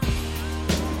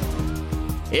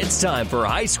It's time for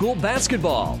high school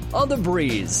basketball on The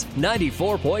Breeze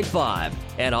 94.5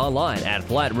 and online at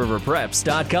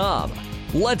FlatRiverPreps.com.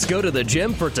 Let's go to the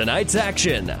gym for tonight's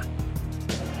action.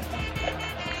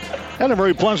 And a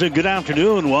very pleasant good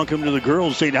afternoon. Welcome to the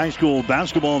Girls State High School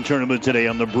Basketball Tournament today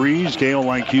on The Breeze,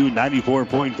 KOIQ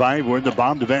 94.5. We're at the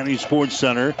Bob Devaney Sports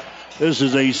Center. This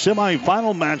is a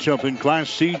semifinal matchup in Class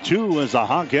C2 as the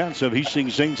Hawkettes of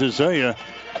Hastings St. Cecilia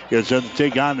is set to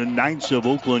take on the Knights of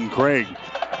Oakland-Craig.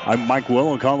 I'm Mike Will.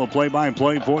 I'll call the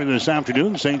play-by-play for you this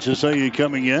afternoon. St. Cecilia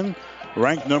coming in,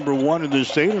 ranked number 1 in the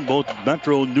state in both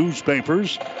metro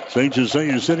newspapers. St.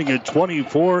 Cecilia sitting at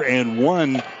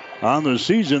 24-1 on the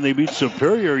season. They beat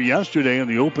Superior yesterday in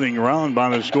the opening round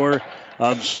by the score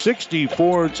of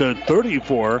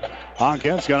 64-34.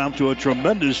 Hawkettes got off to a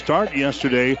tremendous start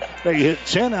yesterday. They hit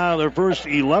 10 out of their first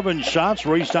 11 shots,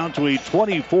 raced out to a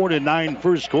 24-9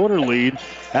 first quarter lead,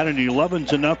 had an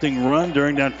 11-0 run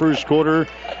during that first quarter.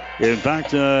 In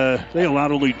fact, they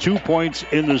allowed only 2 points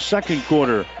in the second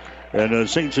quarter. And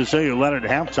St. Cecilia led at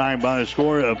halftime by a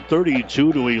score of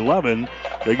 32-11.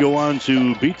 They go on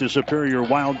to beat the Superior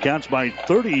Wildcats by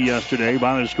 30 yesterday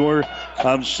by a score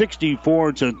of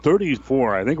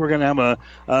 64-34. I think we're going to have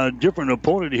a different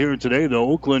opponent here today, the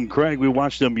Oakland-Craig. We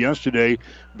watched them yesterday.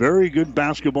 Very good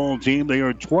basketball team. They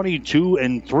are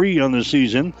 22-3 on the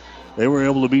season. They were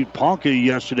able to beat Ponca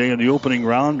yesterday in the opening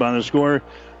round by the score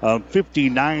of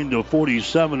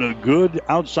 59-47. A good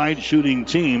outside shooting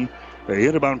team. They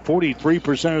hit about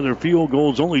 43% of their field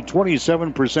goals, only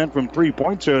 27% from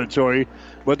three-point territory,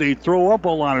 but they throw up a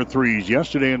lot of threes.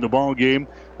 Yesterday in the ball game,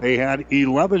 they had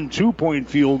 11 two-point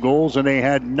field goals, and they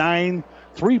had 9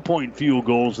 three-point field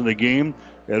goals in the game.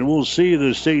 And we'll see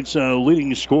the state's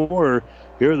leading scorer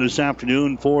here this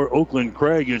afternoon for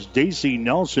Oakland-Craig is Daisy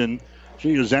Nelson.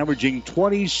 She is averaging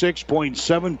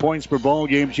 26.7 points per ball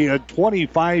game. She had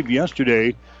 25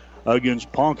 yesterday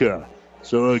against Ponca.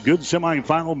 So a good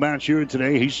semifinal match here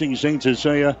today. Hastings St.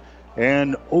 Cecilia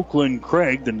and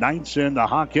Oakland-Craig. The Knights and the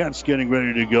Hawkettes getting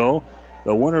ready to go.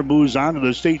 The winner moves on to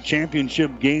the state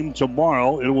championship game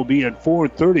tomorrow. It will be at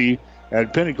 4:30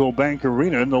 at Pinnacle Bank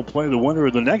Arena. And they'll play the winner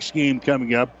of the next game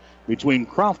coming up between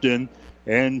Crofton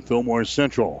and Fillmore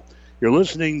Central. You're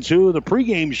listening to the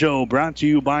pregame show brought to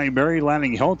you by Mary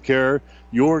Lanning Healthcare.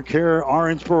 Your care,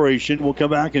 our inspiration. We'll come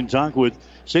back and talk with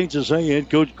St. Cecilia head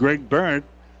coach Greg Barrett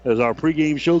as our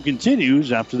pregame show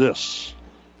continues after this.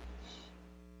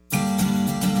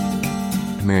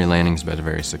 Mary Lanning's been a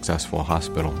very successful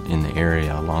hospital in the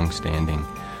area, a long-standing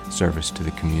service to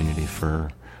the community for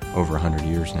over 100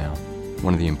 years now.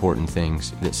 One of the important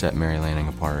things that set Mary Lanning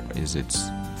apart is its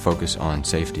focus on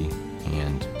safety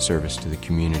and service to the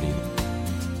community.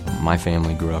 My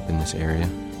family grew up in this area.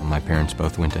 My parents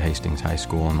both went to Hastings High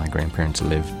School, and my grandparents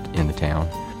lived in the town.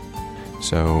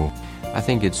 So I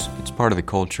think it's part of the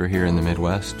culture here in the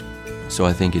Midwest. So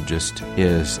I think it just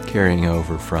is carrying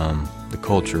over from the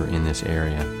culture in this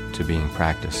area to being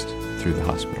practiced through the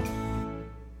hospital.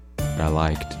 I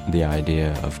liked the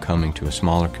idea of coming to a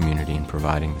smaller community and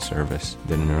providing the service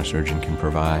that a neurosurgeon can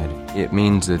provide. It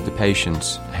means that the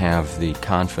patients have the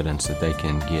confidence that they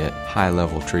can get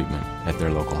high-level treatment at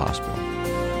their local hospital.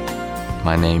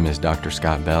 My name is Dr.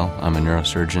 Scott Bell. I'm a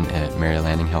neurosurgeon at Mary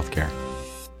Lanning Healthcare.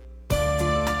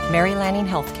 Mary Lanning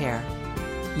Healthcare.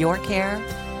 Your care,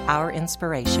 our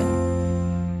inspiration.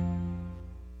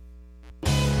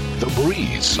 The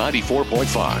Breeze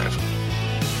 94.5.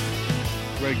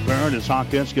 Greg Barrett is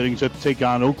Hawkettes getting set to take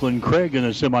on Oakland-Craig in the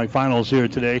semifinals here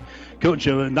today. Coach,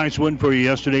 a nice win for you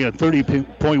yesterday, a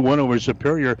 30-point win over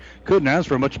Superior. Couldn't ask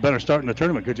for a much better start in the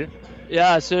tournament, could you?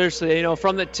 Yeah, seriously.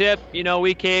 From the tip,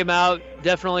 we came out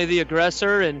definitely the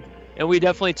aggressor, and we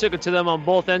definitely took it to them on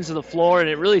both ends of the floor, and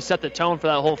it really set the tone for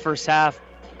that whole first half.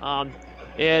 And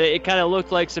it kind of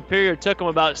looked like Superior took them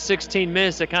about 16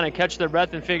 minutes to kind of catch their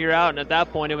breath and figure out, and at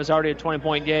that point it was already a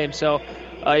 20-point game. So,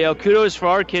 kudos for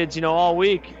our kids, all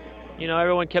week.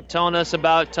 Everyone kept telling us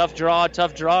about tough draw,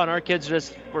 and our kids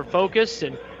just were focused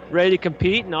and ready to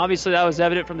compete, and obviously that was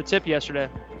evident from the tip yesterday.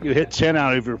 You hit 10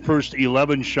 out of your first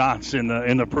 11 shots in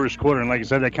the first quarter, and like I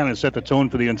said, that kind of set the tone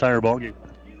for the entire ballgame.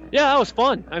 Yeah, that was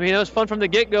fun. That was fun from the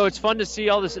get-go. It's fun to see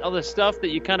all this stuff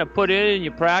that you kind of put in and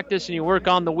you practice and you work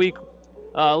on the week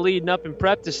leading up in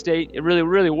prep to state. It really,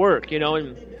 really work, And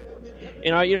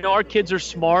our kids are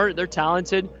smart. They're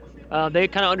talented. They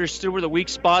kind of understood where the weak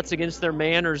spots against their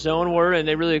man or zone were, and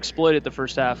they really exploited the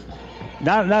first half.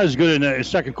 Not as good in the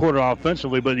second quarter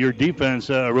offensively, but your defense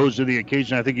rose to the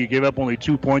occasion. I think you gave up only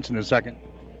 2 points in the second.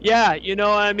 Yeah,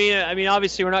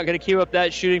 obviously we're not going to keep up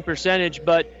that shooting percentage,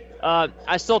 but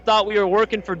I still thought we were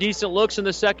working for decent looks in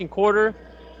the second quarter.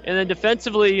 And then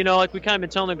defensively, like we kind of been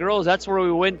telling the girls, that's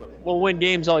where we'll win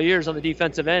games all years on the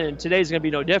defensive end, and today's going to be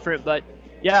no different. But,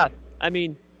 yeah, I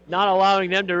mean, not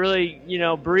allowing them to really,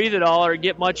 breathe at all or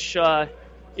get much,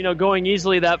 going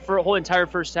easily that whole entire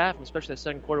first half, especially that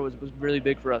second quarter, was really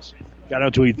big for us. Got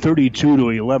out to a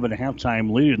 32-11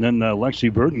 halftime lead, and then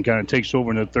Lexi Burton kind of takes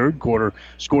over in the third quarter,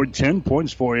 scored 10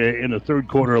 points for you in the third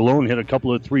quarter alone, hit a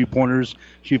couple of three-pointers.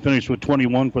 She finished with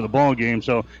 21 for the ball game.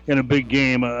 So in a big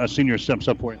game, a senior steps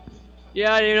up for you.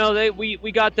 Yeah,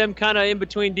 we got them kind of in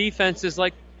between defenses.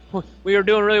 Like, we were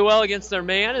doing really well against their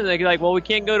man, and they're like, well, we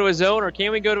can't go to a zone, or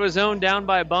can we go to a zone down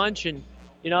by a bunch? And,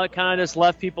 it kind of just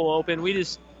left people open. We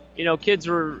just, kids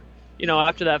were,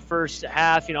 after that first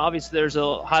half, obviously there's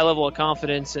a high level of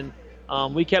confidence, and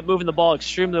we kept moving the ball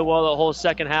extremely well the whole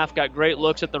second half, got great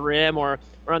looks at the rim or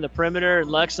on the perimeter, and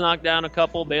Lex knocked down a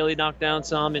couple, Bailey knocked down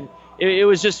some, and it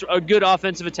was just a good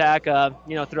offensive attack,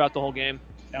 throughout the whole game.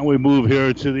 And we move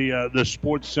here to the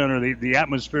sports center. The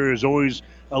atmosphere is always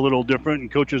a little different,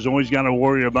 and coaches always got to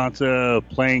worry about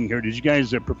playing here. Did you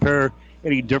guys prepare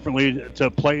any differently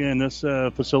to play in this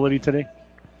facility today?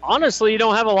 Honestly, you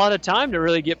don't have a lot of time to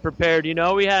really get prepared.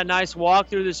 We had a nice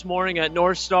walkthrough this morning at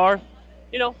North Star.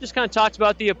 Just kind of talked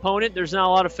about the opponent. There's not a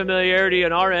lot of familiarity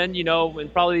on our end,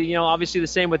 and probably, obviously the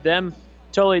same with them.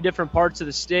 Totally different parts of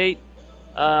the state.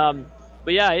 But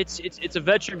yeah, it's a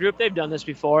veteran group. They've done this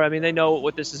before. I mean, they know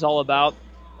what this is all about.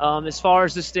 As far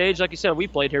as the stage, like you said, we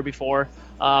played here before.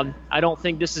 I don't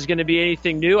think this is going to be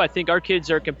anything new. I think our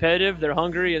kids are competitive. They're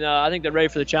hungry, and I think they're ready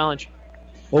for the challenge.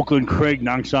 Oakland-Craig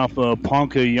knocks off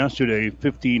Ponca yesterday,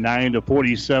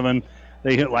 59-47.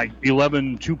 They hit like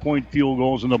 11 two-point field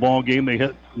goals in the ball game. They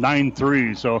hit 9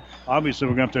 threes. So obviously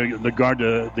we're going to have to guard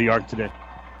the arc today.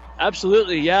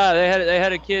 Absolutely, yeah. They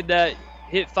had a kid that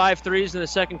hit 5 threes in the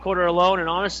second quarter alone. And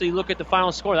honestly, look at the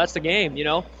final score. That's the game,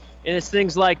 And it's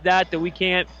things like that we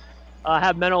can't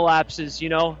have mental lapses, They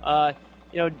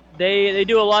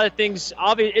do a lot of things.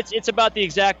 Obviously, it's about the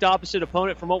exact opposite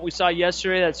opponent from what we saw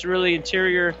yesterday. That's really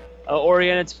interior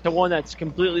oriented to one that's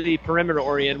completely perimeter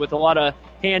oriented with a lot of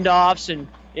handoffs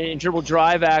and dribble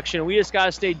drive action. We just got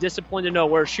to stay disciplined to know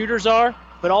where shooters are,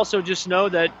 but also just know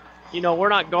that we're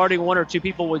not guarding one or two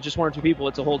people with just one or two people.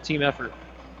 It's a whole team effort.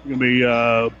 You're going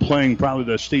to be playing probably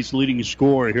the state's leading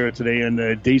scorer here today,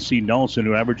 and Daisy Nelson,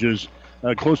 who averages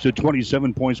close to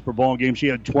 27 points per ball game. She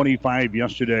had 25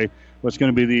 yesterday. What's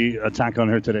going to be the attack on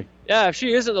her today? Yeah, if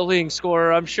she isn't the leading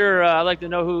scorer, I'm sure I'd like to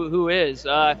know who is.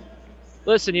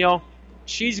 Listen,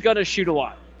 she's going to shoot a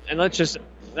lot. And let's just,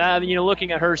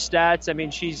 looking at her stats, I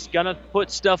mean, she's going to put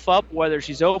stuff up whether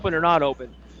she's open or not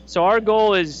open. So our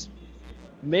goal is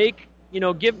make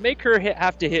her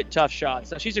have to hit tough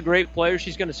shots. Now, she's a great player.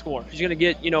 She's going to score. She's going to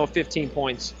get, 15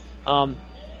 points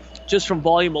just from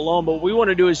volume alone. But what we want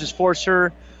to do is just force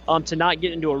her to not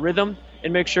get into a rhythm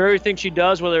and make sure everything she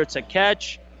does, whether it's a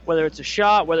catch, whether it's a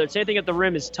shot, whether it's anything at the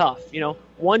rim, is tough.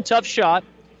 One tough shot,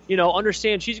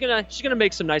 understand she's gonna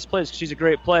make some nice plays because she's a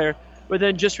great player. But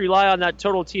then just rely on that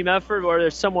total team effort, or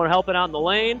there's someone helping out in the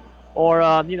lane, or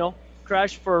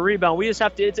crash for a rebound. We just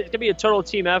have to. It's gonna be a total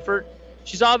team effort.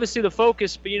 She's obviously the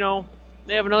focus, but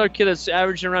they have another kid that's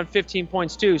averaging around 15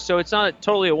 points too. So it's not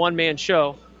totally a one-man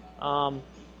show.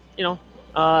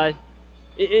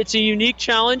 It's a unique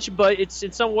challenge, but it's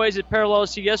in some ways it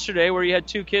parallels to yesterday where you had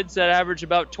two kids that average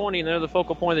about 20 and they're the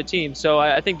focal point of the team. So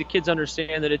I think the kids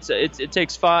understand that it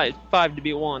takes five to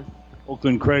beat one.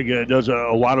 Oakland-Craig does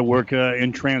a lot of work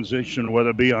in transition,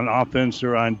 whether it be on offense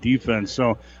or on defense.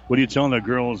 So what are you telling the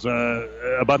girls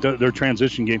about their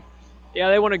transition game? Yeah,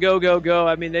 they want to go.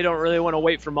 I mean, they don't really want to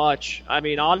wait for much. I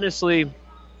mean, honestly,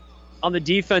 on the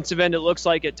defensive end, it looks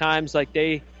like at times like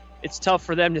it's tough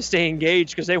for them to stay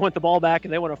engaged because they want the ball back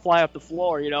and they want to fly up the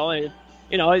floor, And,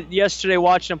 yesterday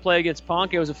watching them play against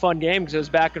Ponca, it was a fun game because it was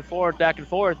back and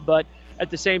forth. But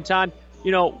at the same time,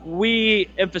 we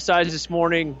emphasized this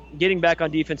morning getting back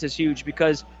on defense is huge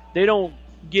because they don't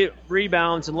get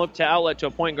rebounds and look to outlet to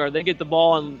a point guard. They get the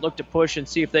ball and look to push and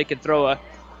see if they can throw a,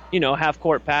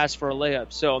 half-court pass for a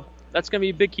layup. So that's going to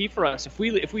be a big key for us. If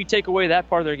we take away that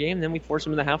part of their game, then we force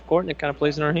them in the half court and it kind of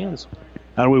plays in our hands.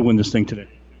 How do we win this thing today?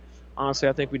 Honestly,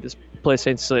 I think we just play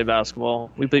St. Cecilia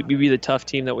basketball. We be the tough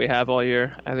team that we have all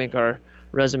year. I think our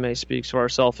resume speaks for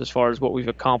ourselves as far as what we've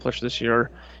accomplished this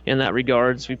year in that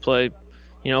regards. We play,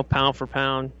 pound for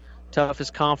pound,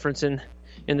 toughest conference in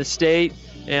the state.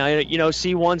 And,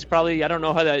 C1's probably, I don't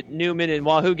know how that Newman and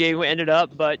Wahoo game ended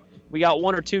up, but we got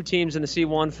one or two teams in the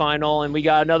C1 final, and we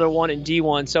got another one in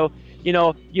D1. So,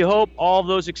 you hope all of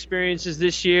those experiences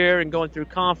this year and going through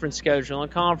conference schedule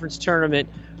and conference tournament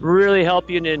really help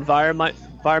you in an environment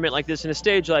like this, in a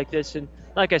stage like this. And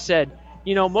like I said,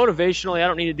 motivationally, I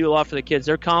don't need to do a lot for the kids.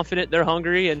 They're confident, they're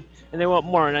hungry, and they want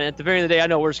more. And at the very end of the day, I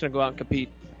know we're just going to go out and compete.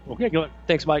 Okay, good.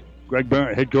 Thanks, Mike. Greg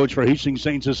Barrett, head coach for Hastings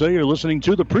St. Cecilia. You're listening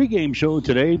to the pregame show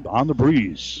today on The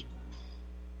Breeze.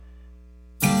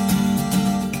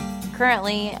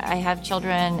 Currently, I have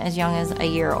children as young as a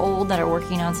year old that are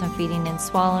working on some feeding and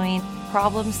swallowing,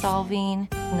 problem solving,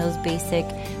 and those basic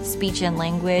speech and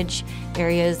language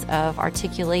areas of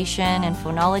articulation and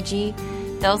phonology.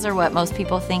 Those are what most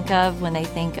people think of when they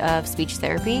think of speech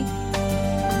therapy.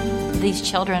 These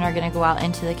children are going to go out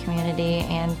into the community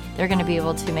and they're going to be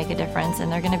able to make a difference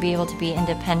and they're going to be able to be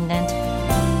independent.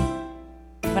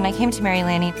 When I came to Mary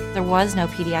Lanning, there was no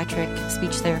pediatric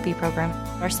speech therapy program.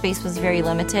 Our space was very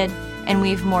limited, and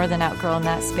we've more than outgrown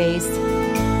that space.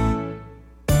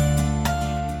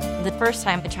 The first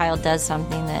time a child does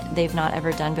something that they've not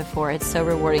ever done before, it's so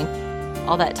rewarding.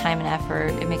 All that time and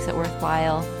effort, it makes it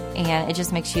worthwhile, and it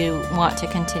just makes you want to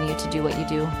continue to do what you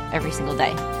do every single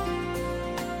day.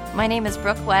 My name is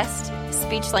Brooke West,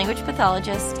 speech-language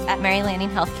pathologist at Mary Lanning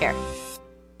Healthcare.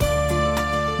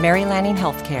 Mary Lanning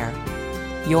Healthcare.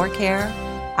 Your care,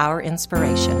 our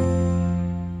inspiration.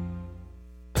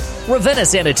 Ravenna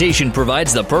Sanitation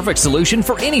provides the perfect solution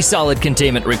for any solid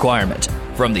containment requirement.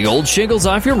 From the old shingles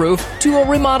off your roof to a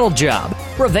remodel job,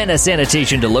 Ravenna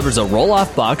Sanitation delivers a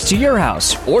roll-off box to your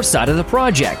house or side of the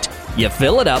project. You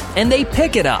fill it up and they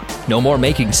pick it up. No more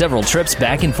making several trips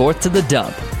back and forth to the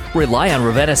dump. Rely on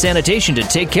Ravenna Sanitation to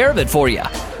take care of it for you.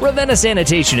 Ravenna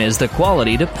Sanitation is the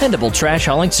quality, dependable trash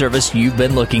hauling service you've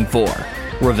been looking for.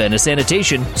 Ravenna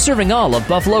Sanitation, serving all of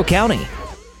Buffalo County.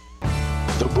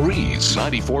 The Breeze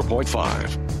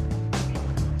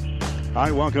 94.5.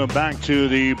 Hi, welcome back to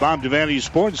the Bob Devaney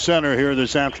Sports Center here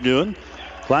this afternoon.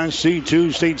 Class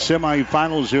C2 state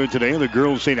semifinals here today, the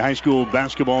girls state high school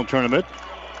basketball tournament.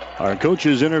 Our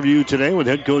coaches interview today with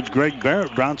head coach Greg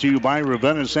Barrett, brought to you by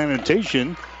Ravenna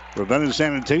Sanitation. Ravenna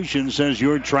Sanitation says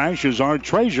your trash is our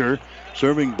treasure,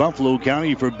 serving Buffalo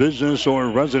County for business or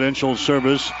residential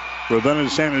service. Ravenna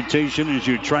Sanitation is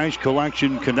your trash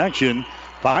collection connection.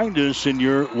 Find us in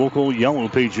your local Yellow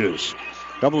Pages.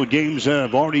 A couple of games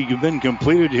have already been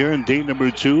completed here in day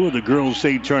number 2 of the girls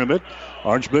state tournament.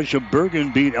 Archbishop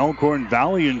Bergen beat Elkhorn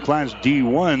Valley in Class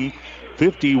D1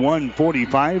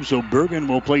 51-45. So Bergen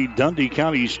will play Dundee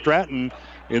County Stratton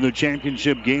in the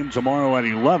championship game tomorrow at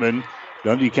 11.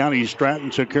 Dundee County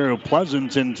Stratton took care of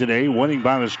Pleasanton today, winning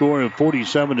by the score of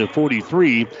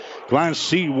 47-43. Class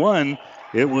C1,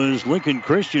 it was Lincoln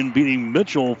Christian beating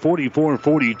Mitchell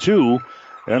 44-42.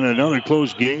 And another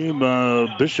close game,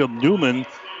 Bishop Newman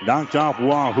knocked off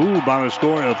Wahoo by the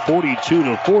score of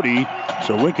 42-40.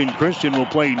 So Lincoln Christian will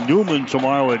play Newman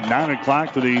tomorrow at 9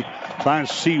 o'clock for the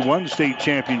Class C1 state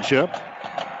championship.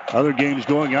 Other games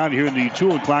going on here in the 2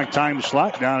 o'clock time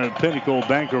slot down at Pinnacle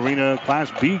Bank Arena.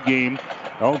 Class B game,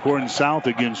 Elkhorn South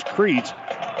against Crete.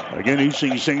 Again,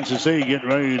 Hastings St. Cecilia getting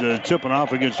ready to tip it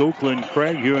off against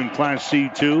Oakland-Craig here in Class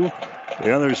C2.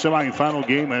 The other semifinal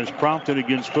game has Crofton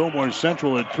against Fillmore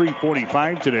Central at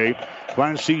 3:45 today.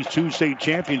 Class C2 state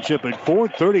championship at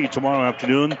 4:30 tomorrow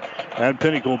afternoon at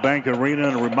Pinnacle Bank Arena.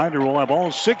 And a reminder, we'll have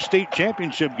all 6 state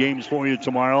championship games for you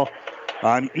tomorrow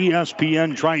on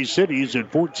ESPN Tri-Cities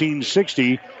at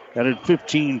 1460 and at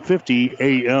 1550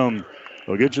 a.m.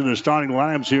 We'll get you the starting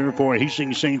lineups here for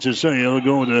Hastings St. Cecilia. They'll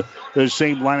go with the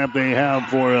same lineup they have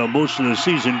for most of the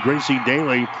season. Gracie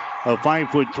Daly, a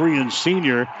 5'3" and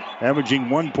senior, averaging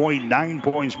 1.9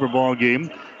 points per ball game.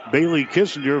 Bailey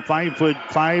Kissinger,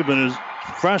 5'5" and a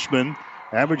freshman,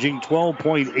 averaging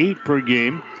 12.8 per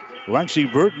game.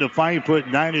 Lexi Burton, a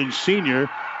 5'9" and senior,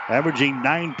 averaging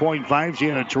 9.5. She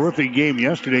had a terrific game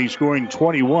yesterday, scoring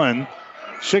 21.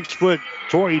 6 foot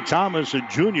Tori Thomas, a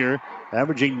junior,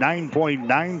 averaging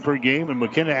 9.9 per game. And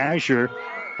McKenna Asher,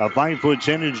 a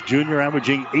 5'10" junior,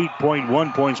 averaging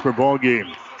 8.1 points per ball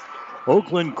game.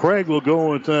 Oakland-Craig will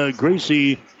go with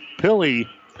Gracie Pilley.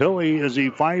 Pilley is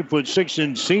a 5'6"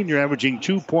 and senior, averaging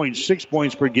 2.6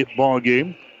 points per ball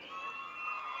game.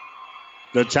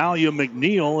 Natalia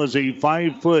McNeil is a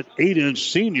 5'8"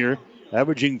 senior,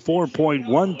 averaging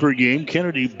 4.1 per game.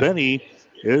 Kennedy Benny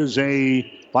is a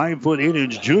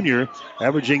 5'8" junior,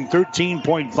 averaging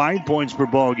 13.5 points per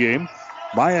ball game.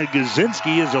 Maya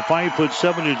Gazinski is a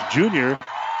 5'7" junior.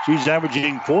 She's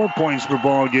averaging 4 points per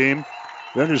ball game.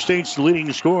 Then the state's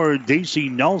leading scorer, Daisy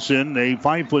Nelson, a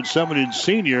 5'7"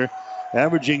 senior,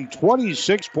 averaging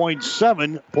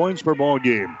 26.7 points per ball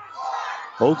game.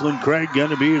 Oakland-Craig going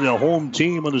to be the home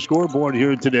team on the scoreboard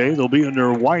here today. They'll be in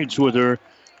their whites with their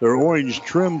orange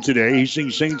trim today.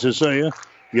 Hastings St. Cecilia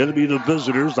going to be the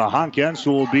visitors. The Hawkettes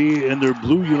will be in their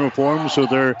blue uniforms with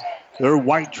their their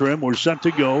white trim. We're set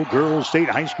to go. Girls State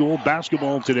High School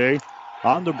basketball today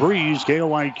on the Breeze.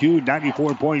 KOIQ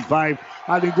 94.5.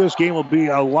 I think this game will be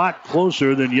a lot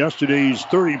closer than yesterday's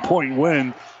 30-point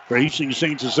win for Hastings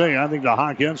St. Cecilia. I think the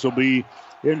Hawkettes will be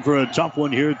in for a tough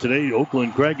one here today.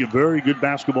 Oakland-Craig, a very good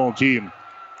basketball team.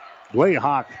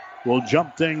 Blayhawk will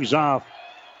jump things off.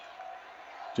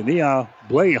 Tania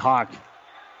Blayhawk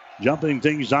jumping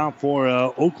things off for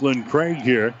Oakland-Craig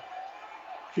here.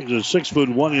 She's a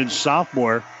 6'1"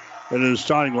 sophomore in the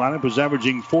starting lineup, is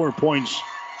averaging 4 points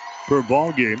per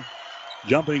ball game.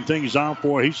 Jumping things off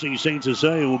for Hastings St.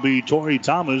 Cecilia will be Tori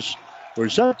Thomas. We're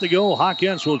set to go.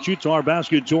 Hawkettes will shoot to our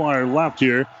basket to our left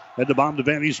here at the Bob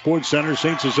Devaney Sports Center.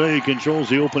 St. Cecilia controls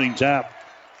the opening tap.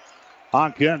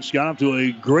 Hawkettes got up to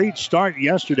a great start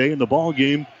yesterday in the ball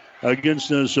game against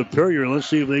Superior. Let's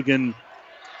see if they can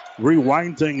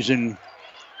rewind things and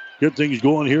get things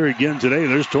going here again today.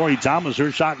 There's Tori Thomas.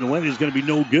 Her shot in the lane is going to be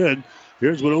no good.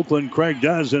 Here's what Oakland-Craig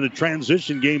does in a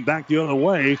transition game back the other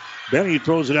way. Benny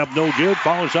throws it up, no good.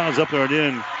 Follow shot is up there and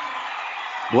in.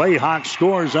 Blayhawk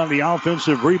scores on the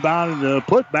offensive rebound, and the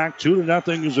putback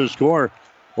 2-0 is the score.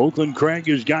 Oakland-Craig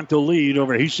has got the lead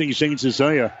over Hastings St.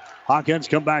 Cecilia. Hawkettes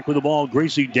come back with the ball.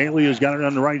 Gracie Daly has got it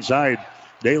on the right side.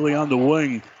 Daly on the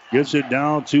wing. Gets it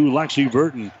down to Lexi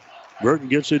Burton. Burton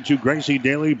gets it to Gracie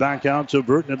Daly. Back out to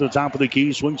Burton at the top of the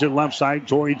key. Swings it left side.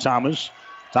 Tori Thomas.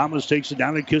 Thomas takes it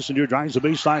down to Kissinger. Drives the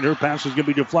baseline. Her pass is going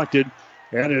to be deflected.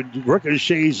 And it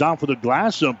ricochets off of the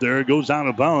glass up there. It goes out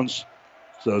of bounds.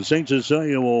 So St.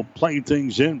 Cecilia will play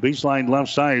things in. Baseline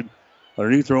left side.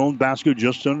 Underneath their own basket.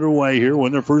 Just underway here.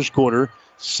 Win their first quarter.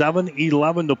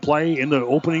 7:11 to play in the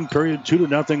opening period.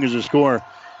 2-0 is the score.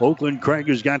 Oakland-Craig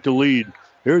has got the lead.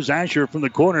 Here's Asher from the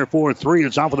corner for three.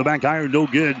 It's off of the back iron. No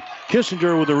good.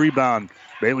 Kissinger with a rebound.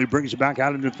 Bailey brings it back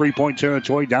out into three-point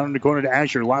territory. Down in the corner to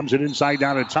Asher. Lobs it inside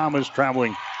down to Thomas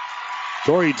traveling.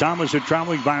 Tori Thomas, a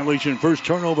traveling violation. First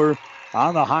turnover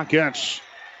on the Hawkettes.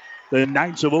 The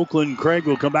Knights of Oakland-Craig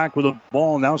will come back with the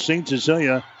ball. Now St.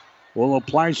 Cecilia will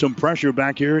apply some pressure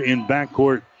back here in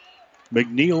backcourt.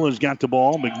 McNeil has got the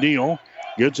ball. McNeil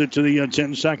gets it to the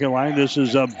 10-second line. This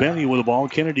is Benny with the ball.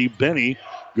 Kennedy Benny,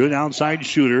 good outside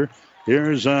shooter.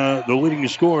 Here's the leading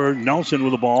scorer, Nelson,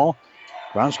 with the ball.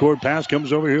 Cross-court pass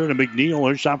comes over here to McNeil.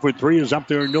 Her shot for three is up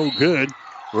there, no good.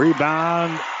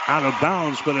 Rebound out of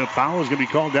bounds, but a foul is going to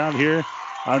be called down here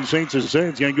on St. Cecilia.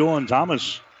 It's going to go on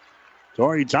Thomas.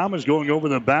 Tori Thomas going over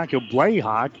the back of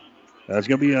Blayhawk. That's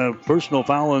going to be a personal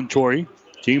foul on Tori.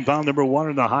 Team foul number one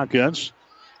in the Hawkettes.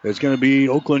 It's going to be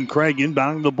Oakland-Craig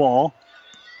inbounding the ball.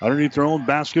 Underneath their own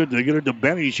basket, they get it to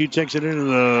Benny. She takes it into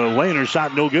the lane. Her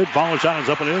shot no good. Follow shot is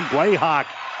up and in. Blayhawk.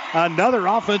 Another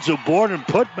offensive board and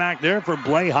put back there for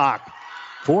Blayhawk.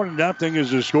 4-0 is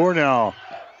the score now.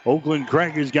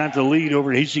 Oakland-Craig has got the lead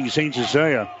over Hastings St.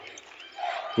 Cecilia.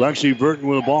 Lexi Burton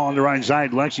with the ball on the right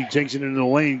side. Lexi takes it into the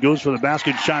lane. Goes for the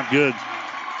basket. Shot good.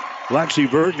 Lexi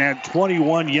Burton had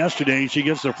 21 yesterday. She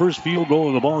gets the first field goal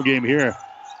of the ball game here.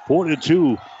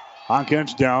 4-2.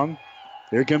 Hawkettes down.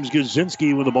 Here comes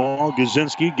Gazinski with the ball.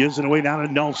 Gazinski gives it away down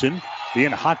to Nelson.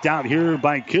 Being hocked out here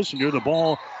by Kissinger. The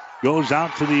ball goes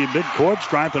out to the midcourt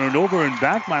stripe and an over and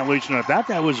back violation. I thought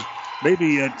that was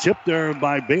maybe a tip there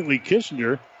by Bailey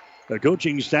Kissinger. The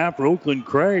coaching staff for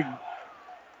Oakland-Craig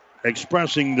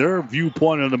expressing their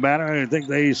viewpoint on the matter. I think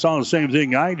they saw the same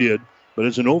thing I did. But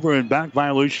it's an over and back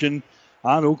violation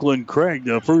on Oakland-Craig.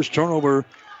 The first turnover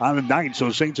on the night,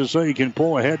 so St. Cecilia can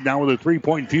pull ahead now with a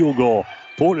 3-point field goal.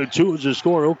 4-2 is the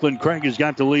score. Oakland-Craig has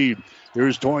got the lead.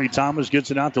 Here's Tori Thomas, gets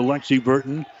it out to Lexi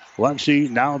Burton. Lexi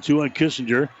now to a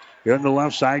Kissinger. Here on the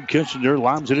left side, Kissinger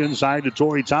lobs it inside to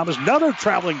Tori Thomas. Another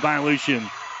traveling violation.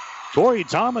 Tori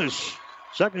Thomas,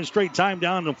 second straight time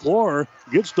down the floor,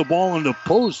 gets the ball in the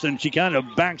post, and she kind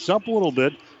of backs up a little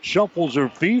bit, shuffles her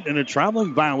feet, and a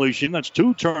traveling violation. That's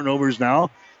two turnovers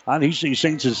now on Hastings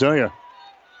St. Cecilia.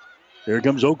 Here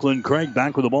comes Oakland-Craig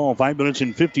back with the ball. 5 minutes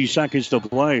and 50 seconds to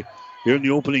play. Here in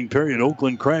the opening period,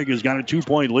 Oakland-Craig has got a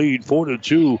 2-point lead,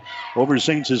 4-2 over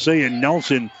St. Cecilia.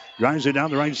 Nelson drives it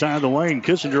down the right side of the lane.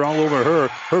 Kissinger all over her.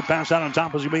 Her pass out on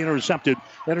top is going to be intercepted.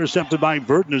 Intercepted by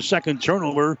Burton. A second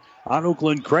turnover on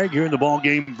Oakland-Craig here in the ball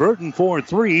game. Burton for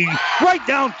three. Right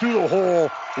down through the hole.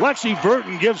 Lexi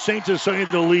Burton gives St. Cecilia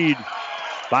the lead.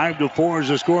 5-4 is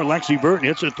the score. Lexi Burton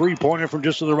hits a three-pointer from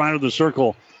just to the right of the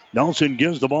circle. Nelson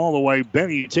gives the ball away.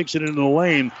 Benny takes it into the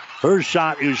lane. Her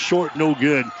shot is short, no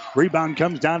good. Rebound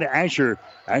comes down to Asher.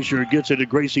 Asher gets it to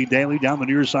Gracie Daly down the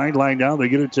near sideline now. They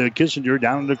get it to Kissinger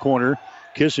down in the corner.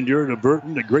 Kissinger to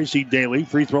Burton to Gracie Daly.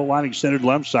 Free throw line extended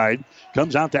left side.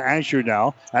 Comes out to Asher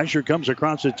now. Asher comes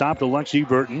across the top to Lexi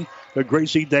Burton. To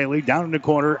Gracie Daly down in the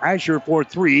corner. Asher for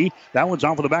three. That one's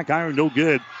off of the back iron. No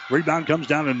good. Rebound comes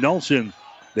down to Nelson.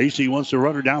 Daisy wants to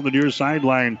run her down the near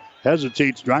sideline.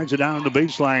 Hesitates. Drives it down on the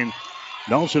baseline.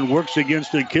 Nelson works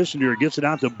against the Kissinger. Gets it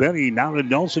out to Benny. Now to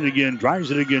Nelson again.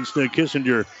 Drives it against the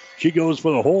Kissinger. She goes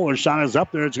for the hole. Her shot is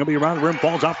up there. It's going to be around the rim.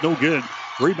 Falls off. No good.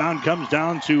 Rebound comes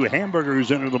down to Hamburger,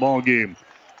 who's entered the ball game.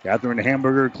 Catherine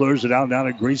Hamburger clears it out down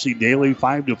to Gracie Daly.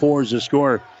 5-4 is the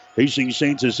score. Hastings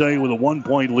St. Cecilia with a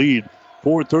 1-point lead.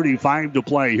 4:35 to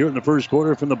play here in the first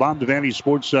quarter from the Bob Devaney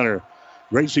Sports Center.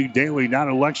 Gracie Daly down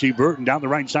to Lexi Burton down the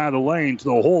right side of the lane to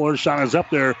the hole. Her shot is up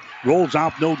there. Rolls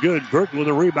off, no good. Burton with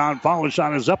a rebound. Follow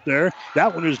shot is up there.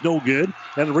 That one is no good.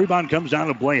 And the rebound comes down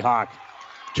to Blayhawk.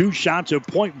 2 shots at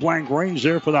point blank range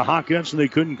there for the Hawkettes, and they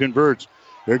couldn't convert.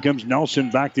 Here comes Nelson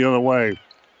back the other way.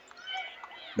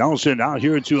 Nelson out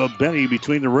here to a Benny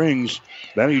between the rings.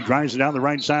 Benny drives it down the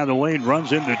right side of the lane,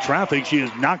 runs into traffic. She is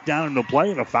knocked down into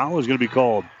play, and a foul is going to be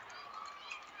called.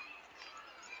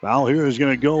 Foul here is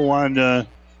going to go on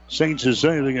St.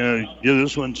 Cecilia. They're going to give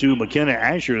this one to McKenna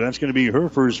Asher. That's going to be her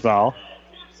first foul.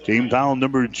 Team foul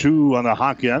number 2 on the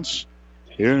Hawkettes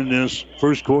here in this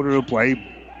first quarter of play.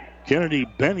 Kennedy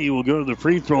Benny will go to the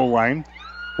free throw line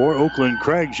for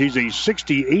Oakland-Craig. She's a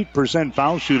 68%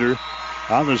 foul shooter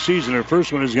on the season. Her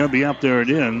first one is going to be up there and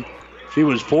in. She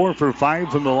was 4 for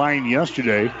 5 from the line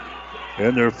yesterday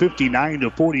in their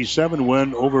 59-47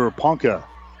 win over Ponca.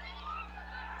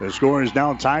 The score is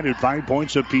now tied at 5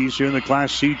 points apiece here in the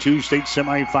Class C2 state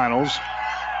semifinals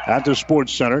at the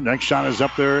Sports Center. Next shot is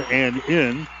up there and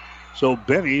in. So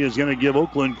Benny is going to give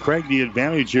Oakland-Craig the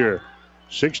advantage here.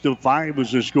 6-5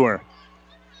 was the score.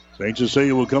 St.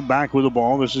 Cecilia will come back with the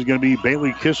ball. This is going to be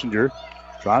Bailey Kissinger.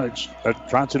 Trots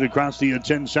it across the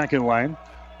 10-second line.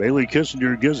 Bailey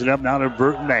Kissinger gives it up now to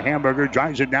Burton. The Hamburger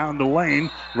drives it down the lane.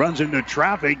 Runs into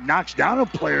traffic. Knocks down a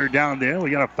player down there. We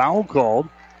got a foul called.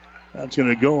 That's going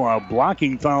to go a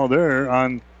blocking foul there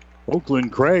on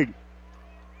Oakland-Craig.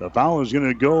 The foul is going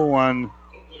to go on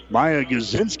Maya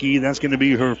Gazinski. That's going to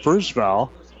be her first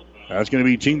foul. That's going to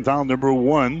be team foul number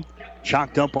 1.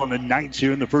 Chalked up on the Knights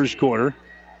here in the first quarter.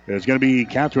 It's going to be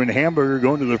Catherine Hamburger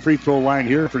going to the free throw line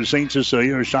here for St.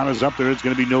 Cecilia. Her shot is up there. It's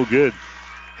going to be no good.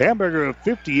 Hamburger, a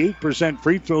 58%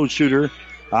 free throw shooter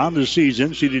on the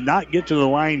season. She did not get to the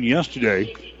line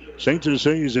yesterday. St.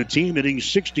 Cecilia is a team hitting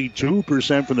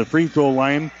 62% from the free throw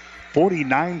line,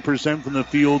 49% from the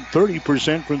field,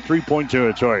 30% from three-point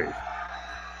territory.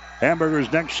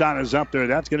 Hamburger's next shot is up there.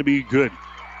 That's going to be good.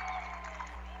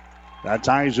 That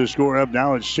ties the score up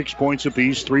now at 6 points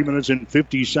apiece. 3 minutes and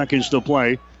 50 seconds to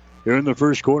play here in the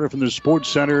first quarter from the Sports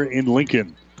Center in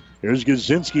Lincoln. Here's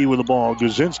Gazinski with the ball.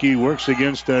 Gazinski works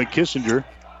against Kissinger.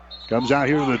 Comes out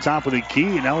here to the top of the key,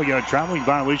 and now we got a traveling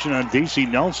violation on Daisy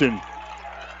Nelson.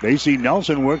 Daisy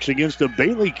Nelson works against a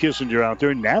Bailey Kissinger out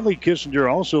there. Natalie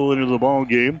Kissinger also into the ball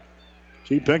game.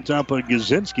 She picked up a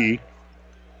Gazinski.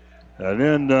 And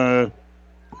then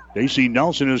Daisy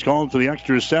Nelson is called for the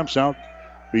extra steps out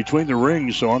between the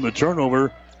rings. So on the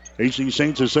turnover, Hastings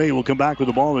St. Cecilia will come back with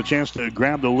the ball, a chance to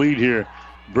grab the lead here.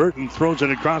 Burton throws it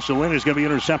across the lane. It's going to be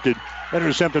intercepted.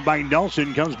 Intercepted by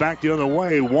Nelson. Comes back the other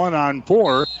way.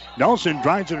 1-on-4. Nelson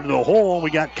drives it into the hole.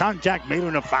 We got contact made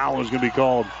and a foul is going to be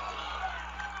called.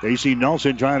 Daisy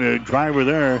Nelson trying to drive her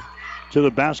there to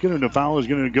the basket, and the foul is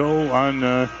going to go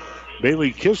on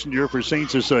Bailey Kissinger for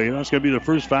St. Cecilia. That's going to be the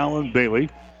first foul on Bailey.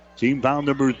 Team foul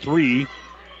number 3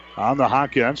 on the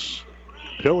Hawkettes.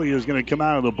 Pilley is going to come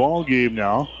out of the ball game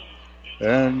now.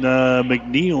 And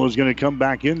McNeil is going to come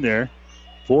back in there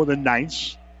for the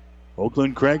Knights.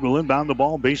 Oakland-Craig will inbound the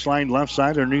ball. Baseline left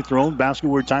side underneath their own basket.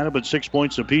 We're tied up at 6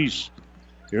 points apiece.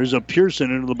 Here's a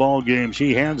Pearson into the ball game.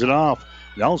 She hands it off.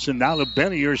 Nelson now to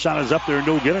Benny. Her shot is up there.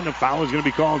 No good. And the foul is going to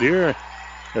be called here.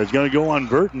 It's going to go on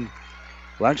Burton.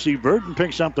 Lexi Burton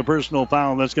picks up the personal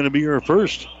foul. That's going to be her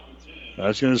first.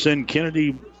 That's going to send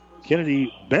Kennedy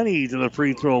Benny to the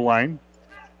free throw line.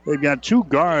 They've got 2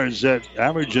 guards that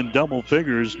average in double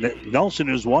figures. Nelson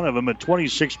is one of them at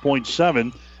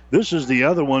 26.7. This is the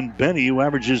other one, Benny, who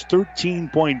averages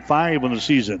 13.5 on the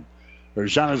season. Her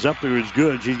shot is up there. It's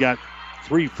good. She's got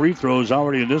 3 free throws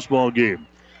already in this ball game.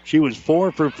 She was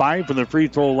 4 for 5 from the free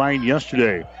throw line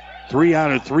yesterday. 3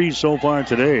 out of 3 so far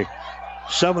today.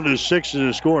 7-6 is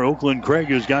the score. Oakland-Craig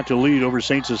has got to lead over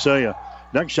St. Cecilia.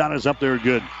 Next shot is up there.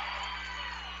 Good.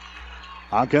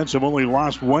 Hawkins have only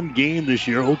lost 1 game this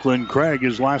year. Oakland-Craig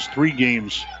has lost 3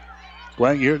 games.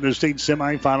 Playing here in the state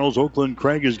semifinals,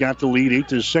 Oakland-Craig has got the lead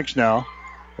 8-6 now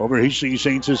over Hastings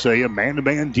St. Cecilia.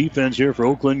 Man-to-man defense here for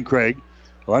Oakland-Craig.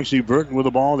 Lexi Burton with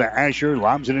the ball to Asher.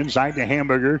 Lobs it inside to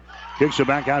Hamburger. Kicks it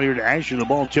back out here to Asher. The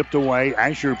ball tipped away.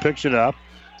 Asher picks it up.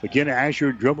 Again,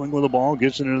 Asher dribbling with the ball.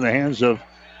 Gets it into the hands of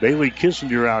Bailey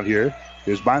Kissinger out here.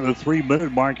 Is by the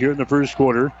 3-minute mark here in the first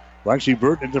quarter. Lexi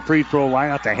Burton at the free throw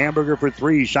line out to Hamburger for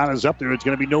 3. Shot is up there. It's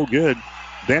going to be no good.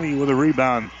 Benny with a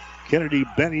rebound. Kennedy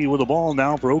Benny with the ball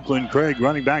now for Oakland-Craig.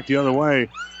 Running back the other way.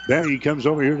 Benny comes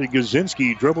over here to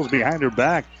Gazinski. Dribbles behind her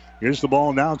back. Here's the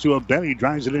ball now to a Benny.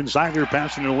 Drives it inside her.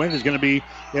 Passing it away is going to be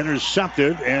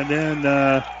intercepted. And then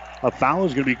a foul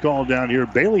is going to be called down here.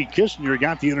 Bailey Kissinger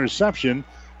got the interception.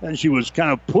 And she was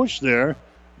kind of pushed there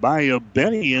by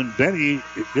Benny. And Benny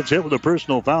gets hit with a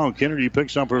personal foul. Kennedy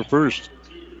picks up her first.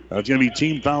 That's going to be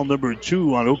team foul number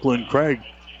 2 on Oakland-Craig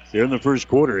here in the first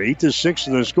quarter. 8-6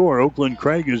 to the score.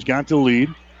 Oakland-Craig has got the lead.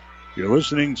 You're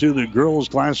listening to the girls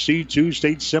Class C2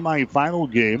 state semifinal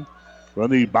game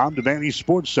from the Bob Devaney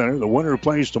Sports Center. The winner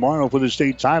plays tomorrow for the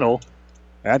state title.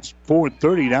 That's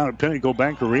 4:30 down at Pinnacle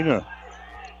Bank Arena.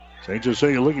 St.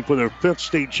 Cecilia looking for their 5th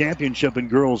state championship in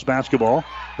girls basketball.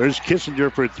 There's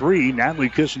Kissinger for 3. Natalie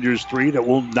Kissinger's 3 that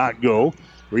will not go.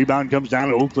 Rebound comes down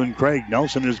to Oakland-Craig.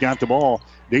 Nelson has got the ball.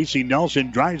 Daisy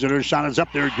Nelson drives it. Her shot is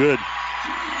up there. Good.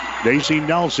 Daisy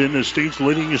Nelson, the state's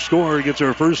leading scorer, gets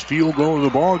her first field goal of the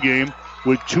ball game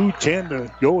with 2:10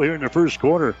 to go here in the first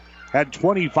quarter. Had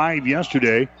 25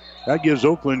 yesterday. That gives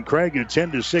Oakland-Craig a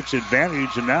 10-6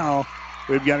 advantage. And now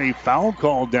we've got a foul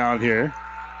call down here.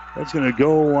 That's going to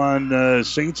go on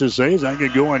St. Cecilia's. I'm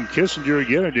going to go on Kissinger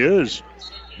again. It is.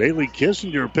 Bailey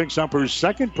Kissinger picks up her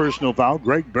second personal foul.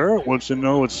 Greg Barrett wants to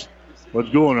know what's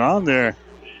going on there.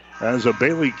 As a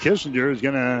Bailey Kissinger is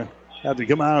going to have to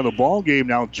come out of the ball game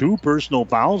now. 2 personal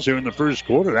fouls here in the first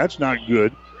quarter. That's not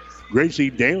good. Gracie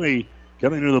Daly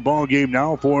coming into the ball game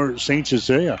now for St.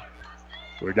 Cecilia.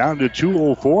 We're down to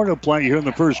 2:04 to play here in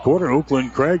the first quarter.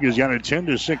 Oakland-Craig has got a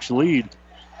 10-6 lead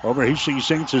over Hastings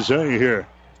St. Cecilia here.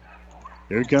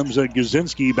 Here comes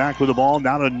Gazinski back with the ball.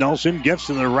 Now to Nelson. Gets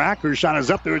to the rack. Her shot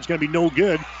is up there. It's going to be no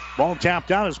good. Ball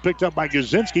tapped out. It's picked up by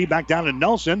Gazinski. Back down to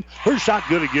Nelson. Her shot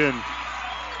good again.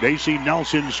 Daisy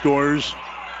Nelson scores.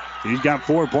 He's got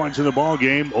 4 points in the ball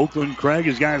game. Oakland-Craig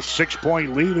has got a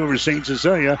 6-point lead over St.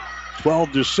 Cecilia.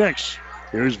 12-6.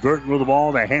 Here's Burton with the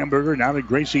ball to Hamburger. Now to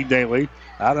Gracie Daly.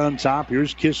 Out on top,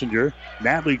 here's Kissinger.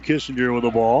 Natalie Kissinger with the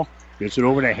ball. Gets it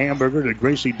over to Hamburger, to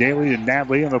Gracie Daly, and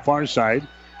Natalie on the far side.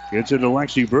 Gets it to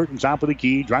Lexi Burton, top of the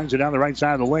key. Drives it down the right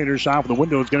side of the lane. Her shot from the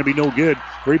window is going to be no good.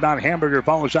 Rebound Hamburger.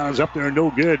 Follow shot is up there, no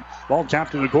good. Ball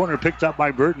tapped in the corner, picked up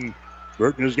by Burton.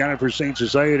 Burton has got it for St.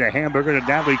 Cecilia to Hamburger, to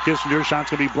Natalie Kissinger.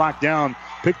 Shot's going to be blocked down.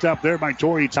 Picked up there by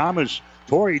Tori Thomas.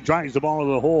 Tori drives the ball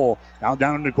to the hole. Now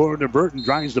down in the corner to Burton.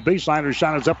 Drives the baseline. Her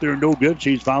shot is up there, no good.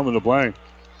 She's fouled in the play.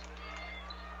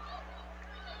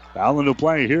 Foul in the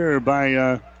play here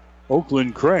by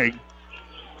Oakland-Craig.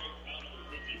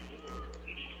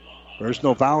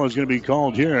 Personal foul is going to be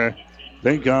called here. I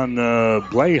think on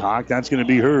Blayhawk. That's going to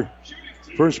be her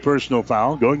first personal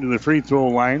foul. Going to the free throw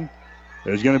line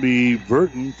is going to be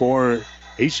Burton for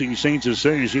Hastings St.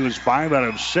 Cecilia. She was 5 out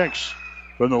of 6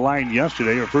 from the line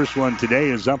yesterday. Her first one today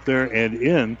is up there and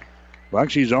in. Well,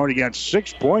 she's already got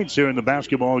 6 points here in the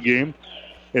basketball game.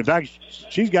 In fact,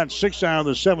 she's got 6 out of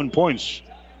the 7 points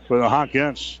for the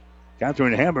Hawkettes.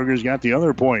 Catherine Hamburger's got the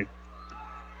other point.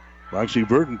 Lexi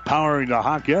Burton powering the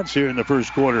Hawkettes here in the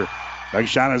first quarter. Next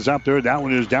shot is up there. That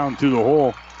one is down through the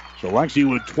hole. So Lexi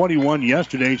with 21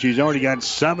 yesterday. She's already got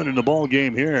 7 in the ball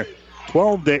game here.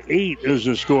 12-8 is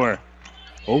the score.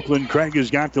 Oakland-Craig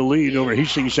has got the lead over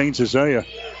Hastings St. Cecilia.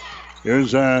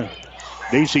 Here's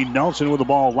Daisy Nelson with the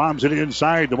ball. Lobs it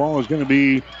inside. The ball is going to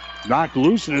be knocked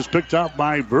loose and is picked up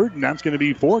by Burton. That's going to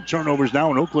be 4 turnovers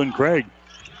now in Oakland-Craig.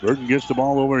 Burton gets the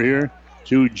ball over here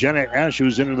to Jenna Esch,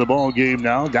 who's into the ball game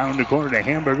now. Down in the corner to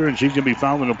Hamburger, and she's going to be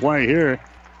fouled in the play here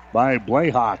by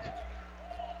Blayhawk.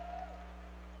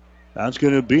 That's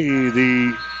going to be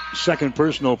the second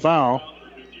personal foul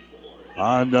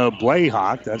on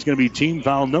Blayhawk. That's going to be team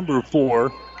foul number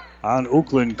 4 on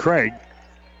Oakland-Craig.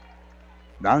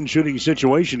 Non-shooting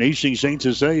situation. Hastings St.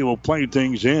 Cecilia will play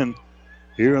things in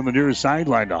here on the near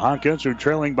sideline. The Hawkettes are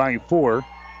trailing by 4.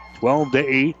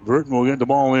 12-8. Burton will get the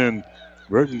ball in.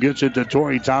 Burton gets it to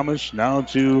Tori Thomas. Now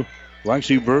to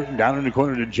Lexi Burton. Down in the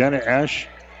corner to Jenna Esch.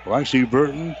 Lexi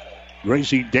Burton.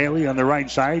 Gracie Daly on the right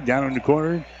side. Down in the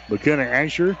corner, McKenna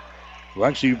Asher.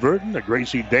 Lexi Burton to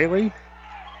Gracie Daly.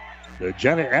 To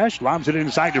Jenna Esch. Lobs it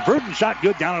inside to Burton. Shot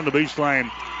good down on the baseline.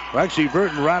 Lexi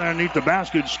Burton right underneath the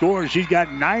basket scores. She's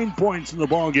got 9 points in the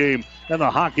ball game. And the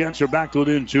Hawkettes are back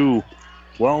within 2.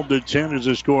 12-10 is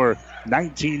the score.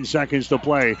 19 seconds to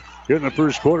play here in the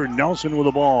first quarter. Nelson with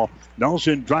the ball.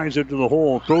 Nelson drives it to the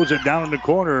hole, throws it down in the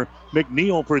corner.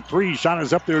 McNeil for three. Shot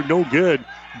is up there, no good.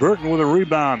 Burton with a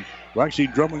rebound.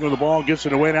 Lexi dribbling with the ball, gets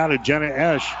it away now to Jenna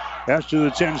Esch. Esch to the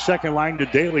 10-second line to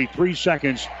Daly. 3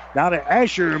 seconds. Now to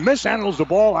Asher. Mishandles the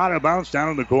ball out of bounds down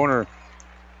in the corner.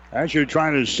 Asher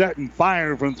trying to set and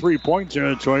fire from 3-point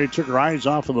territory. Took her eyes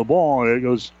off of the ball, and it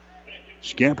goes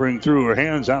scampering through her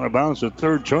hands out of bounds. The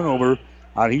third turnover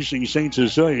on Hastings St.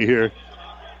 Cecilia here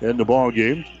in the ball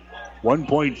game.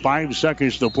 1.5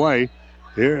 seconds to play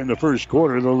here in the first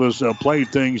quarter. They'll just play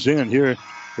things in here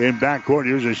in backcourt.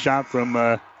 Here's a shot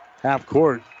from half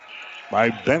court by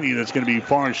Benny that's going to be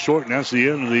far short, and that's the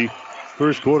end of the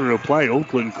first quarter of play.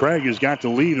 Oakland-Craig has got the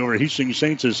lead over Hastings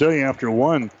St. Cecilia after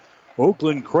one.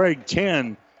 Oakland-Craig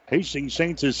 10, Hastings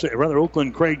St. Cecilia, rather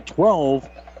Oakland-Craig 12,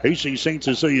 Hastings St.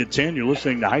 Cecilia 10. You're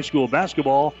listening to high school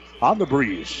basketball on the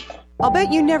Breeze. I'll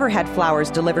bet you never had flowers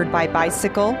delivered by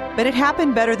bicycle, but it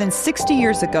happened better than 60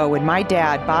 years ago when my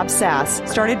dad, Bob Sass,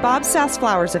 started Bob Sass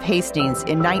Flowers of Hastings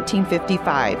in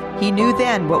 1955. He knew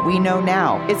then what we know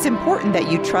now. It's important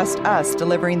that you trust us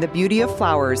delivering the beauty of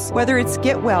flowers, whether it's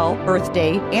get well,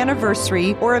 birthday,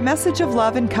 anniversary, or a message of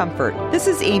love and comfort. This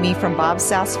is Amy from Bob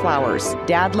Sass Flowers.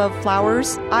 Dad loved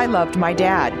flowers. I loved my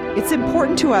dad. It's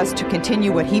important to us to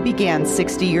continue what he began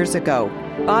 60 years ago.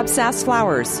 Bob Sass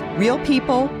Flowers. Real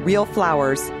people, real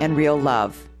flowers, and real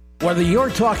love. Whether you're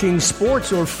talking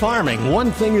sports or farming,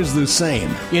 one thing is the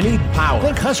same. You need power.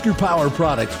 Think Husker Power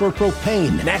products for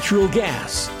propane, natural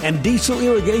gas, and diesel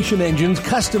irrigation engines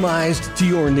customized to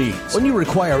your needs. When you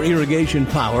require irrigation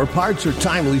power, parts, or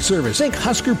timely service, think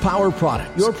Husker Power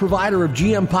products, your provider of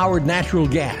GM-powered natural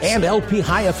gas and LP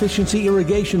high-efficiency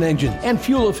irrigation engine and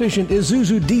fuel-efficient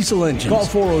Isuzu diesel engines. Call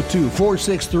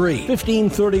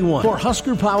 402-463-1531 for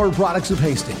Husker Power products of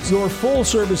Hastings, your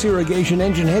full-service irrigation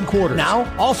engine headquarters. Now,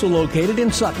 also located in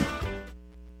Sutton.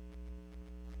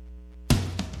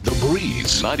 The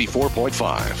Breeze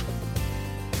 94.5.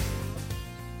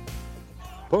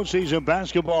 Postseason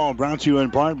basketball brought to you in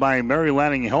part by Mary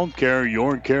Lanning Healthcare,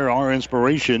 your care, our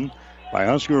inspiration. By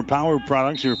Husker Power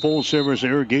Products, your full-service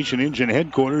irrigation engine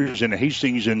headquarters in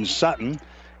Hastings and Sutton.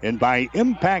 And by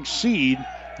Impact Seed,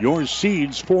 your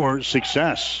seeds for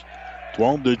success.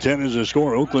 12-10 is the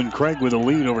score. Oakland-Craig with a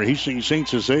lead over Hastings St.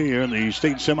 Cecilia in the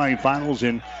state semifinals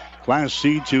in Class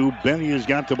C2. Benny has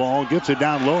got the ball, gets it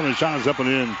down low, and the shot is up and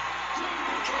in.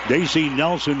 Daisy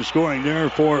Nelson scoring there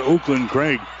for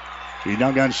Oakland-Craig. He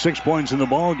now got 6 points in the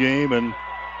ball game, and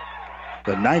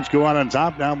the Knights go out on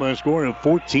top now by a score of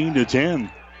 14-10.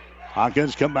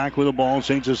 Hawkins come back with the ball.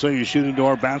 St. Cecilia shooting to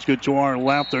our basket to our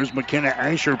left. There's McKenna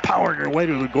Asher powering her way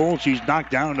to the goal. She's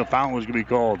knocked down, and the foul is going to be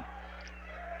called.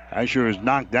 Asher is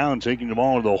knocked down, taking the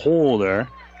ball to the hole there.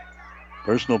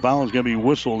 Personal foul is going to be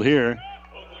whistled here.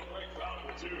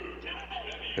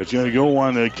 It's going to go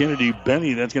on Kennedy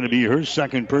Benny. That's going to be her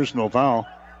second personal foul.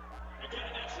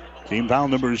 Team foul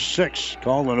number 6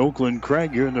 called on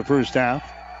Oakland-Craig here in the first half.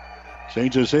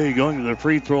 St. Cecilia going to the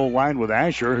free throw line with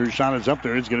Asher. Her shot is up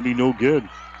there. It's going to be no good.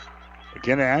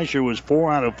 McKenna Asher was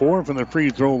 4 out of 4 from the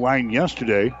free throw line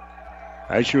yesterday.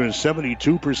 Asher is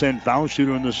 72% foul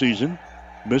shooter in the season.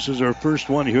 Misses her first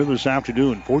one here this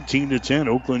afternoon. 14-10,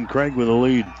 Oakland-Craig with a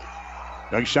lead.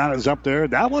 Next shot is up there.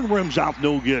 That one rims off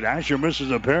no good. Asher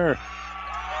misses a pair.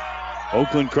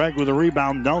 Oakland-Craig with a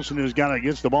rebound. Nelson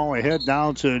gets the ball ahead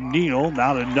now to Neal.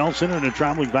 Now to Nelson and a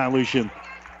traveling violation.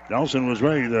 Nelson was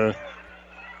ready to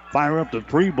fire up the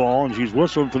three ball, and she's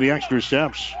whistled for the extra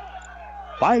steps.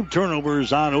 5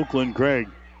 turnovers on Oakland-Craig.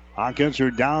 Hawkins are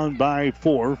down by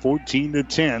 4,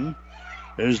 14-10.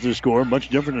 Is the score. Much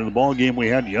different than the ball game we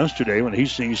had yesterday when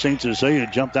Hastings St. Cecilia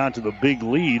jumped out to the big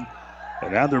lead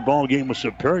and had their ball game with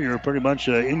Superior pretty much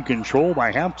in control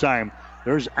by halftime.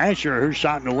 There's Asher. Her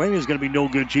shot in the lane is going to be no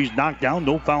good. She's knocked down.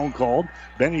 No foul called.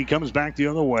 Benny comes back the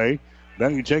other way.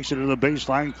 Benny takes it to the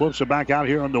baseline, flips it back out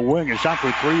here on the wing. A shot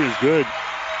for 3 is good.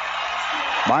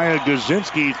 Maya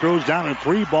Gazinski throws down a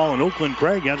 3 ball, and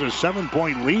Oakland-Craig has a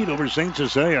 7-point lead over St.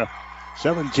 Cecilia.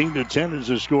 17-10 is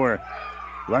the score.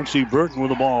 Lexi Burton with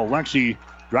the ball. Lexi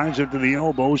drives it to the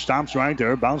elbow, stops right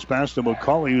there. Bounce pass to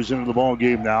McCauley, who's into the ball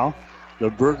game now. The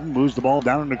Burton moves the ball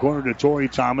down in the corner to Tori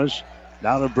Thomas.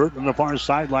 Now to Burton on the far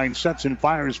sideline, sets and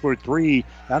fires for 3.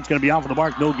 That's going to be off of the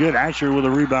mark, no good. Asher with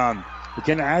a rebound.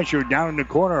 McKenna Asher down in the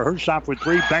corner. Her shot for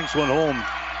 3, banks one home.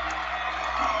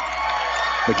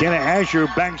 McKenna Asher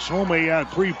banks home a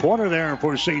three-pointer there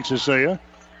for St. Cecilia.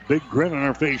 Big grin on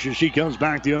her face as she comes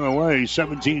back the other way.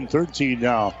 17-13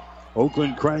 now.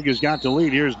 Oakland-Craig has got the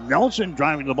lead. Here's Nelson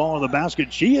driving the ball in the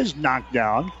basket. She is knocked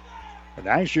down. And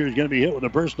Asher is going to be hit with a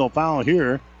personal foul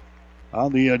here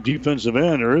on the defensive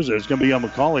end. Or is it? It's going to be on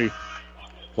McCauley.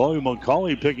 Chloe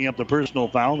McCauley picking up the personal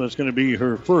foul. That's going to be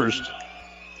her first.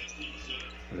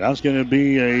 That's going to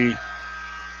be a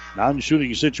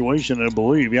non-shooting situation, I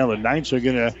believe. Yeah, the Knights are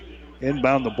going to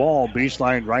inbound the ball.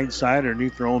 Baseline right side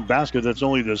underneath their own basket. That's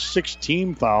only the 6th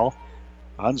team foul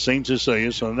on St.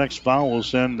 Cecilia. So the next foul will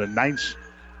send the Knights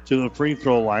to the free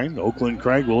throw line.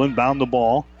 Oakland-Craig will inbound the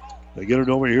ball. They get it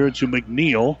over here to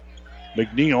McNeil.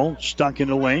 McNeil stuck in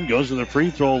the lane. Goes to the free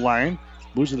throw line.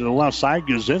 Moves it to the left side.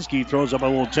 Gazinski throws up a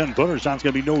little 10-footer. Shot's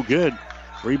going to be no good.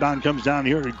 Rebound comes down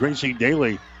here to Gracie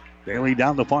Daly. Daly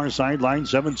down the far sideline.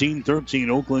 17-13.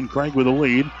 Oakland-Craig with a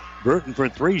lead. Burton for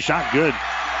 3. Shot good.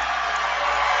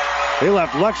 They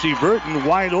left Lexi Burton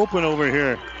wide open over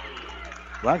here.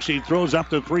 Lexi throws up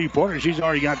the 3-pointer. She's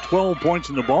already got 12 points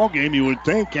in the ball game. You would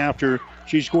think after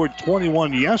she scored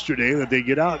 21 yesterday that they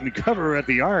get out and cover her at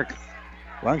the arc.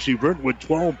 Lexi Burton with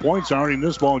 12 points already in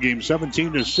this ball game,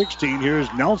 17-16.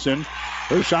 Here's Nelson.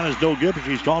 Her shot is no good, but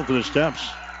she's called for the steps.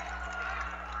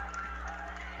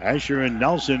 Asher and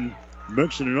Nelson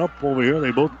mixing it up over here.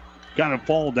 They both kind of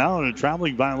fall down. A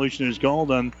traveling violation is called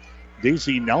on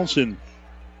Daisy Nelson.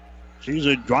 She's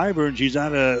a driver, and she's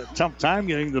had a tough time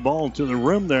getting the ball to the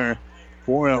rim there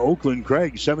for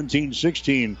Oakland-Craig,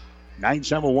 17-16. Knights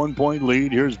have a 1-point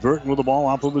lead. Here's Burton with the ball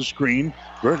off of a screen.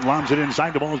 Burton lobs it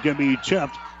inside. The ball is going to be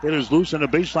tipped. It is loose, and the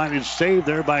baseline is saved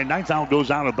there by Knights. Out goes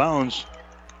out of bounds.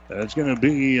 It's going to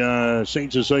be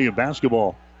St. Cecilia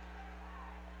basketball.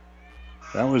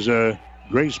 That was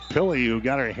Grace Pilley who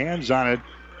got her hands on it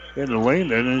in the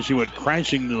lane, and then she went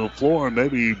crashing to the floor and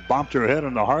maybe bumped her head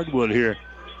on the hardwood here.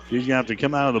 She's going to have to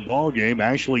come out of the ball game.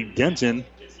 Ashley Denton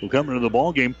will come into the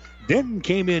ball game. Denton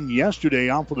came in yesterday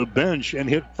off of the bench and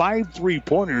hit 5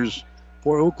 3-pointers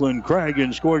for Oakland-Craig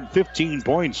and scored 15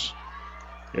 points.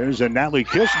 There's a Natalie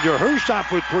Kissinger. Her shot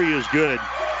for 3 is good.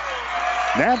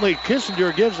 Natalie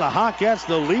Kissinger gives the Hawkettes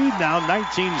the lead now,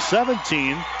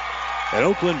 19-17. And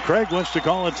Oakland-Craig wants to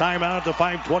call a timeout at the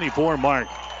 5:24 mark.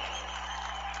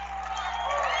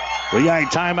 We got a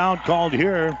timeout called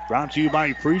here, brought to you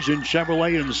by Friesen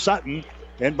Chevrolet in Sutton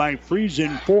and by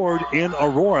Friesen Ford in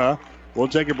Aurora. We'll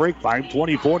take a break.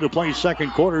 5:24 to play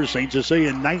second quarter. St.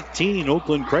 Cecilia 19,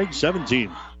 Oakland-Craig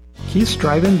 17. Keith's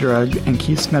Drive-In Drug and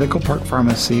Keith's Medical Park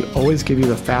Pharmacy always give you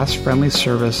the fast, friendly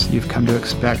service you've come to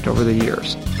expect over the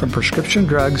years. From prescription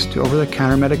drugs to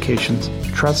over-the-counter medications,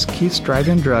 trust Keith's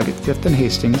Drive-In Drug at 5th and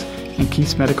Hastings and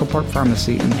Keith's Medical Park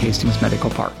Pharmacy in Hastings Medical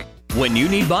Park. When you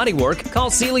need body work, call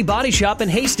Seeley Body Shop in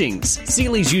Hastings.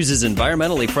 Seeley's uses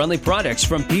environmentally friendly products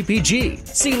from PPG.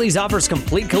 Seeley's offers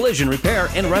complete collision repair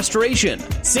and restoration.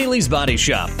 Seeley's Body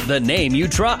Shop, the name you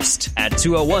trust, at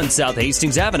 201 South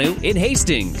Hastings Avenue in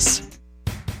Hastings.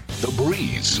 The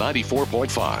Breeze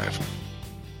 94.5.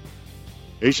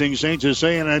 Hastings St.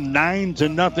 Cecilia a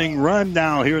 9-0 run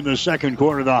now here in the second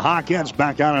quarter. The Hawkettes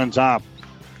back out on top.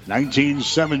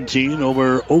 19-17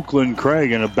 over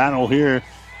Oakland-Craig in a battle here.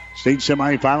 State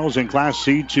semifinals in Class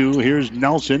C2. Here's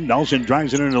Nelson. Nelson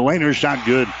drives it into the lane. Her shot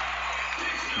good.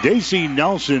 Daisy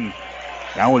Nelson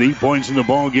now with 8 points in the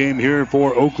ball game here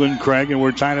for Oakland-Craig, and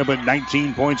we're tied up at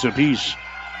 19 points apiece.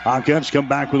 Hawkettes come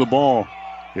back with the ball.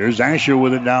 Here's Asher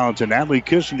with it now to Natalie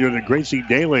Kissinger to Gracie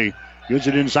Daly. Gives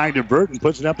it inside to Burton.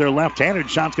 Puts it up there left-handed.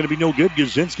 Shot's going to be no good.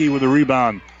 Gazinski with a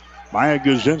rebound. Maya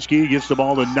Gazinski gets the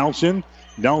ball to Nelson.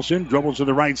 Nelson dribbles to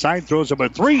the right side. Throws up a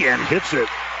 3 and hits it.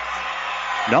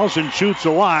 Nelson shoots a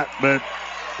lot, but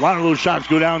a lot of those shots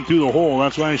go down through the hole.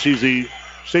 That's why she's the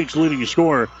state's leading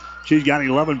scorer. She's got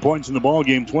 11 points in the ball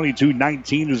game.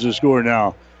 22-19 is the score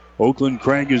now.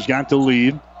 Oakland-Craig has got the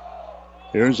lead.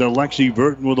 Here's Lexi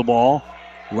Burton with the ball.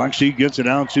 Lexi gets it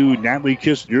out to Natalie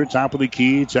Kissinger, top of the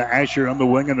key to Asher on the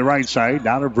wing on the right side.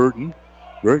 Down to Burton.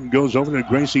 Burton goes over to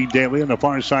Gracie Daly on the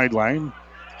far sideline.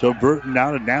 So Burton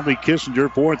now to Natalie Kissinger,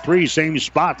 4-3, same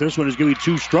spot. This one is going to be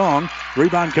too strong.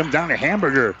 Rebound comes down to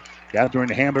Hamburger. Catherine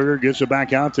Hamburger gets it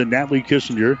back out to Natalie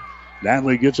Kissinger.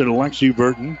 Natalie gets it to Lexi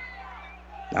Burton.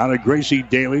 Down to Gracie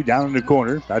Daly, down in the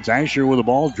corner. That's Asher with the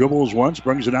ball. Dribbles once,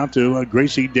 brings it out to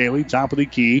Gracie Daly, top of the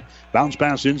key. Bounce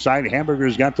pass inside.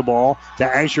 Hamburger's got the ball to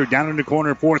Asher down in the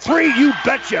corner, 4-3. You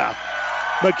betcha!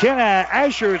 McKenna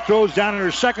Asher throws down her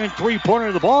second 3-pointer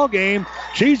of the ball game.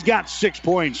 She's got 6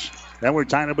 points. Now we're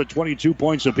tying up at 22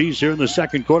 points apiece here in the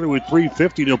second quarter with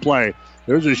 3:50 to play.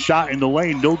 There's a shot in the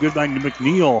lane. No good by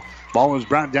McNeil. Ball is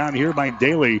brought down here by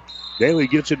Daly. Daly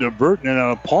gets it to Burton, and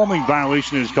a palming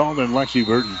violation is called on Lexi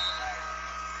Burton.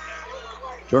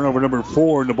 Turnover number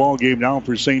 4 in the ball game now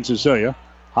for St. Cecilia.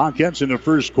 Hawkettes in the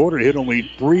first quarter hit only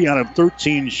 3 out of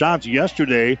 13 shots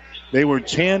yesterday. They were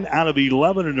 10 out of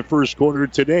 11 in the first quarter.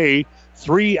 Today,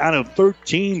 3 out of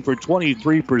 13 for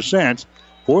 23%.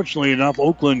 Fortunately enough,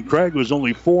 Oakland-Craig was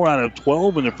only 4 out of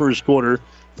 12 in the first quarter,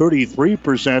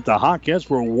 33%. The Hawkettes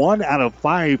were 1 out of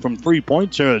 5 from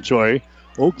three-point territory.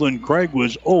 Oakland-Craig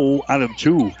was 0 out of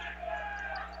 2.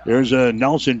 There's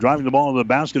Nelson driving the ball to the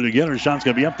basket again. Her shot's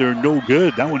going to be up there. No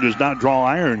good. That one does not draw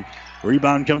iron.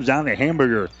 Rebound comes down to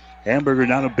Hamburger. Hamburger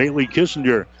down to Bailey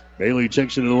Kissinger. Bailey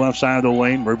takes it to the left side of the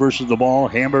lane, reverses the ball.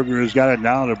 Hamburger has got it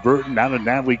now to Burton, now to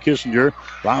Natalie Kissinger.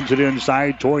 Bombs it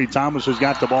inside. Tori Thomas has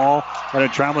got the ball. And a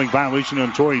traveling violation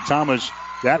on Tori Thomas.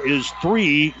 That is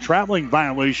 3 traveling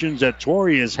violations that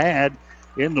Tori has had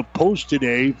in the post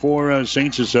today for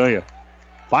St. Cecilia.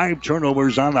 5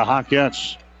 turnovers on the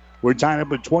Hawkettes. We're tied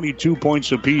up at 22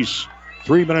 points apiece.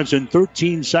 3 minutes and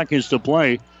 13 seconds to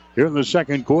play here in the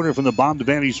second quarter from the Bob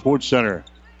Devaney Sports Center.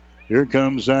 Here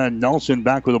comes Nelson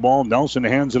back with the ball. Nelson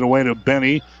hands it away to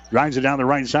Benny. Drives it down the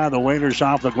right side of the lane. Her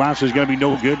shot off the glass is going to be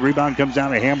no good. Rebound comes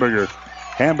down to Hamburger.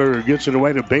 Hamburger gets it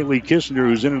away to Bailey Kissinger,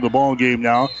 who's into the ball game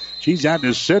now. She's had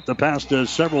to sit the past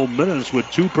several minutes with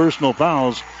 2 personal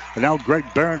fouls. And now Greg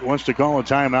Barrett wants to call a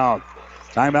timeout.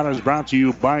 Timeout is brought to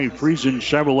you by Friesen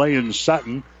Chevrolet in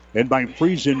Sutton and by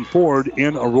Friesen Ford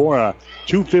in Aurora.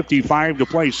 2:55 to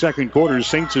play second quarter.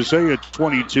 St. Cecilia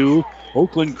 22,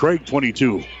 Oakland-Craig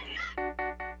 22.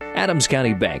 Adams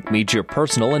County Bank meets your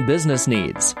personal and business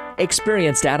needs.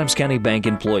 Experienced Adams County Bank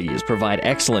employees provide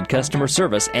excellent customer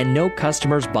service and know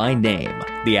customers by name.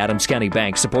 The Adams County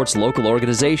Bank supports local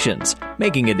organizations,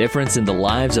 making a difference in the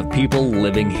lives of people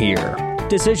living here.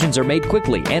 Decisions are made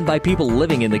quickly and by people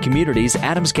living in the communities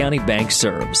Adams County Bank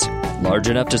serves. Large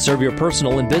enough to serve your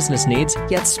personal and business needs,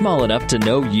 yet small enough to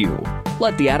know you.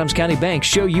 Let the Adams County Bank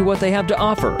show you what they have to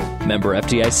offer. Member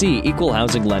FDIC, Equal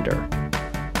Housing Lender.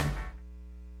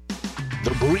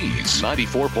 The Breeze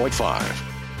 94.5.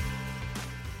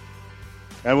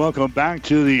 And welcome back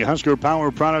to the Husker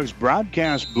Power Products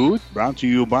broadcast booth, brought to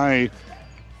you by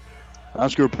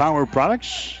Husker Power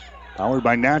Products, powered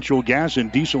by natural gas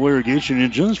and diesel irrigation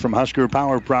engines from Husker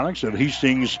Power Products of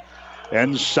Hastings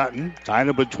and Sutton. Tied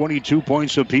up at 22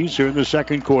 points apiece here in the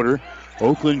second quarter.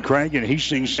 Oakland-Craig and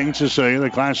Hastings St. Cecilia,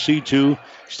 the Class C2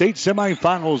 state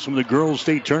semifinals from the girls'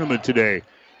 state tournament today.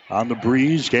 On the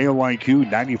Breeze, KOIQ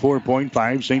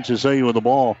 94.5, St. Cecilia with the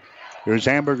ball. There's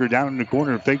Hamburger down in the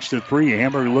corner, fakes the 3.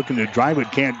 Hamburger looking to drive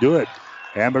it, can't do it.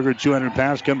 Hamburger 200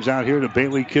 pass comes out here to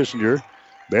Bailey Kissinger.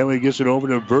 Bailey gets it over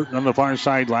to Burton on the far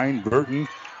sideline. Burton,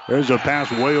 there's a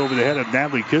pass way over the head of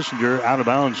Natalie Kissinger, out of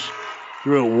bounds.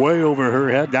 Threw it way over her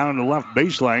head down on the left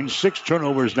baseline. 6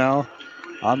 turnovers now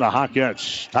on the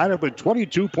Hawkettes. Tied up at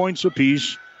 22 points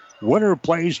apiece. Winner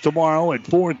plays tomorrow at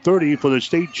 4:30 for the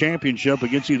state championship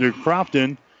against either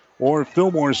Crofton or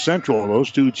Fillmore Central. Those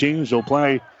 2 teams will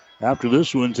play after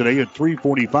this one today at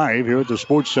 3:45 here at the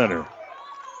Sports Center.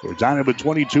 They're tied up at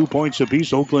 22 points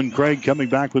apiece. Oakland-Craig coming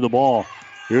back with the ball.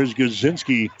 Here's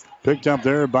Gazinski, picked up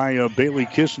there by Bailey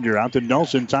Kissinger. Out to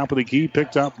Nelson, top of the key,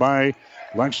 picked up by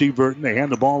Lexi Burton. They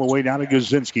hand the ball away down to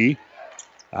Gazinski.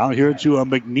 Out here to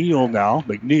McNeil now.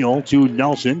 McNeil to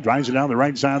Nelson. Drives it down the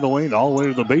right side of the lane, all the way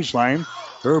to the baseline.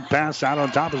 Her pass out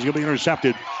on top is going to be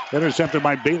intercepted. Intercepted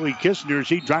by Bailey Kissinger.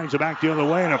 She drives it back the other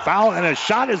way, and a foul, and a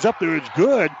shot is up there. It's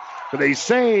good, but they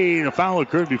say the foul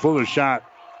occurred before the shot.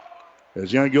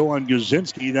 It's going to go on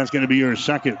Gazinski. That's going to be her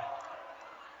second.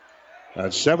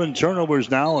 That's 7 turnovers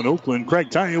now in Oakland. Craig,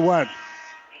 tell you what,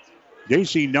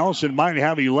 J.C. Nelson might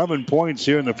have 11 points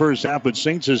here in the first half, but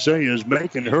St. Cecilia is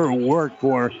making her work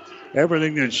for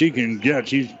everything that she can get.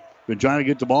 She's been trying to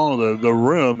get the ball to the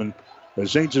rim, and the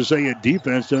St. Cecilia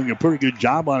defense doing a pretty good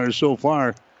job on her so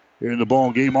far here in the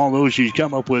ball game, although she's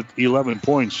come up with 11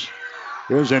 points.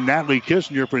 There's a Natalie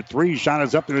Kissinger for 3. Shot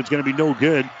is up there. It's going to be no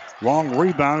good. Long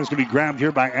rebound is going to be grabbed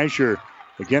here by Asher.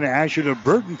 Again, Asher to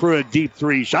Burton for a deep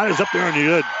 3. Shot is up there and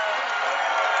good.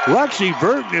 Lexi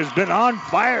Burton has been on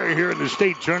fire here in the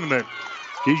state tournament.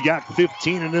 She's got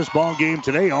 15 in this ball game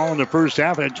today, all in the first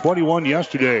half, had 21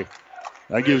 yesterday.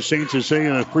 That gives St.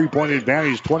 Cecilia a 3-point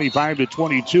advantage,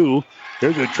 25-22.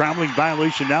 There's a traveling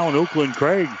violation now in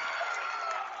Oakland-Craig.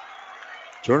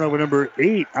 Turnover number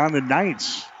 8 on the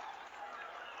Knights.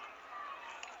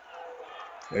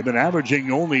 They've been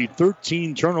averaging only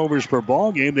 13 turnovers per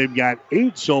ball game. They've got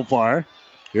 8 so far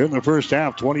here in the first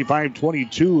half.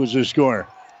 25-22 is the score.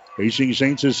 Facing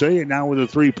St. Cecilia now with a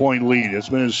 3-point lead. It's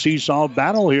been a seesaw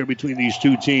battle here between these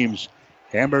 2 teams.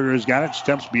 Hamburger has got it,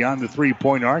 steps beyond the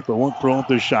 3-point arc, but won't throw up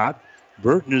the shot.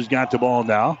 Burton has got the ball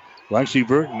now. Lexi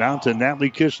Burton out to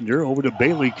Natalie Kissinger, over to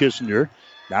Bailey Kissinger.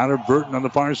 Down to Burton on the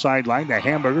far sideline. The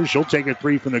Hamburger. She'll take a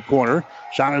three from the corner.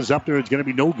 Shot is up there. It's going to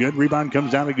be no good. Rebound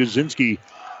comes down to Gazinski.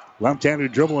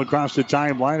 Left-handed dribble across the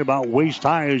timeline about waist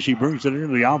high as she brings it into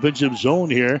the offensive zone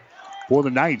here for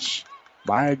the Knights.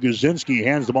 By Gazinski.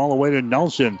 Hands the ball away to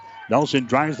Nelson. Nelson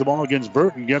drives the ball against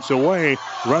Burton. Gets away.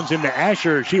 Runs into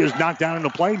Asher. She is knocked down into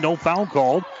play. No foul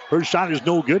called. Her shot is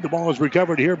no good. The ball is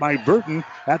recovered here by Burton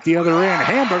at the other end.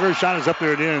 Hamburger shot is up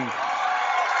there and in.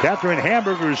 Catherine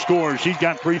Hamburger scores. She's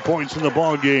got 3 points in the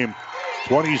ball game.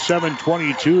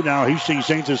 27-22 now. Hastings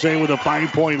St. Cecilia with a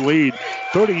 5-point lead.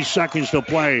 30 seconds to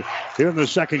play here in the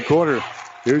second quarter.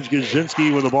 Here's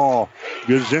Gazinski with the ball.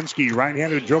 Gazinski,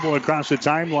 right-handed dribble across the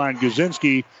timeline.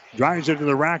 Gazinski drives it to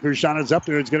the rack. Her shot is up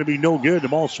there. It's going to be no good. The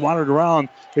ball swatted around.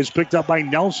 It's picked up by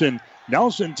Nelson.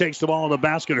 Nelson takes the ball in the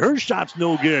basket. Her shot's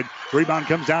no good. Rebound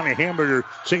comes down to Hamburger.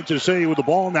 St. Cecilia with the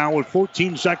ball now with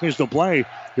 14 seconds to play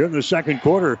here in the second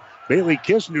quarter. Bailey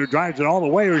Kissinger drives it all the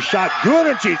way. Her shot good,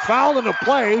 and she's fouled in the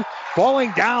play,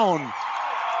 falling down.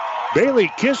 Bailey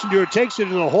Kissinger takes it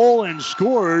to the hole and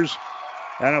scores.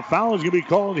 And a foul is going to be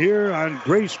called here on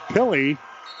Grace Pilley.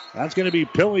 That's going to be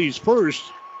Pilley's first.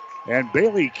 And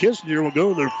Bailey Kissinger will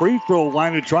go to the free throw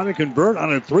line to try to convert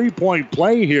on a 3-point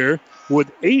play here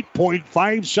with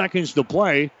 8.5 seconds to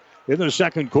play in the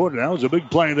second quarter. That was a big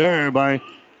play there by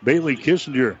Bailey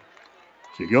Kissinger.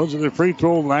 She goes to the free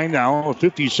throw line now, a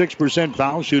 56%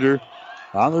 foul shooter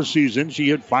on the season. She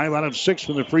hit 5 out of 6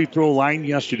 from the free throw line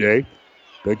yesterday.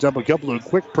 Picked up a couple of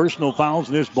quick personal fouls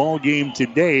in this ball game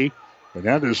today and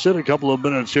had to sit a couple of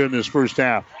minutes here in this first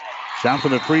half. Shot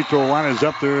from the free throw line is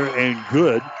up there and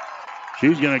good.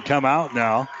 She's going to come out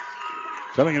now.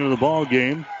 Coming into the ball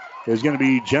game is going to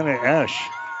be Jenna Esch.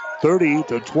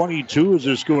 30-22 is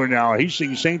the score now.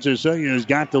 Hastings St. Cecilia has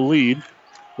got the lead.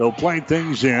 They'll play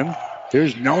things in.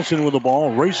 Here's Nelson with the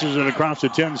ball. Races it across the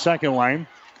 10-second line.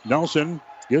 Nelson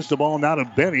gets the ball now to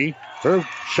Benny. Her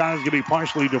shot is going to be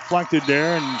partially deflected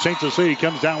there, and St. Cecilia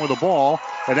comes down with the ball.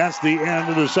 And that's the end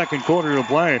of the second quarter of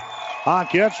play.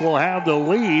 Hawkettes will have the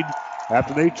lead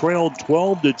after they trailed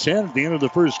 12-10 at the end of the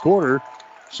first quarter.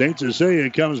 St. Cecilia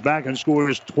comes back and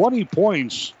scores 20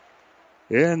 points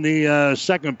in the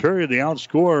second period. They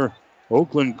outscore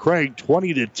Oakland-Craig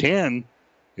 20-10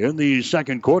 in the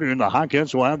second quarter. And the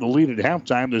Hawkettes will have the lead at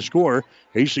halftime. The score,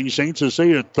 Hastings St.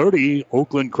 Cecilia 30,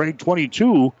 Oakland-Craig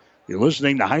 22. You're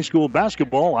listening to high school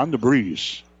basketball on The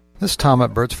Breeze. This is Tom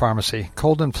at Burt's Pharmacy.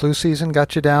 Cold and flu season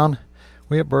got you down?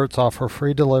 We at Burt's offer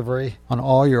free delivery on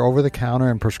all your over-the-counter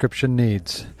and prescription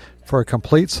needs. For a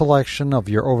complete selection of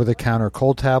your over-the-counter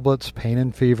cold tablets, pain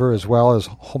and fever, as well as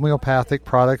homeopathic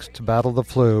products to battle the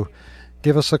flu,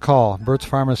 give us a call. Burt's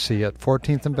Pharmacy at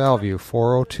 14th and Bellevue,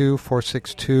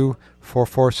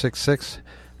 402-462-4466.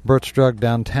 Burt's Drug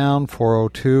downtown,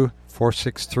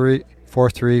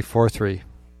 402-463-4343.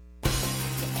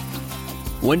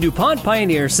 When DuPont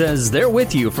Pioneer says they're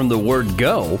with you from the word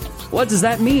go, what does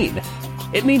that mean?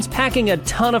 It means packing a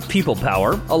ton of people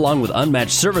power, along with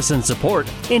unmatched service and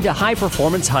support, into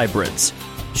high-performance hybrids.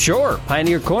 Sure,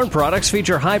 Pioneer corn products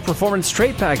feature high-performance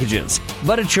trait packages,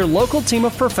 but it's your local team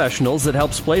of professionals that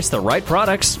helps place the right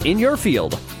products in your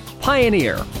field.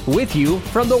 Pioneer, with you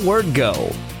from the word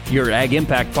go. Your Ag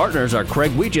Impact partners are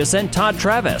Craig Weegis and Todd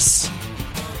Travis.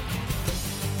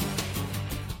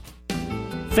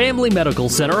 Family Medical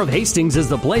Center of Hastings is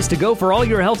the place to go for all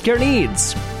your healthcare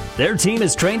needs. Their team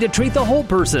is trained to treat the whole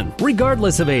person,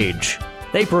 regardless of age.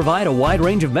 They provide a wide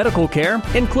range of medical care,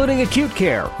 including acute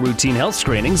care, routine health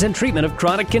screenings, and treatment of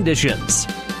chronic conditions.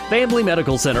 Family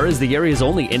Medical Center is the area's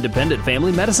only independent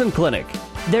family medicine clinic.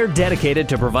 They're dedicated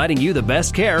to providing you the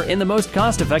best care in the most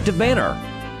cost-effective manner.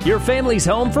 Your family's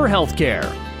home for health care.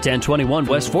 1021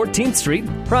 West 14th Street,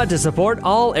 proud to support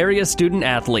all area student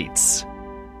athletes.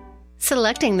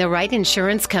 Selecting the right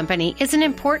insurance company is an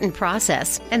important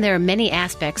process, and there are many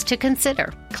aspects to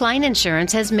consider. Klein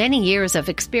Insurance has many years of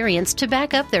experience to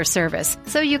back up their service,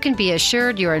 so you can be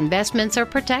assured your investments are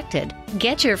protected.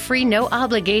 Get your free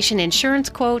no-obligation insurance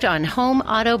quote on home,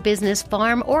 auto, business,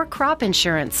 farm, or crop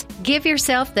insurance. Give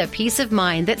yourself the peace of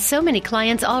mind that so many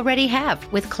clients already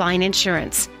have with Klein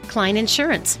Insurance. Klein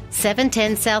Insurance,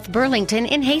 710 South Burlington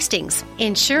in Hastings.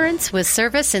 Insurance with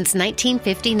service since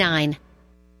 1959.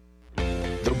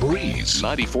 The Breeze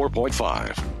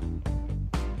 94.5.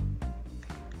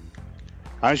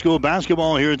 High school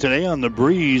basketball here today on The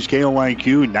Breeze,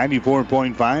 KOIQ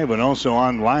 94.5, and also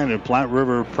online at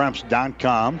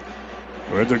PlatteRiverPreps.com.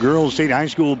 We're at the Girls State High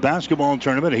School Basketball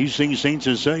Tournament. Hastings St.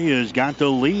 Cecilia has got the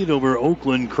lead over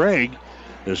Oakland-Craig.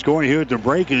 The score here at the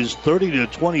break is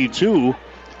 30-22.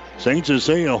 St.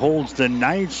 Cecilia holds the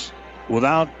Knights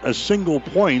without a single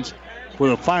point for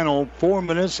the final 4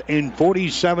 minutes and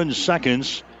 47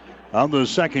 seconds of the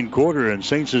second quarter. And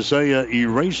St. Cecilia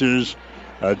erases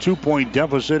a 2-point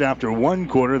deficit after one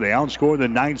quarter. They outscored the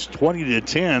Knights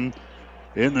 20-10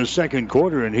 in the second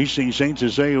quarter. And Hastings St.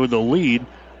 Cecilia with the lead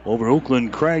over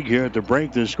Oakland-Craig here at the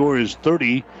break. The score is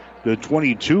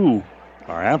 30-22.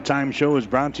 Our halftime show is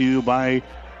brought to you by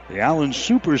the Allen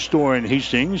Superstore in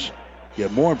Hastings.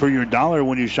 Get more for your dollar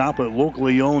when you shop at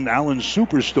locally owned Allen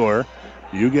Superstore.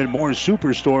 You get more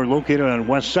Superstore located on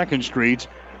West 2nd Street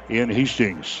in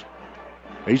Hastings.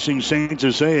 Hastings St.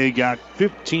 Cecilia got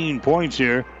 15 points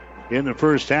here in the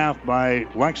first half by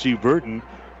Lexi Burton.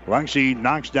 Lexi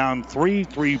knocks down 3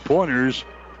 3-pointers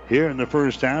here in the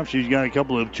first half. She's got a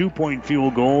couple of 2-point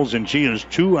field goals, and she is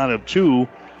 2 out of 2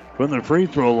 from the free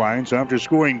throw line. So after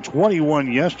scoring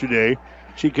 21 yesterday,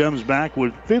 she comes back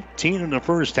with 15 in the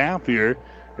first half here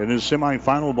in this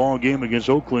semifinal ball game against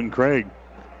Oakland-Craig.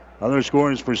 Other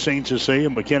scores for St. Cecilia.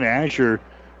 McKenna Asher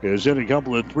is in a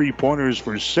couple of 3-pointers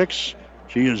for 6.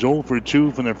 She is 0 for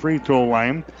 2 from the free throw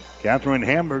line. Catherine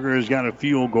Hamburger has got a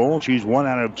field goal. She's 1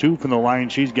 out of 2 from the line.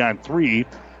 She's got 3.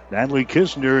 Natalie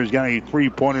Kissinger has got a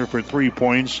 3-pointer for 3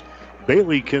 points.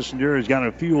 Bailey Kissinger has got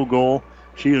a field goal.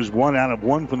 She is 1 out of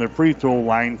 1 from the free throw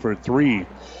line for 3.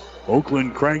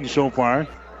 Oakland-Craig so far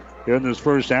here in this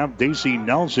first half. Daisy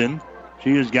Nelson,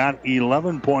 she has got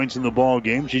 11 points in the ball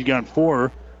game. She's got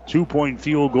 4 2-point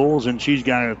field goals, and she's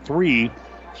got a 3.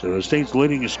 So the state's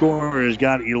leading scorer has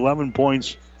got 11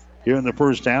 points here in the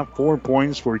first half. 4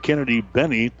 points for Kennedy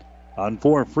Benny on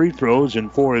 4 free throws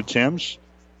and 4 attempts.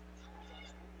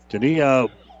 Tania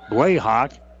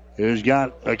Blayhawk has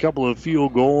got a couple of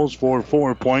field goals for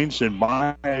 4 points, and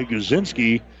Maya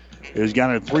Gazinski has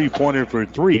got a 3-pointer for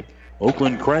 3.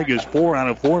 Oakland-Craig is 4 out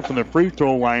of 4 from the free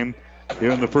throw line here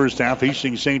in the first half.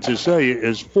 Hastings St. Cecilia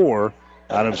is 4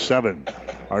 out of 7.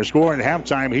 Our score at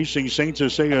halftime, Hastings St.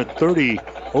 Cecilia 30,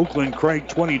 Oakland-Craig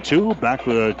 22. Back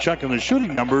with a check on the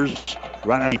shooting numbers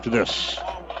right after this.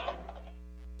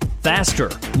 Faster,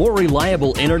 more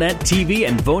reliable internet, TV,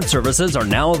 and phone services are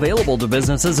now available to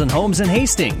businesses and homes in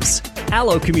Hastings.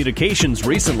 Allo Communications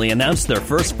recently announced their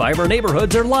first fiber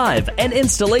neighborhoods are live and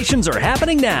installations are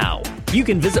happening now. You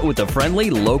can visit with the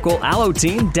friendly local Allo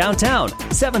team downtown,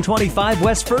 725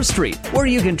 West 1st Street, where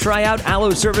you can try out Allo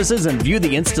services and view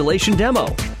the installation demo.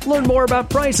 Learn more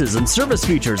about prices and service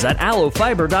features at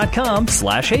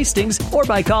allofiber.com/Hastings or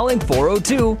by calling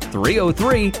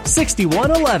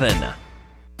 402-303-6111.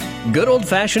 Good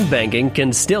old-fashioned banking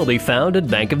can still be found at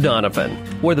Bank of Doniphan,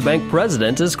 where the bank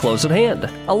president is close at hand.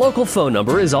 A local phone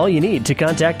number is all you need to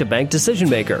contact a bank decision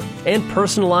maker, and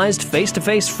personalized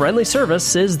face-to-face friendly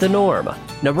service is the norm.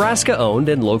 Nebraska-owned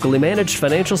and locally managed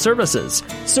financial services,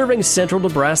 serving central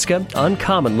Nebraska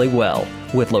uncommonly well,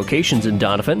 with locations in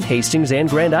Doniphan, Hastings, and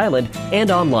Grand Island,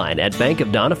 and online at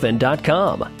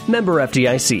bankofdoniphan.com. Member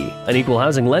FDIC, an equal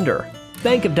housing lender.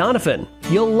 Bank of Doniphan.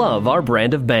 You'll love our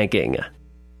brand of banking.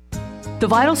 The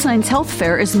Vital Signs Health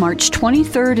Fair is March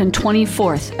 23rd and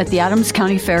 24th at the Adams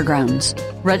County Fairgrounds.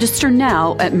 Register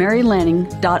now at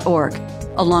marylanning.org.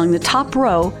 Along the top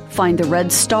row, find the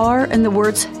red star and the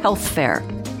words Health Fair.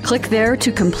 Click there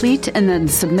to complete and then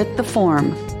submit the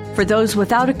form. For those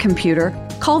without a computer,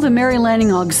 call the Mary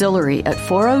Lanning Auxiliary at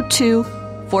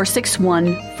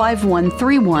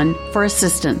 402-461-5131 for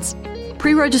assistance.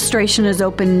 Pre-registration is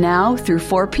open now through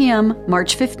 4 p.m.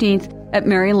 March 15th at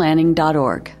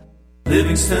marylanning.org.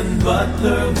 Livingston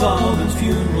Butler Volvin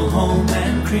Funeral Home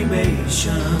and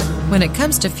Cremation. When it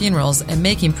comes to funerals and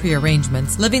making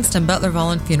pre-arrangements, Livingston Butler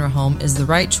Volvin Funeral Home is the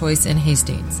right choice in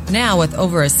Hastings. Now, with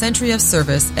over a century of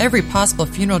service, every possible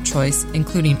funeral choice,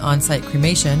 including on-site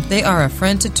cremation, they are a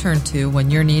friend to turn to when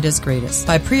your need is greatest.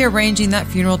 By pre-arranging that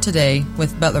funeral today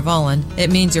with Butler Volvin, it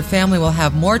means your family will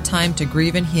have more time to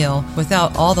grieve and heal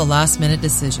without all the last-minute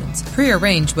decisions.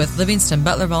 Pre-arrange with Livingston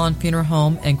Butler Volvin Funeral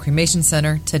Home and Cremation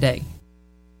Center today.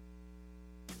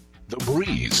 The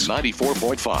Breeze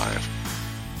 94.5.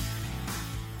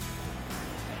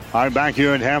 All right, back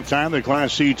here at halftime, the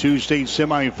Class C2 state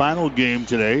semifinal game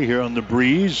today here on the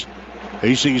Breeze.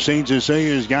 Hastings St.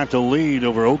 Cecilia has got the lead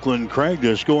over Oakland-Craig.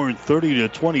 They scored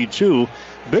 30-22.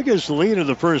 Biggest lead of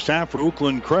the first half for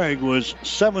Oakland-Craig was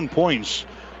 7 points.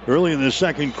 Early in the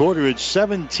second quarter, it's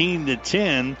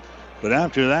 17-10. But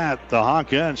after that, the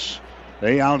Hawkettes,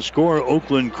 they outscore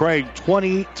Oakland-Craig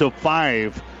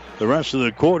 20-5. The rest of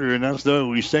the quarter, and that's the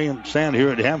we stand here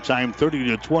at halftime,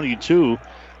 30-22.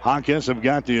 Hawkins have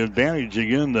got the advantage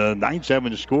again. The Knights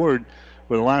haven't scored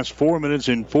for the last 4 minutes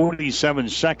and 47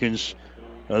 seconds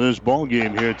of this ball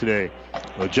game here today.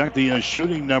 We'll check the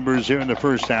shooting numbers here in the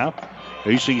first half.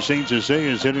 Hastings St.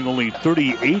 Cecilia is hitting only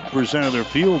 38% of their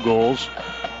field goals.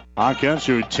 Hawkins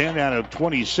are 10 out of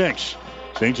 26.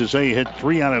 St. Cecilia hit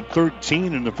 3 out of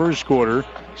 13 in the first quarter,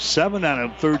 7 out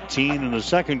of 13 in the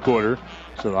second quarter.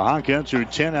 So the Hawkins are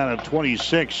 10 out of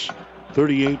 26,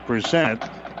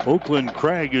 38%.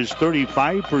 Oakland-Craig is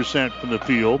 35% from the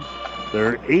field.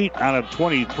 They're 8 out of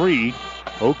 23.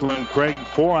 Oakland-Craig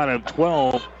 4 out of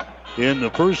 12 in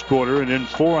the first quarter, and then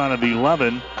 4 out of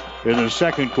 11 in the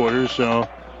second quarter. So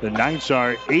the Knights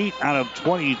are 8 out of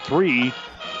 23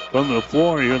 from the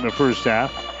floor here in the first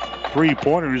half.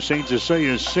 3-pointers, St.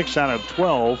 Cecilia 6 out of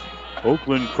 12.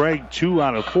 Oakland-Craig 2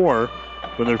 out of 4.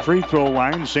 From the free throw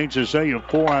line, St. Cecilia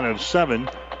 4 out of 7.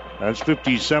 That's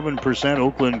 57%.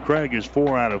 Oakland-Craig is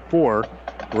 4 out of 4.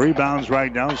 Rebounds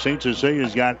right now, St.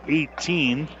 Cecilia's got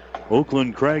 18.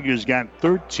 Oakland-Craig has got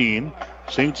 13.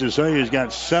 St. Cecilia's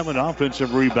got 7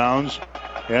 offensive rebounds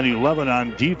and 11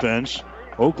 on defense.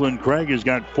 Oakland-Craig has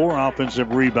got 4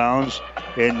 offensive rebounds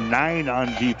and 9 on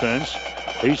defense.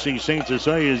 Hastings St.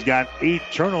 Cecilia has got 8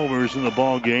 turnovers in the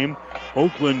ball game.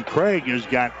 Oakland-Craig has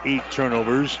got 8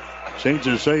 turnovers. St.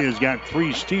 Cecilia has got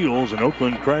 3 steals, and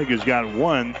Oakland-Craig has got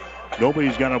 1.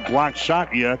 Nobody's got a blocked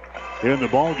shot yet here in the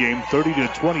ball game.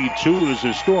 30-22 is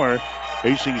the score.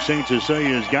 Hastings St.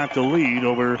 Cecilia has got the lead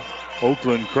over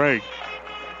Oakland-Craig.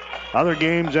 Other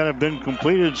games that have been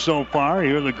completed so far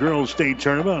here in the girls' state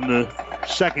tournament on the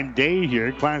second day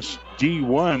here. Class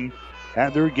D1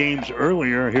 had their games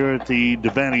earlier here at the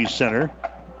Devaney Center.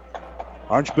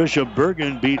 Archbishop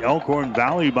Bergen beat Elkhorn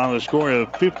Valley by the score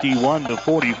of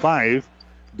 51-45.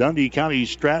 Dundee County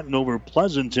Stratton over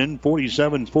Pleasanton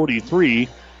 47-43.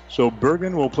 So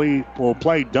Bergen will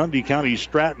play Dundee County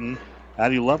Stratton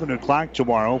at 11 o'clock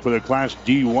tomorrow for the Class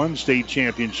D1 state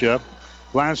championship.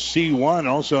 Class C1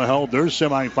 also held their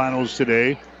semifinals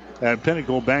today at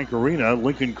Pinnacle Bank Arena.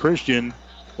 Lincoln Christian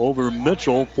over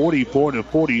Mitchell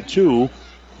 44-42.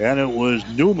 And it was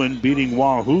Newman beating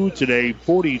Wahoo today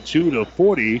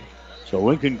 42-40. So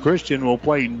Lincoln Christian will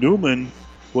play Newman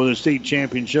for the state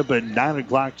championship at 9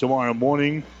 o'clock tomorrow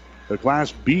morning. The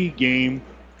Class B game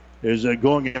is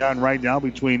going on right now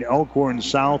between Elkhorn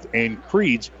South and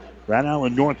Crete. Grand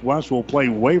Island Northwest will play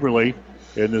Waverly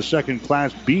in the second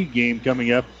Class B game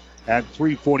coming up at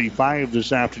 3:45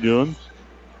 this afternoon.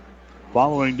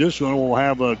 Following this one, we'll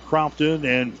have Crofton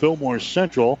and Fillmore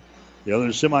Central, the other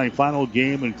semifinal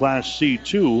game in Class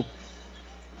C2.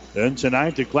 Then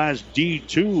tonight, the Class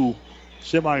D2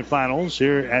 semifinals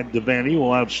here at Devaney.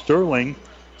 We'll have Sterling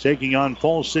taking on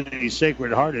Falls City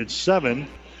Sacred Heart at 7.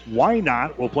 Why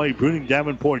Not will play Bruning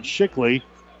Davenport Shickley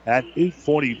at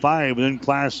 8:45. And then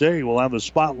Class A will have a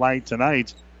spotlight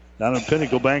tonight down in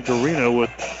Pinnacle Bank Arena with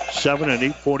 7 and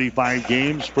 8:45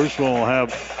 games. First one will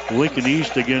have Lincoln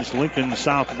East against Lincoln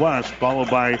Southwest,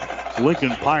 followed by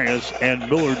Lincoln Pius and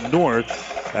Millard North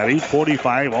at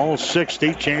 8:45. All 6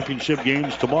 state championship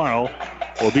games tomorrow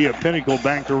will be at Pinnacle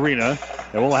Bank Arena.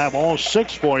 And we'll have all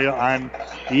 6 for you on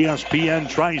ESPN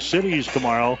Tri-Cities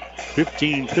tomorrow,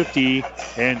 1550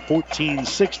 and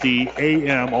 1460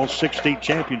 a.m. All 6 state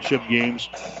championship games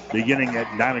beginning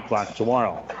at 9 o'clock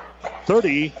tomorrow.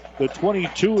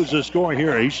 30-22 is the score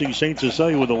here. Hastings St.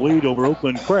 Cecilia with a lead over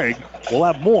Oakland-Craig. We'll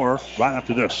have more right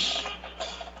after this.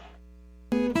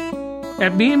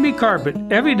 At B&B Carpet,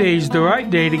 every day is the right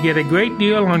day to get a great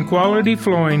deal on quality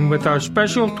flooring with our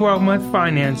special 12-month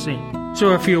financing.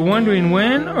 So if you're wondering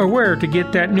when or where to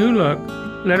get that new look,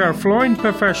 let our flooring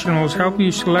professionals help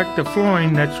you select the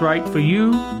flooring that's right for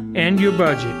you and your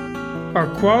budget. Our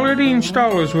quality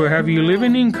installers will have you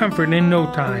living in comfort in no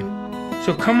time.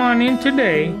 So come on in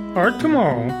today or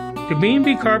tomorrow to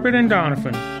B&B Carpet and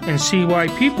Donovan and see why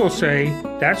people say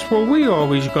that's where we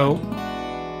always go.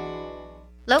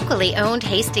 Locally owned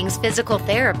Hastings Physical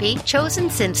Therapy, chosen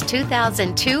since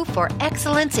 2002 for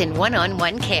excellence in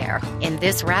one-on-one care. In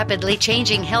this rapidly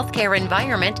changing healthcare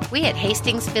environment, we at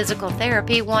Hastings Physical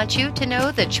Therapy want you to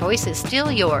know the choice is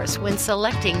still yours when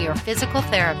selecting your physical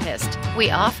therapist.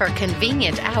 We offer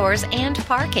convenient hours and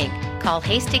parking. Call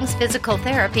Hastings Physical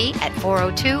Therapy at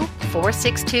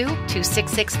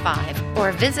 402-462-2665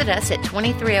 or visit us at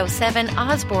 2307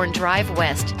 Osborne Drive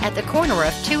West at the corner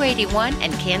of 281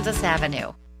 and Kansas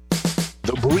Avenue.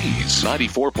 The Breeze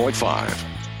 94.5.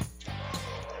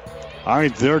 All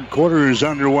right, third quarter is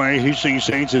underway. Hastings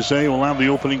St. Cecilia will have the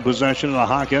opening possession. The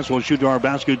Hawkins will shoot to our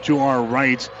basket to our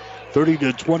right.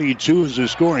 30-22 is the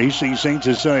score. Hastings St.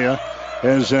 Cecilia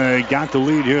has got the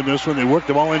lead here in this one. They work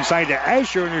the ball inside to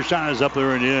Asher, and her shot is up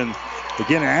there and in.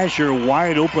 Again, Asher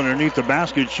wide open underneath the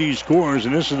basket. She scores,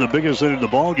 and this is the biggest lead of the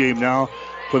ball game now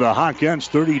for the Hawkins,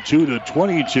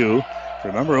 32-22.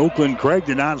 Remember, Oakland-Craig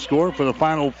did not score for the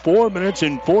final 4 minutes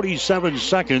and 47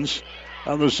 seconds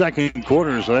of the second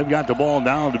quarter. So they've got the ball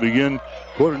now to begin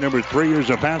quarter number 3. Here's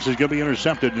a pass is going to be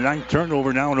intercepted. The 9th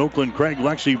turnover now in Oakland-Craig.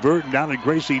 Lexi Burton down to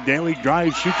Gracie Daly.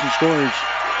 Drives, shoots, and scores.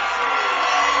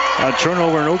 A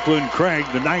turnover in Oakland-Craig.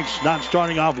 The Knights not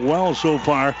starting off well so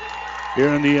far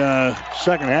here in the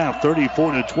second half.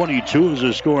 34-22 is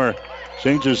the score.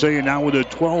 St. Cecilia now with a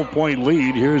 12-point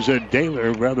lead. Here's a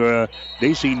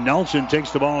Daisy Nelson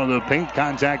takes the ball in the paint.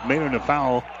 Contact made and a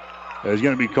foul is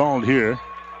going to be called here.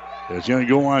 It's going to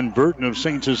go on Burton of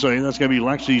St. Cecilia. That's going to be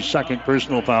Lexi's second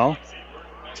personal foul.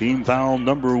 Team foul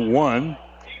number 1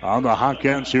 on the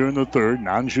Hawkettes here in the third.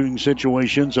 Non-shooting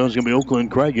situation, so it's going to be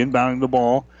Oakland-Craig inbounding the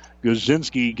ball.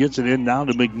 Gazinski gets it in now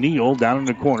to McNeil down in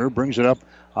the corner. Brings it up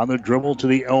on the dribble to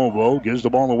the elbow. Gives the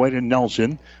ball away to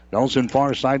Nelson. Nelson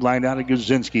far sideline down to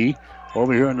Gazinski.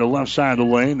 Over here on the left side of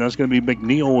the lane. That's going to be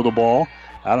McNeil with the ball.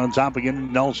 Out on top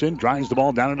again, Nelson drives the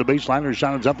ball down to the baseline. Her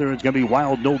shot is up there. It's going to be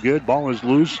wild, no good. Ball is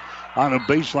loose on a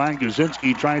baseline.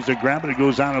 Gazinski tries to grab it. It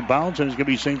goes out of bounds, and it's going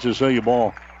to be St. Cecilia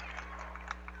ball.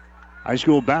 High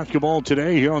school basketball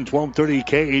today here on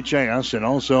 1230 KHAS and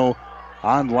also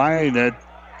online at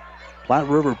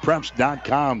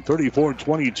PlatteRiverPreps.com.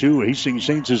 34-22. Hastings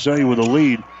St. Cecilia with a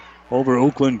lead over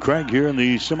Oakland-Craig here in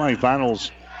the semifinals.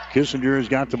 Kissinger has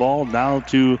got the ball now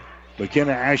to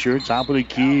McKenna Asher. Top of the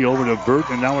key over to Burt,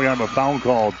 and now we have a foul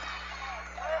called.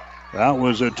 That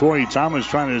was Tori Thomas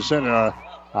trying to set a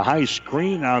high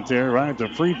screen out there right at the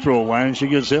free throw line. She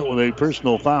gets hit with a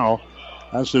personal foul.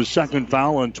 That's the second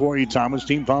foul on Tori Thomas.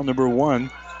 Team foul number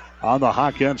 1 on the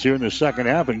Hawkettes here in the second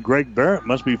half. And Greg Barrett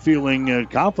must be feeling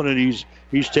confident.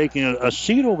 He's taking a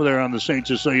seat over there on the St.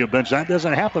 Cecilia bench. That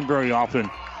doesn't happen very often.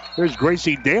 There's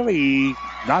Gracie Daly.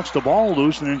 Knocks the ball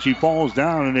loose, and then she falls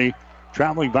down, and a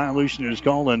traveling violation is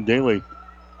called on Daly.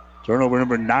 Turnover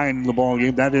number 9 in the ball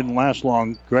game. That didn't last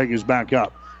long. Craig is back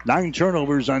up. 9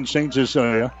 turnovers on St.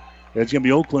 Cecilia. It's going to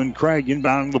be Oakland-Craig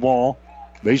inbounding the ball.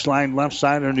 Baseline left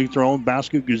side underneath their own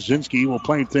basket. Gazinski will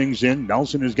play things in.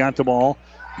 Nelson has got the ball.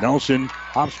 Nelson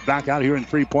hops back out here in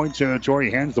three-point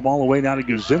territory. Hands the ball away now to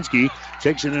Gazinski.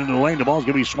 Takes it into the lane. The ball's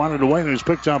going to be swatted away and is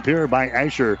picked up here by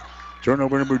Asher.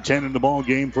 Turnover number 10 in the ball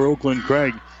game for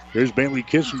Oakland-Craig. Here's Bailey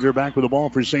Kissinger back with the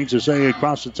ball for St. Cecilia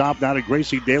across the top. Now to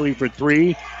Gracie Daly for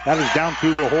 3. That is down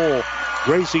through the hole.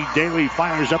 Gracie Daly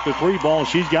fires up the 3 ball.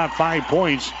 She's got 5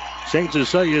 points. St.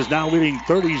 Cecilia is now leading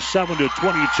 37-22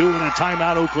 in a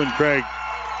timeout, Oakland-Craig.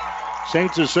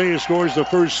 St. Cecilia scores the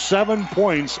first 7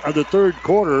 points of the third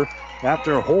quarter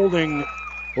after holding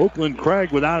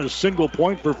Oakland-Craig without a single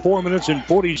point for 4 minutes and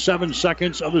 47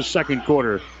 seconds of the second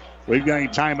quarter. We've got a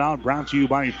timeout brought to you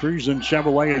by Friesen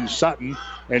Chevrolet in Sutton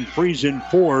and Friesen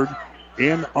Ford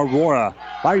in Aurora.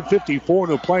 5:54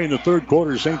 to play in the third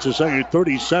quarter. St. Cecilia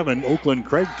 37,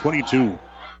 Oakland-Craig 22.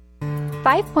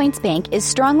 5 Points Bank is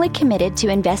strongly committed to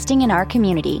investing in our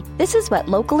community. This is what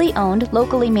locally owned,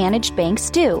 locally managed banks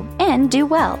do, and do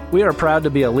well. We are proud to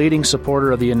be a leading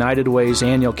supporter of the United Way's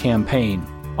annual campaign.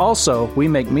 Also, we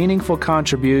make meaningful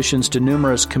contributions to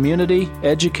numerous community,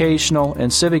 educational,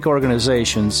 and civic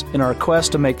organizations in our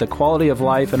quest to make the quality of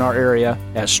life in our area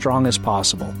as strong as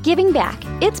possible. Giving back.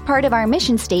 It's part of our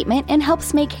mission statement and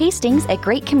helps make Hastings a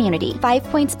great community. 5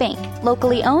 Points Bank.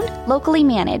 Locally owned, locally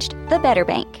managed. The better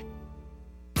bank.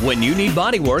 When you need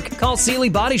body work, call Seeley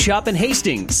Body Shop in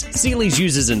Hastings. Seeley's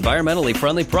uses environmentally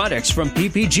friendly products from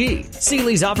PPG.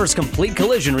 Seeley's offers complete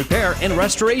collision repair and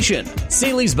restoration.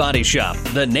 Seeley's Body Shop,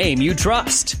 the name you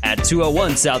trust, at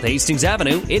 201 South Hastings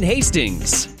Avenue in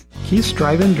Hastings. Keith's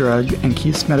Drive-In Drug and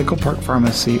Keith's Medical Park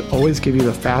Pharmacy always give you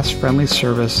the fast, friendly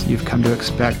service you've come to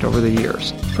expect over the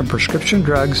years. From prescription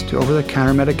drugs to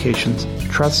over-the-counter medications,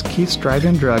 trust Keith's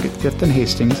Drive-In Drug at 5th and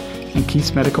Hastings and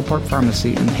Keith's Medical Park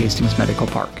Pharmacy in Hastings Medical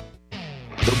Park.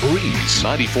 The Breeze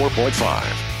 94.5.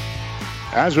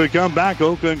 As we come back,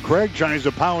 Oakland-Craig tries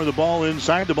to power the ball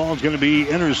inside. The ball is going to be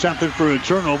intercepted for a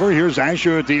turnover. Here's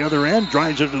Asher at the other end,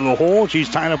 drives it to the hole. She's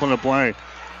tied up on the play.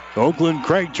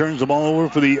 Oakland-Craig turns the ball over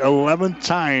for the 11th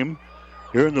time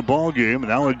here in the ball game. And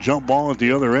now a jump ball at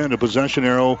the other end. A possession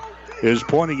arrow is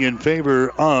pointing in favor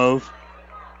of,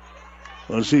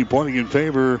 pointing in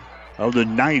favor of the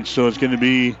Knights. So it's going to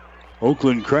be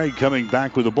Oakland-Craig coming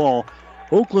back with the ball.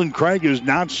 Oakland-Craig has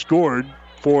not scored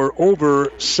for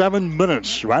over 7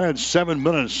 minutes, right at 7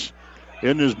 minutes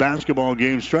in this basketball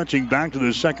game. Stretching back to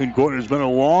the second quarter. It's been a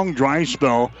long, dry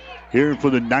spell here for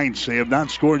the Knights. They have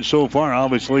not scored so far,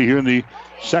 obviously, here in the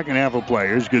second half of play.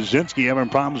 Here's Gazinski having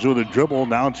problems with a dribble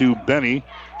down to Benny.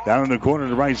 Down in the corner to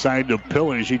the right side to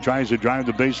Pilley. She tries to drive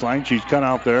the baseline. She's cut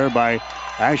out there by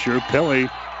Asher. Pilley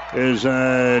is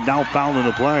now fouled in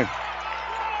the play.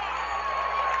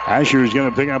 Asher is going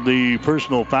to pick up the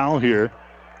personal foul here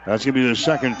That's going to be the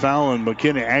second foul on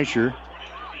McKenna Asher.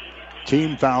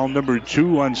 Team foul number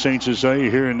 2 on St. Cecilia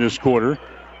here in this quarter.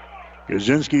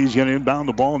 Kaczynski's going to inbound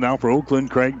the ball now for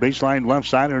Oakland-Craig. Baseline left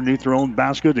side underneath their own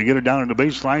basket. They get it down in the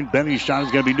baseline. Benny's shot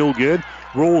is going to be no good.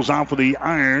 Rolls off of the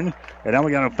iron. And now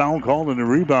we got a foul called on the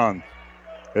rebound.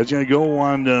 It's going to go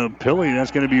on Pilley.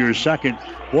 That's going to be your second.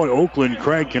 Boy,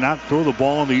 Oakland-Craig cannot throw the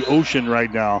ball in the ocean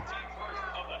right now.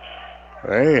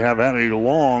 They have had a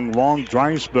long, long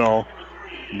dry spell.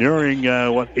 Nearing,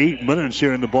 8 minutes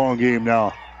here in the ball game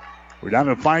now. We're down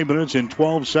to 5 minutes and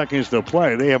 12 seconds to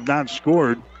play. They have not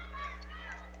scored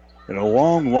in a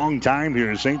long, long time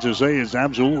here. St. Cecilia has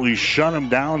absolutely shut them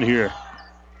down here.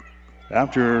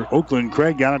 After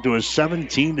Oakland-Craig got up to a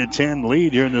 17-10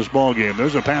 lead here in this ball game.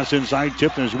 There's a pass inside.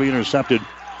 Tipton is being intercepted.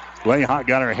 Layhawk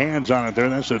got her hands on it there.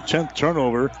 That's the 10th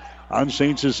turnover on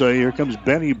St. Cecilia. Here comes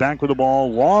Benny back with the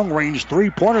ball. Long-range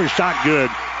three-pointer shot good.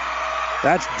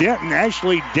 That's Denton,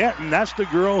 Ashley Denton. That's the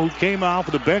girl who came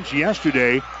off the bench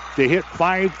yesterday to hit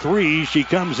 5 threes. She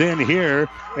comes in here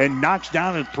and knocks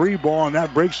down a 3-ball, and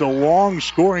that breaks a long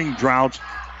scoring drought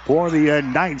for the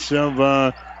Knights of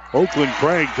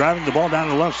Oakland-Craig. Driving the ball down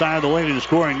the left side of the lane and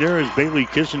scoring there is Bailey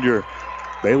Kissinger.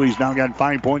 Bailey's now got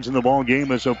 5 points in the ball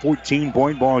game. It's a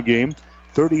 14-point ball game.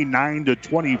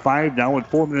 39-25 now with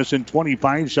 4 minutes and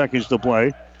 25 seconds to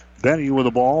play. Benny with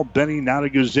the ball. Benny now to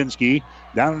Kaczynski.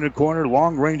 Down in the corner.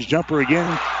 Long-range jumper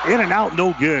again. In and out.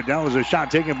 No good. That was a shot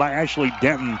taken by Ashley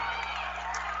Denton.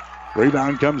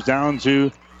 Rebound comes down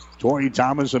to Tori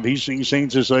Thomas of Hastings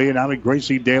St. Cecilia. Now to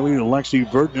Gracie Daly to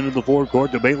Lexi Burton into the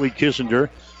forecourt to Bailey Kissinger.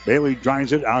 Bailey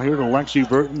drives it out here to Lexi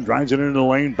Burton. Drives it into the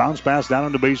lane. Bounce pass down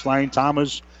on the baseline.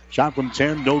 Thomas. Shot from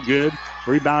 10. No good.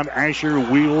 Rebound Asher.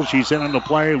 Wheels. She's in on the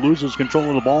play. Loses control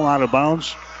of the ball out of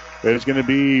bounds. It's going to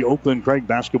be Oakland-Craig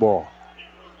basketball.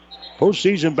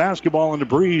 Postseason basketball in the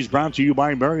breeze brought to you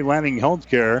by Mary Lanning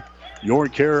Healthcare. Your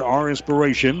care, our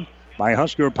inspiration. By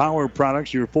Husker Power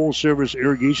Products, your full-service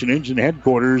irrigation engine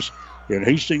headquarters in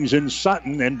Hastings and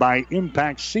Sutton. And by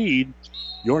Impact Seed,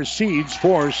 your seeds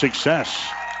for success.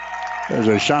 There's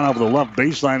a shot off the left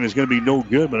baseline. It's going to be no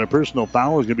good, but a personal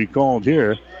foul is going to be called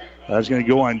here. That's going to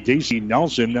go on Daisy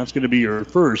Nelson. That's going to be your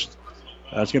first.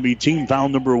 That's going to be team foul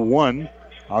number 1.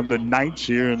 On the Knights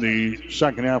here in the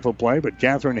second half of play. But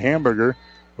Catherine Hamburger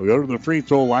will go to the free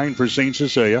throw line for St.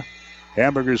 Cecilia.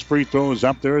 Hamburger's free throw is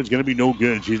up there. It's going to be no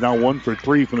good. She's now 1 for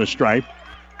 3 from the stripe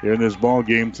here in this ball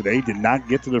game today. Did not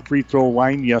get to the free throw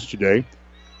line yesterday.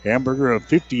 Hamburger, a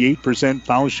 58%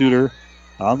 foul shooter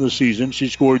on the season. She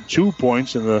scored 2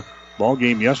 points in the ball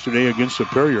game yesterday against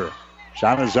Superior.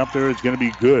 Shot is up there. It's going to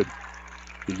be good.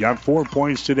 She got 4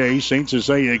 points today. St.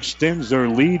 Cecilia extends their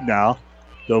lead now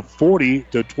to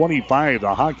 40-25.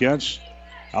 The Hawkettes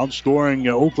outscoring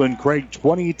Oakland-Craig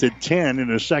 20-10 in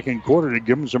the second quarter to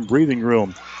give them some breathing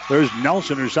room. There's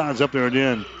Nelson. Her shot is up there and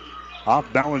in.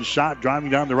 Off-balance shot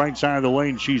driving down the right side of the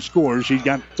lane. She scores. She's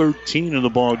got 13 in the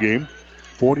ball game.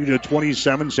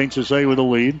 40-27. St. Cecilia with the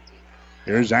lead.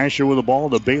 Here's Asher with the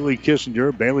ball to Bailey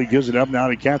Kissinger. Bailey gives it up now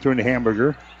to Catherine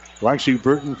Hamburger. Lexi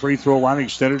Burton, free throw line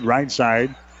extended right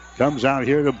side. Comes out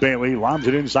here to Bailey. Lobs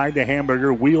it inside to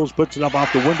Hamburger. Wheels, puts it up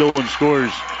off the window and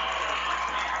scores.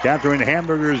 Catherine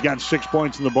Hamburger has got 6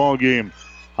 points in the ball game.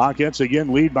 Hawkettes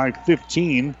again lead by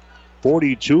 15.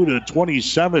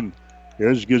 42-27.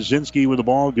 Here's Kaczynski with the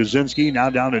ball. Kaczynski now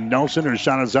down to Nelson. Her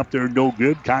shot is up there. No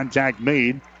good. Contact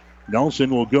made. Nelson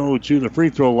will go to the free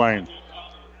throw line.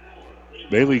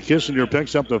 Bailey Kissinger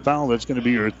picks up the foul. That's going to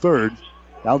be her third.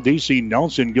 Now DC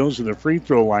Nelson goes to the free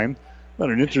throw line. But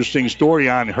an interesting story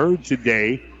on her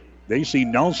today. Daisy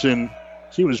Nelson,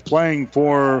 she was playing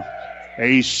for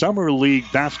a summer league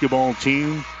basketball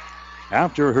team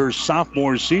after her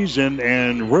sophomore season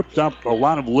and ripped up a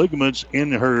lot of ligaments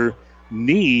in her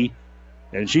knee.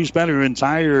 And she spent her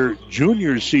entire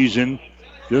junior season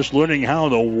just learning how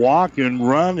to walk and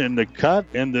run and to cut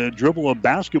and to dribble a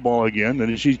basketball again.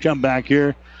 And she's come back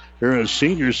here her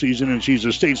senior season, and she's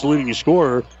the state's leading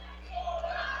scorer,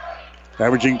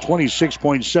 averaging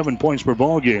 26.7 points per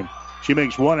ball game. She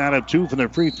makes 1 out of 2 from the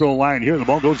free throw line here. The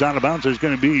ball goes out of bounds. It's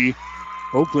going to be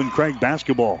Oakland-Craig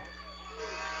basketball.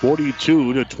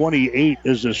 42-28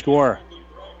 is the score.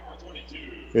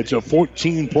 It's a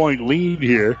 14-point lead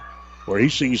here for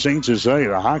Hastings St. Cecilia.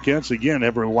 The Hawkettes, again,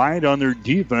 have relied on their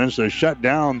defense to shut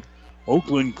down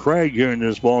Oakland-Craig here in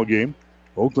this ball game.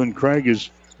 Oakland-Craig has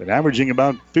been averaging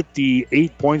about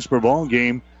 58 points per ball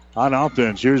game on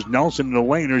offense. Here's Nelson in the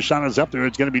lane. Her shot is up there.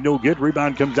 It's going to be no good.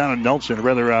 Rebound comes down to Nelson,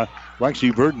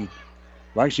 Lexi Burton.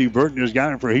 Lexi Burton has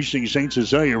got it for Hastings St.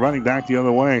 Cecilia, running back the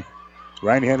other way.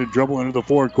 Right-handed dribble into the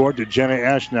forecourt to Jenna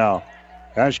Ash now.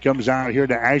 Ash comes out here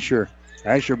to Asher.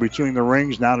 Asher between the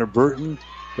rings. Now to Burton.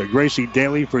 To Gracie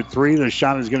Daly for three. The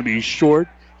shot is going to be short.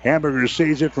 Hamburger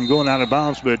saves it from going out of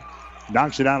bounds, but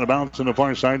knocks it out of bounds in the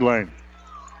far sideline.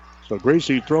 So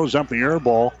Gracie throws up the air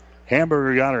ball.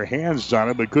 Hamburger got her hands on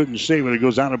it, but couldn't save it. It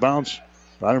goes out of bounds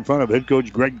right in front of head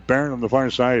coach Greg Barron on the far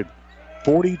side.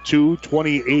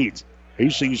 42-28.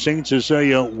 Hastings St.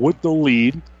 Cecilia with the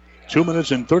lead. 2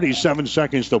 minutes and 37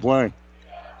 seconds to play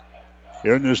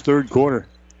here in this third quarter.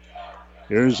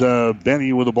 Here's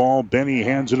Benny with the ball. Benny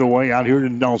hands it away out here to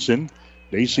Nelson.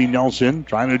 They see Nelson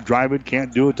trying to drive it.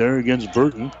 Can't do it there against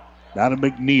Burton. Now to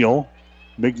McNeil.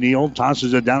 McNeil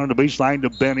tosses it down on the baseline to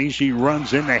Benny. She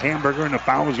runs into Hamburger, and the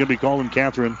foul is going to be called on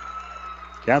Catherine.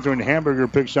 Catherine Hamburger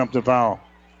picks up the foul.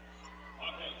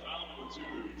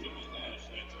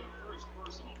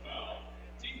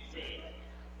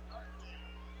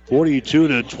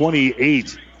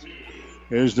 (42-28)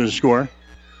 is the score.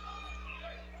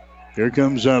 Here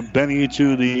comes Benny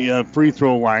to the free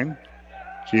throw line.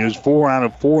 She is 4 out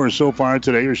of 4 so far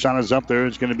today. Her shot is up there.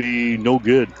 It's going to be no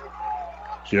good.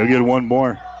 She'll get one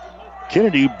more.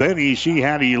 Kennedy Benny, she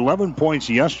had 11 points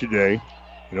yesterday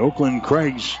in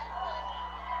Oakland-Craig's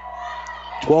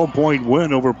 12-point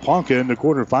win over Ponca in the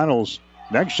quarterfinals.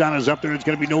 Next shot is up there. It's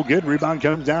going to be no good. Rebound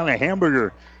comes down to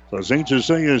Hamburger. So St.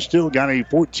 Cecilia has still got a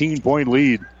 14-point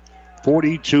lead.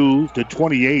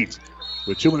 42-28.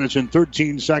 With 2 minutes and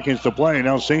 13 seconds to play.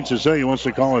 Now St. Cecilia wants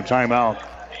to call a timeout.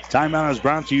 Timeout is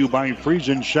brought to you by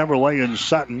Friesen Chevrolet in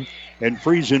Sutton and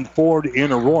Friesen Ford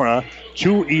in Aurora.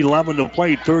 2:11 to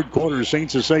play, third quarter.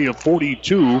 St. Cecilia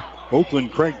 42,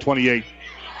 Oakland-Craig 28.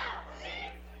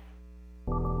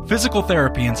 Physical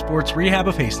Therapy and Sports Rehab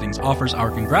of Hastings offers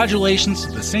our congratulations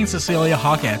to the St. Cecilia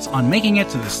Hawkettes on making it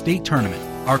to the state tournament.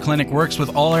 Our clinic works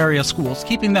with all area schools,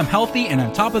 keeping them healthy and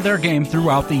on top of their game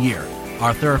throughout the year.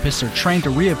 Our therapists are trained to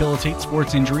rehabilitate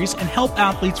sports injuries and help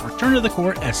athletes return to the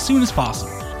court as soon as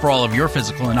possible. For all of your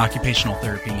physical and occupational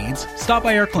therapy needs, stop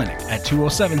by our clinic at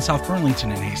 207 South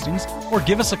Burlington in Hastings or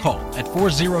give us a call at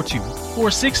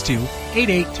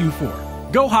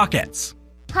 402-462-8824. Go Hawkettes!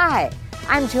 Hi,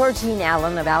 I'm Georgine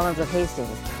Allen of Allens of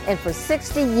Hastings, and for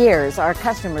 60 years our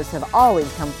customers have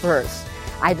always come first.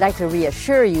 I'd like to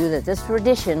reassure you that this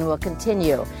tradition will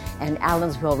continue and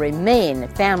Allens will remain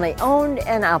family-owned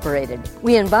and operated.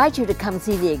 We invite you to come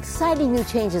see the exciting new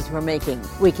changes we're making.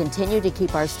 We continue to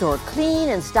keep our store clean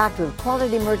and stocked with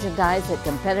quality merchandise at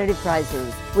competitive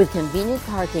prices. With convenient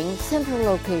parking, central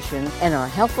location, and our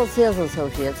helpful sales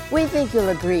associates, we think you'll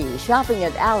agree shopping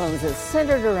at Allens is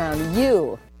centered around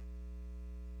you.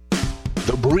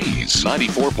 The Breeze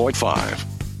 94.5.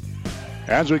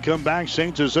 As we come back,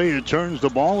 St. Cecilia turns the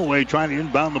ball away, trying to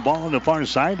inbound the ball on the far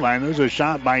sideline. There's a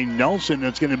shot by Nelson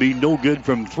that's going to be no good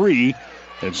from three.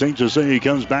 And St. Cecilia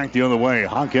comes back the other way.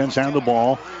 Hawkins have the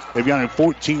ball. They've got a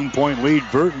 14-point lead.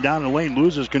 Burton down the lane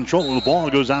loses control of the ball.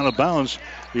 It goes out of bounds.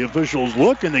 The officials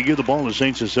look, and they give the ball to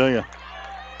St. Cecilia.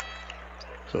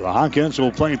 So the Hawkins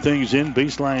will play things in.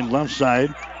 Baseline left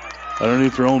side.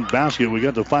 Underneath their own basket. We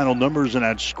got the final numbers in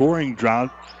that scoring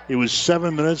drought. It was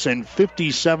 7 minutes and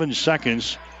 57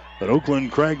 seconds. But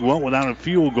Oakland-Craig went without a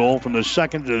field goal from the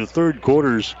second to the third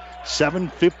quarters.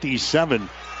 7:57.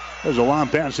 There's a long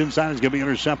pass inside. It's going to be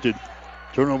intercepted.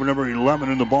 Turnover number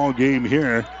 11 in the ball game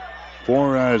here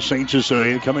for St.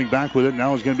 Cecilia. Coming back with it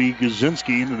now is going to be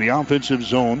Gazinski into the offensive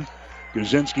zone.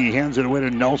 Gazinski hands it away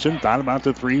to Nelson. Thought about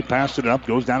the three. Passed it up.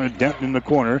 Goes down to Denton in the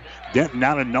corner. Denton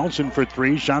down to Nelson for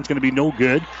three. Shot's going to be no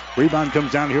good. Rebound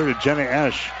comes down here to Jenna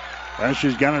Esch. Esch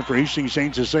has got it for Hastings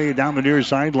St. Cecilia down the near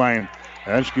sideline.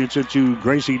 Esch gets it to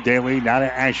Gracie Daly. Now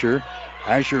to Asher.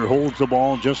 Asher holds the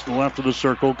ball just to the left of the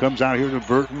circle. Comes out here to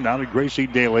Burton. Now to Gracie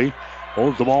Daly.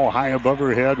 Holds the ball high above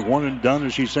her head. One and done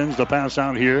as she sends the pass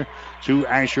out here to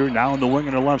Asher. Now on the wing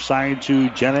on the left side to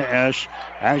Jenna Esch.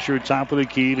 Asher top of the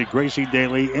key to Gracie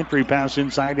Daly. Entry pass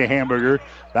inside to Hamburger.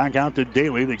 Back out to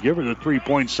Daly. They give her the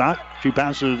three-point shot. She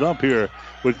passes it up here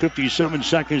with 57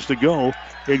 seconds to go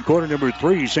in quarter number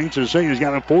 3. St. Cecilia's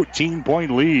got a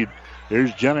 14-point lead.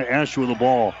 There's Jenna Esch with the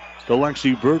ball to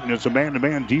Lexi Burton. It's a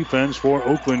man-to-man defense for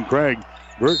Oakland-Craig.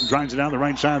 Burton drives it down the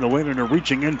right side of the lane and a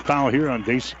reaching in foul here on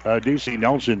Daisy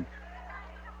Nelson.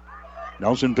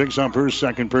 Nelson picks up her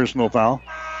second personal foul.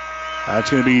 That's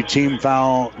going to be team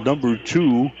foul number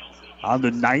 2 on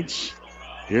the Knights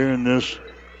here in this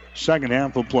second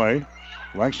half of play.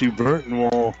 Lexi Burton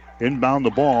will inbound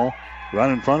the ball right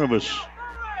in front of us.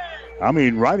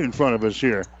 Right in front of us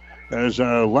here as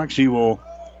Lexi will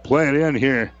play it in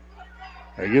here.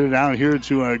 They get it out here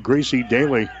to Gracie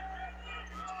Daly.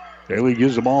 Daly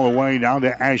gives the ball away down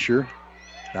to Asher.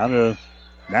 Down to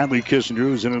Natalie Kissinger,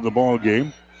 who's into the ball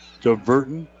game. To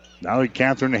Burton. Now to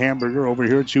Catherine Hamburger over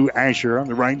here to Asher on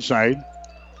the right side.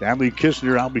 Natalie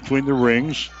Kistner out between the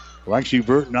rings. Lexi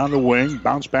Burton on the wing.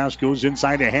 Bounce pass goes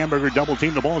inside to Hamburger. Double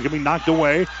team. The ball is going to be knocked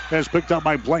away. And it's picked up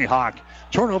by Blayhawk.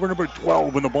 Turnover number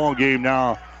 12 in the ball game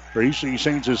now for Hastings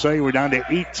St. Cecilia. We're down to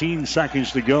 18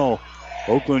 seconds to go.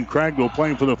 Oakland-Craig will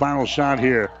play for the final shot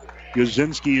here.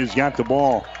 Gazinski has got the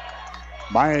ball.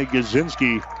 Maya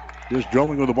Gazinski just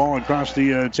dribbling with the ball across the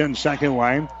 10-second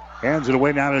line. Hands it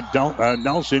away now to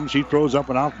Nelson. She throws up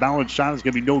an off-balance shot. It's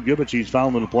going to be no good, but she's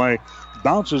fouled in the play.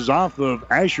 Bounces off of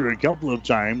Asher a couple of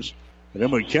times. And then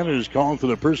McKenna is calling for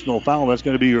the personal foul. That's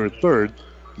going to be her third.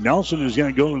 Nelson is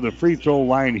going to go to the free throw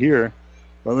line here.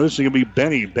 Well, this is going to be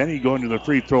Benny. Benny going to the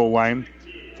free throw line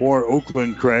for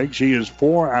Oakland-Craig. She is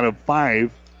 4 out of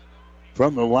 5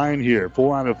 from the line here.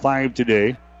 4 out of 5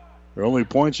 today. Her only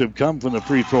points have come from the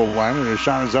free throw line, and her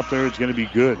shot is up there. It's going to be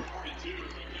good.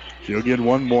 She'll get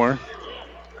one more.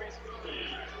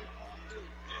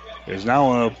 It's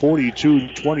now a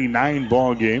 42-29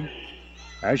 ball game.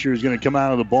 Asher is going to come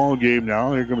out of the ball game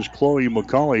now. Here comes Chloe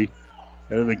McCauley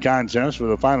into the contest for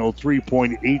the final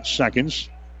 3.8 seconds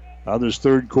of this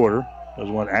third quarter.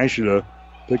 Doesn't want Asher to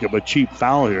pick up a cheap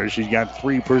foul here. She's got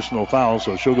 3 personal fouls,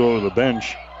 so she'll go to the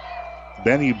bench.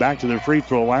 Benny back to the free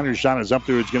throw line. Her shot is up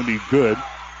there. It's going to be good.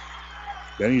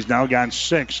 Benny's now got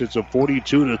 6. It's a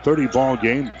 42-30 ball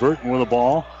game. Burton with the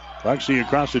ball. Lexi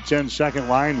across the 10-second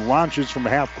line. Launches from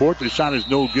half court. The shot is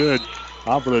no good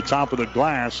off of the top of the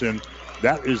glass. And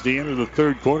that is the end of the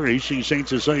third quarter. Hastings St.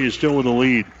 Cecilia is still with the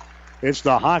lead. It's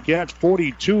the Hawkettes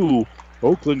 42,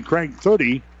 Oakland-Craig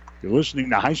 30. You're listening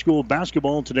to high school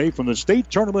basketball today from the state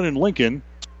tournament in Lincoln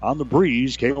on the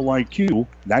Breeze, KOIQ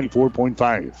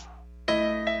 94.5.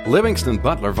 Livingston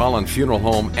Butler Vollen Funeral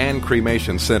Home and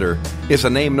Cremation Center is a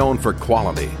name known for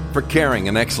quality, for caring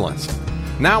and excellence.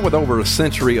 Now with over a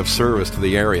century of service to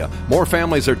the area, more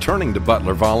families are turning to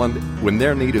Butler Vollen when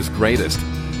their need is greatest.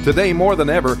 Today, more than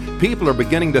ever, people are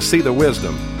beginning to see the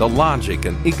wisdom, the logic,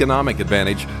 and economic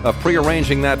advantage of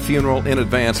prearranging that funeral in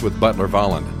advance with Butler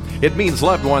Vollen. It means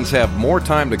loved ones have more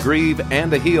time to grieve and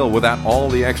to heal without all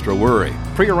the extra worry.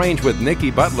 Prearrange with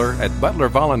Nikki Butler at Butler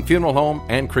Vollen Funeral Home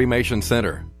and Cremation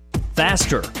Center.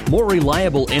 Faster, more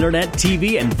reliable internet,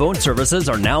 TV, and phone services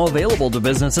are now available to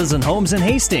businesses and homes in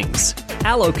Hastings.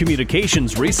 Allo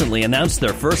Communications recently announced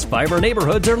their first fiber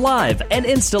neighborhoods are live and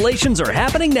installations are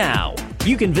happening now.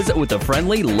 You can visit with the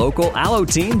friendly local Allo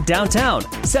team downtown,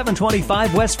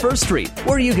 725 West 1st Street,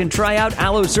 where you can try out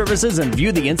Allo services and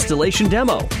view the installation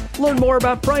demo. Learn more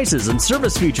about prices and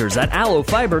service features at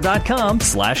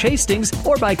allofiber.com/Hastings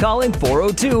or by calling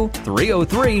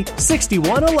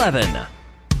 402-303-6111.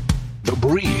 The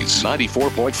Breeze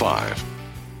 94.5.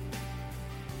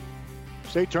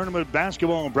 State Tournament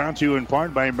Basketball brought to you in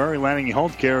part by Mary Lanning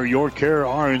Healthcare. Your care,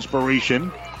 our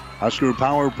inspiration. Husker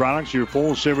Power Products, your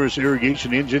full-service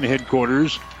irrigation engine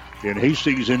headquarters in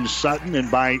Hastings and Sutton. And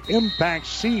by Impact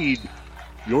Seed,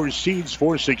 your seeds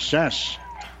for success.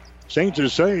 St.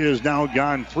 Cecilia has now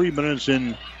gone 3 minutes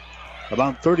and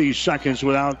about 30 seconds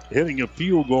without hitting a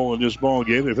field goal in this ball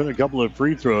game. They've hit a couple of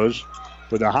free throws.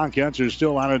 But the Hawkettes are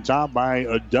still out on top by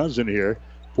a dozen here.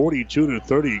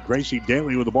 42-30. Gracie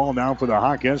Daly with the ball now for the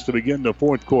Hawkettes to begin the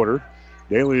fourth quarter.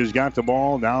 Daly has got the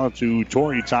ball now to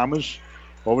Tori Thomas.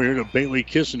 Over here to Bailey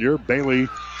Kissinger. Bailey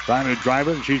trying to drive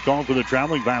it, and she's called for the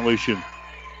traveling violation.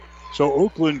 So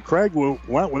Oakland-Craig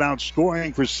went without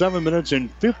scoring for 7 minutes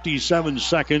and 57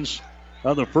 seconds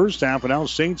of the first half. And now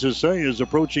St. Cecilia is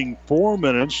approaching 4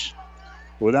 minutes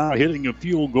without hitting a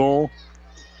field goal,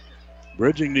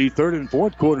 bridging the third and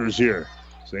fourth quarters here.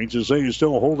 St. Cecilia is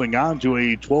still holding on to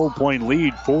a 12-point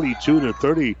lead,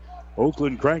 42-30.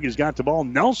 Oakland-Craig has got the ball.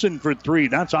 Nelson for 3.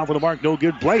 That's off of the mark. No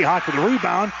good. Blayhawk for the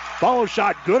rebound. Follow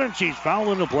shot good, and she's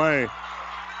fouling the play.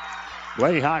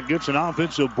 Blayhawk gets an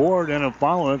offensive board and a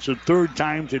foul. That's the third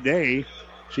time today.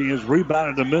 She has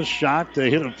rebounded a missed shot to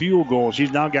hit a field goal.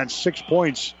 She's now got 6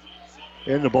 points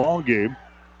in the ball game.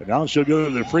 And now she'll go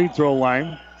to the free throw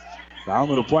line. Foul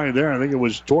in the play there. I think it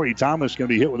was Tori Thomas going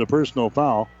to be hit with a personal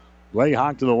foul.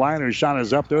 Blayhawk to the line. Her shot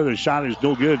is up there. The shot is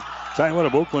no good. Tell you what,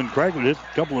 if Oakland-Craig would hit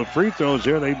a couple of free throws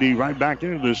here, they'd be right back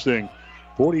into this thing.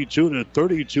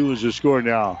 42-32 is the score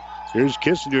now. Here's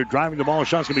Kissinger driving the ball.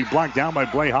 Shot's going to be blocked down by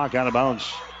Blayhawk out of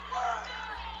bounds.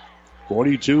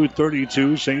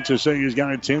 42-32. St. Cecilia's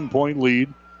got a 10-point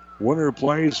lead. Winner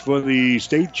plays for the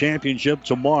state championship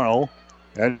tomorrow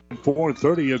at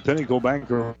 4:30 at Pinnacle Bank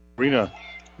Arena.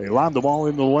 They lob the ball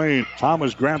in the lane.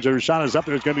 Thomas grabs it. Her shot is up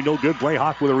there. It's going to be no good.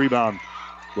 Blayhawk with a rebound.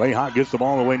 Blayhawk gets the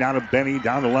ball away now to Benny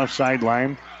down the left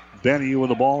sideline. Benny with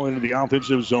the ball into the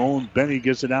offensive zone. Benny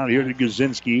gets it out here to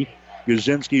Gazinski.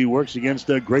 Gazinski works against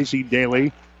Gracie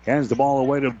Daly. Hands the ball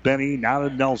away to Benny. Now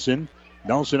to Nelson.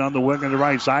 Nelson on the wing on the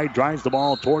right side. Drives the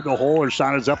ball toward the hole. Her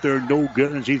shot is up there. No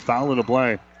good, and she's fouling the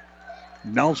play.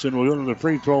 Nelson will go to the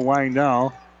free throw line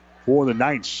now for the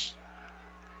Knights.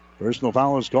 Personal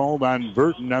foul is called on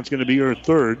Burton. That's going to be her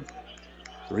third.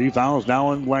 3 fouls now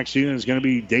on Lexi, and it's going to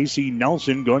be Daisy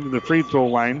Nelson going to the free throw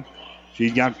line.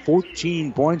 She's got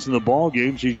 14 points in the ball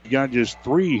game. She's got just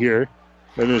 3 here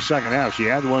in the second half. She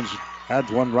had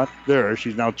one right there.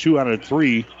 She's now 2 out of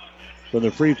 3 from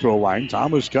the free throw line.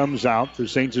 Thomas comes out for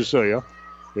St. Cecilia.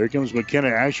 Here comes McKenna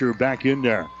Asher back in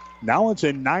there. Now it's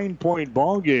a 9-point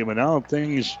ball game, and now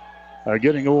things are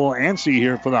getting a little antsy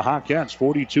here for the Hawkettes.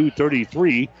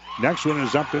 42-33. Next one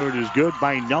is up there. It is good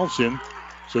by Nelson.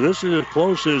 So this is as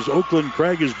close as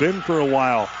Oakland-Craig has been for a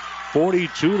while.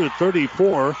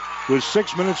 42-34 with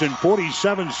 6 minutes and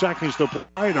 47 seconds to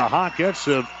play. The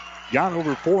Hawkettes have gone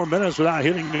over 4 minutes without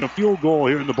hitting a field goal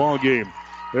here in the ball game.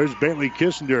 There's Bailey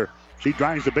Kissinger. She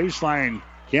drives the baseline.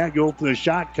 Can't go for the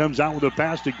shot. Comes out with a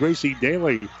pass to Gracie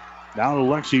Daly. Now to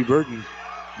Lexi Burton.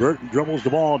 Burton dribbles the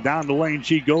ball down the lane.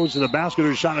 She goes to the basket.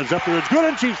 Her shot is up there. It's good,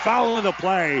 and she's fouling the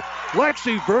play.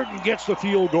 Lexi Burton gets the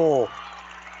field goal.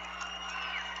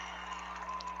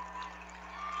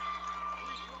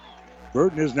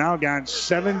 Burton has now got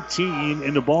 17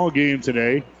 in the ball game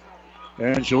today.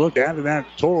 And she'll look at that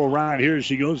total right here.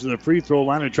 She goes to the free throw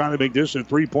line and trying to make this a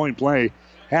 3-point play.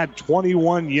 Had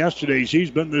 21 yesterday.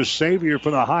 She's been the savior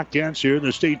for the Hawkettes here in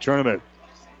the state tournament.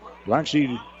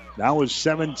 Lexi now is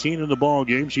 17 in the ball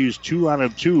game. She's 2 out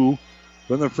of 2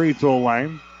 from the free throw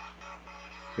line.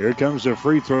 Here comes the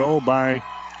free throw by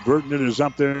Burton. It is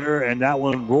up there, and that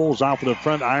one rolls off of the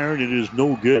front iron. It is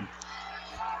no good.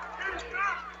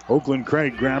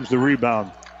 Oakland-Craig grabs the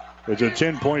rebound. It's a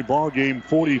 10-point ball game,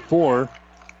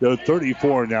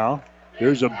 44-34 now.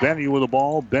 There's a Benny with the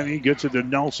ball. Benny gets it to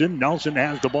Nelson. Nelson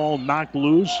has the ball knocked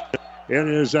loose. It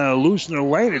is loose in the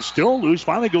lane. It's still loose.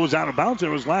 Finally goes out of bounds. It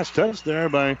was last touch there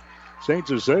by St.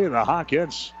 Cecilia. The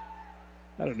Hawkettes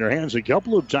had it in their hands a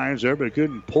couple of times there, but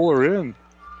couldn't pull her in.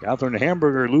 Catherine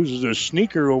Hamburger loses a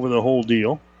sneaker over the whole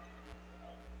deal.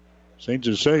 St.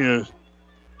 Cecilia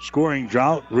scoring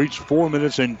drought reached 4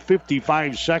 minutes and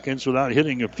 55 seconds without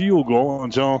hitting a field goal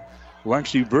until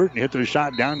Lexi Burton hit the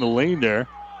shot down the lane there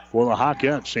for the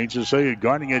Hawkettes. St. Cecilia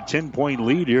guarding a 10-point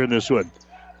lead here in this one.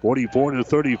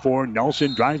 44-34.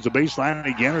 Nelson drives the baseline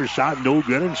again. Her shot no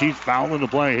good, and she's fouling the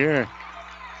play here.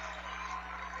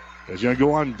 It's going to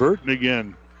go on Burton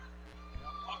again.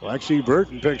 Lexi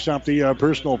Burton picks up the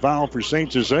personal foul for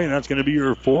St. Cecilia. That's going to be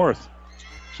her 4th.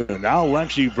 So now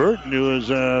Lexi Burton, who has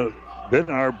been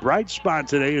our bright spot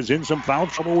today, is in some foul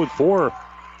trouble with 4.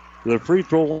 The free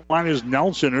throw line is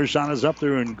Nelson. Her shot is up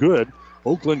there and good.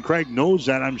 Oakland-Craig knows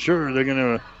that. I'm sure they're going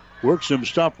to work some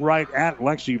stuff right at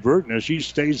Lexi Burton as she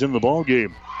stays in the ball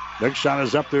game. Next shot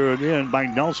is up there and in by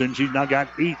Nelson. She's now got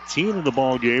 18 in the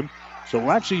ball game. So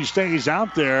Lexi stays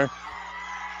out there.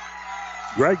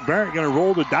 Greg Barrett going to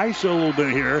roll the dice a little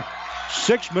bit here.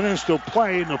 6 minutes to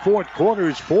play in the fourth quarter.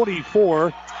 It's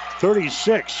 44-36.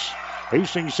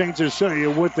 Hastings St. Cecilia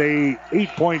with a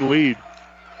 8-point lead.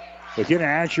 McKenna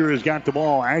Asher has got the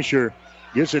ball. Asher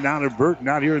gets it out of Burton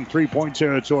out here in 3-point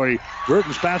territory.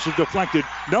 Burton's pass is deflected.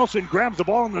 Nelson grabs the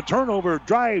ball in the turnover,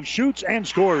 drives, shoots, and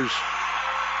scores.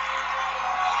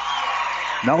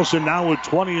 Nelson now with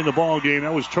 20 in the ball game.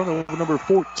 That was turnover number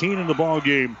 14 in the ball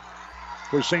game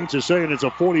for St. Cecilia. And it's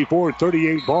a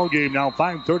 44-38 ball game now.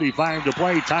 5:35 to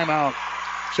play. Timeout.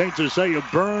 St. Cecilia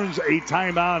burns a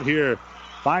timeout here.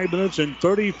 5 minutes and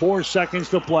 34 seconds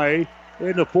to play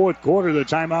in the fourth quarter. The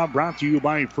timeout brought to you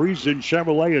by Friesen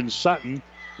Chevrolet in Sutton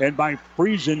and by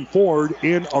Friesen Ford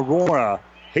in Aurora.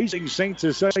 Hastings St.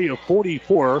 Cecilia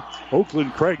 44,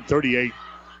 Oakland-Craig 38.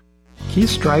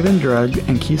 Keith's Drive-In Drug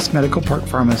and Keith's Medical Park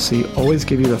Pharmacy always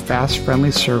give you the fast,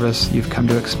 friendly service you've come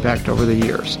to expect over the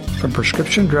years. From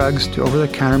prescription drugs to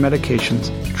over-the-counter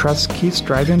medications, trust Keith's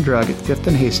Drive-In Drug at 5th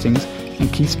and Hastings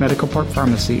and Keith's Medical Park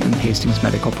Pharmacy in Hastings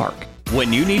Medical Park.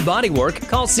 When you need body work,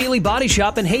 call Seeley Body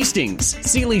Shop in Hastings.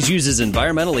 Seeley's uses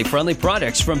environmentally friendly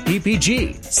products from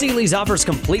PPG. Seeley's offers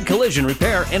complete collision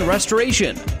repair and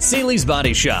restoration. Seeley's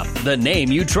Body Shop, the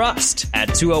name you trust,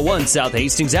 at 201 South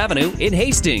Hastings Avenue in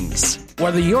Hastings.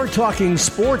 Whether you're talking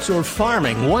sports or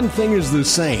farming, one thing is the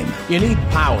same. You need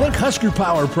power. Think Husker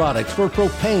Power products for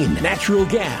propane, natural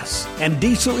gas, and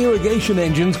diesel irrigation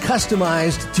engines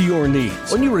customized to your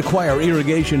needs. When you require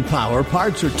irrigation power,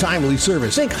 parts, or timely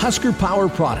service, think Husker Power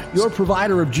products, your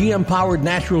provider of GM-powered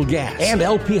natural gas and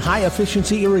LP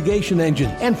high-efficiency irrigation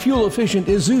engines and fuel-efficient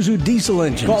Isuzu diesel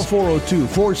engines. Call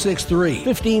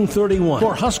 402-463-1531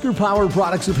 for Husker Power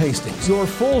products of Hastings, your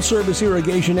full-service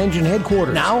irrigation engine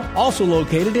headquarters. Now, also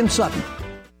located in Sutton.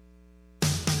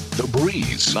 The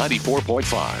Breeze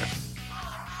 94.5.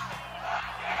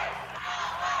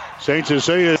 St.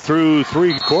 Cecilia through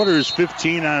three quarters,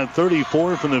 15 out of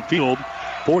 34 from the field,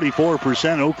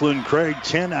 44%. Oakland-Craig,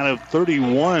 10 out of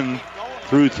 31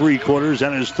 through three quarters.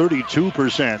 That is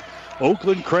 32%.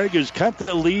 Oakland-Craig has cut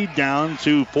the lead down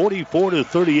to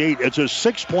 44-38. It's a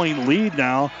 6-point lead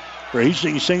now for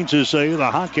Hastings St. Cecilia. The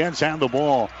Hawkettes have the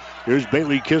ball. Here's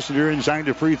Bailey Kissinger inside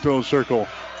the free throw circle.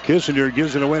 Kissinger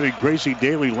gives it away to Gracie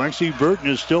Daly. Lexi Burton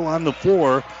is still on the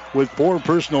floor with 4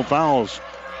 personal fouls.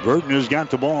 Burton has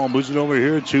got the ball, moves it over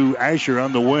here to Asher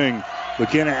on the wing.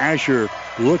 McKenna Asher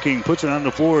looking, puts it on the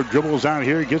floor, dribbles out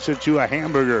here, gets it to a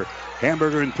Hamburger.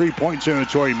 Hamburger in three-point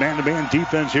territory. Man-to-man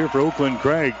defense here for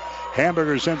Oakland-Craig.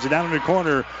 Hamburger sends it down in the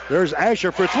corner. There's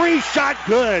Asher for three. Shot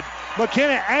good.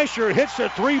 McKenna Asher hits the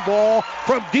three ball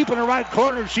from deep in the right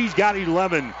corner. She's got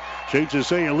 11. St.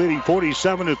 Cecilia leading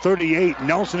 47-38.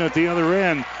 Nelson at the other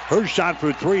end. Her shot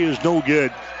for three is no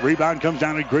good. Rebound comes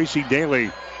down to Gracie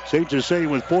Daly. St. Cecilia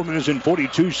with 4 minutes and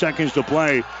 42 seconds to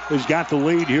play has got the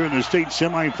lead here in the state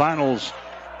semifinals.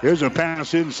 Here's a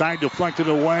pass inside, deflected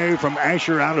away from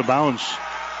Asher, out of bounds.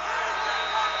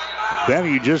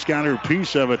 Benny just got her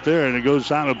piece of it there, and it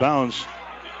goes out of bounds.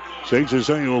 St.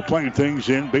 Cecilia will play things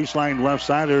in. Baseline left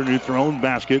side underneath their own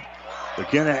basket.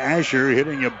 McKenna Asher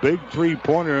hitting a big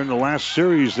three-pointer in the last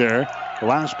series there. The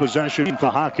last possession for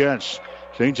Hawkettes.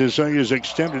 St. Cecilia has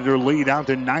extended their lead out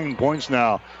to 9 points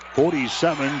now.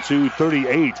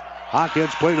 47-38.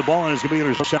 Hawkettes play the ball, and it's going to be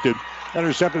intercepted.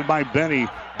 Intercepted by Benny.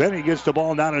 Benny gets the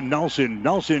ball down to Nelson.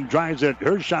 Nelson drives it.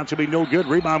 Her shot's going to be no good.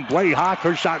 Rebound, Blay Hawk.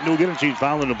 Her shot no good, and she's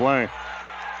fouling the play.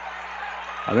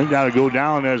 I think that'll go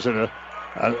down as an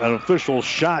official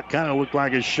shot. Kind of looked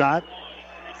like a shot.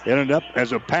 Ended up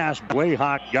as a pass. Blay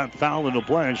Hawk got fouled in the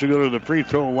play, and she'll go to the free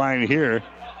throw line here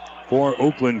for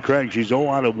Oakland-Craig. She's 0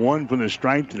 out of 1 from the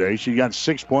stripe today. She got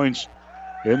 6 points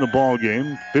in the ball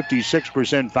game.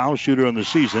 56% foul shooter on the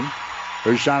season.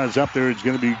 Her shot is up there. It's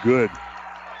going to be good.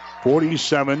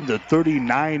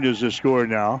 47-39 is the score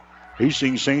now.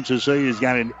 Hastings St. Cecilia's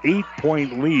got an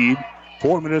 8-point lead.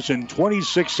 4 minutes and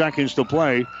 26 seconds to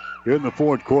play here in the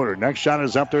fourth quarter. Next shot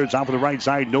is up there. It's off of the right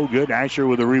side. No good. Asher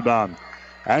with a rebound.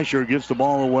 Asher gets the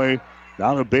ball away.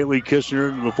 Down to Bailey Kissinger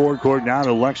into the forward court. Now to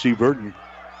Lexi Burton.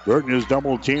 Burton is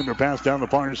double teamed. Her pass down the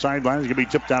far sideline is going to be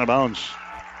tipped out of bounds.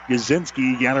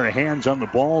 Gazinski got her hands on the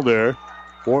ball there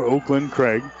for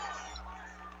Oakland-Craig.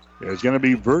 It's going to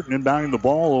be Burton inbounding the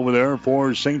ball over there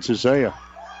for St. Cecilia.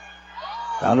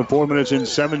 Down to 4 minutes and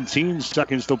 17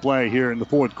 seconds to play here in the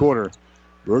fourth quarter.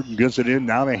 Burton gets it in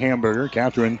now to Hamburger.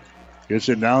 Catherine gets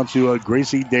it down to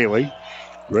Gracie Daly.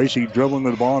 Gracie dribbling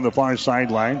the ball on the far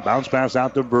sideline. Bounce pass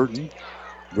out to Burton.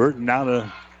 Burton now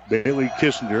to Bailey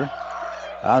Kissinger.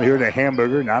 Out here to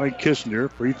Hamburger, now to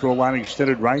Kissinger. Free throw line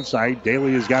extended right side.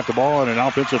 Daly has got the ball, and an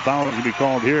offensive foul is going to be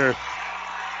called here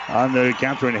on the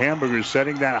Catherine Hamburger,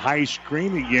 setting that high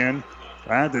screen again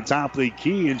right at the top of the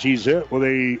key, and she's hit with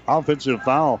a offensive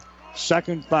foul.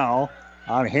 Second foul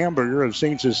on Hamburger of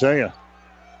St. Cecilia.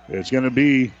 It's going to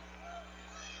be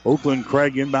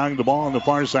Oakland-Craig inbounding the ball on the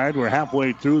far side. We're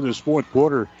halfway through this fourth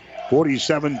quarter.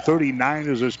 47-39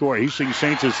 is the score. Hastings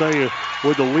St. Cecilia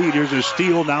with the lead. Here's a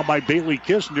steal now by Bailey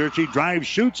Kissinger. She drives,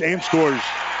 shoots, and scores.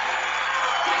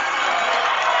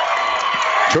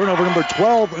 Turnover number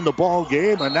 12 in the ball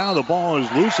game, and now the ball is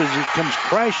loose as it comes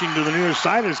crashing to the near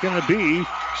side. It's going to be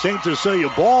St. Cecilia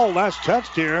ball. Last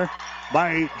touched here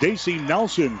by Daisy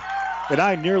Nelson. And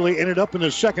I nearly ended up in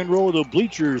the second row of the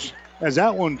bleachers as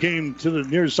that one came to the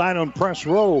near side on press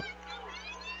row.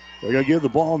 They're going to give the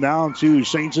ball down to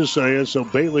St. Cecilia. So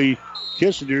Bailey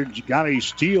Kissinger got a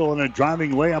steal and a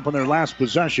driving layup on their last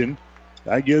possession.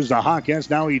 That gives the Hawkettes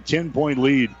now a 10-point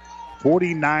lead.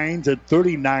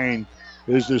 49-39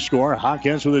 is the score.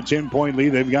 Hawkettes with a 10-point lead.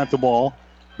 They've got the ball.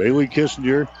 Bailey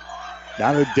Kissinger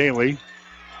down to Daly.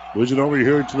 Moves it over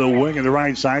here to the wing on the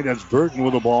right side. That's Burton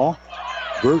with the ball.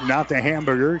 Burton out to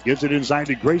Hamburger. Gets it inside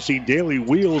to Gracie Daly.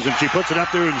 Wheels, and she puts it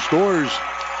up there and scores.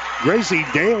 Gracie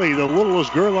Daly, the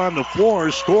littlest girl on the floor,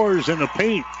 scores in the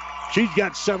paint. She's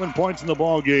got 7 points in the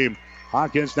ball game.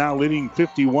 Hawkins now leading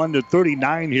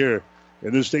 51-39 here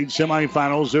in the state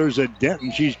semifinals. There's a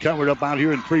Denton. She's covered up out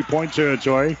here in three-point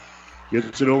territory.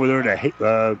 Gets it over there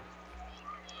to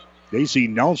Daisy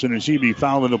Nelson, and she'd be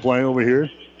fouled in the play over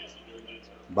here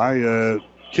by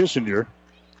Kissinger.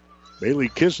 Bailey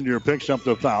Kissinger picks up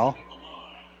the foul.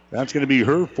 That's going to be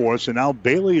her fourth. So now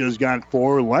Bailey has got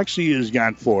 4. Lexi has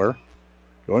got 4.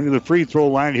 Going to the free throw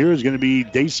line here is going to be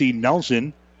Daisy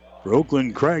Nelson for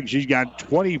Oakland-Craig. She's got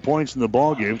 20 points in the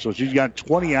ball game, so she's got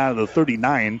 20 out of the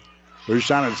 39. Her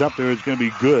shot is up there. It's going to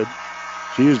be good.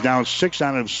 She is now 6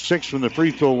 out of 6 from the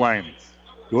free throw line.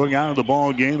 Going out of the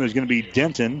ball game is going to be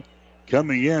Denton.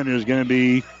 Coming in is going to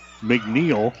be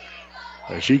McNeil.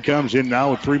 She comes in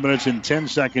now with 3 minutes and 10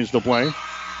 seconds to play.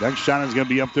 Next shot is going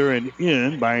to be up there and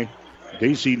in by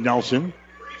Daisy Nelson.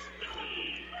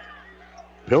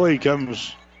 Pilley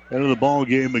comes into the ball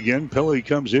game again. Pilley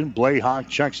comes in. Blayhawk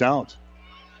checks out.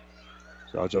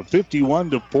 So it's a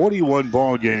 51-41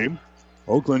 ball game.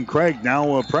 Oakland-Craig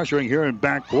now pressuring here in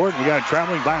backcourt. We got a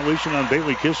traveling violation on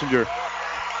Bailey Kissinger.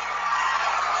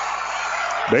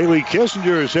 Bailey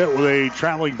Kissinger is hit with a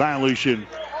traveling violation.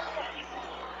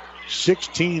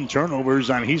 16 turnovers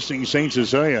on Hastings St.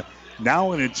 Cecilia.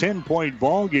 Now in a 10-point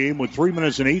ball game with 3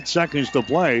 minutes and 8 seconds to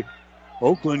play.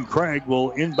 Oakland-Craig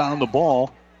will inbound the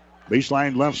ball.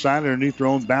 Baseline left side underneath their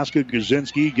own basket.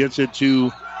 Gazinski gets it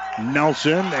to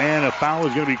Nelson, and a foul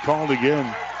is going to be called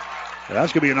again.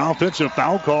 That's going to be an offensive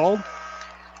foul called.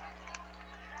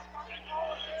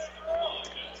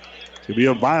 To be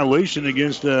a violation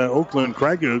against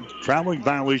Oakland-Craig, a traveling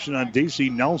violation on Daisy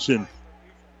Nelson.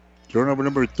 Turnover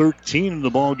number 13 in the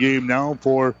ball game now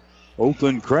for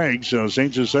Oakland-Craig. So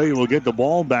St. Cecilia will get the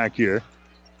ball back here.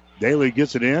 Daly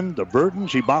gets it in to Burton.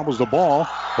 She bobbles the ball.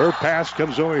 Her pass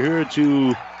comes over here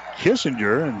to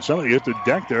Kissinger, and somebody hit the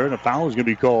deck there, and a foul is going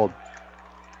to be called.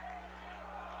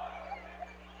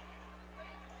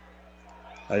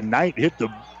 A Knight hit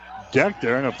the deck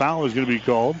there, and a foul is going to be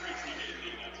called.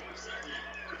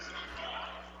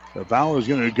 The foul is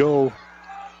going to go.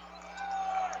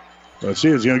 Let's see,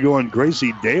 it's going to go on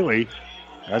Gracie Daly.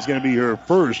 That's going to be her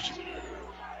first.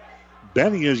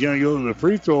 Benny is going to go to the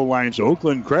free throw line, so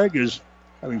Oakland-Craig is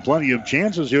having plenty of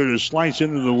chances here to slice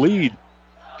into the lead.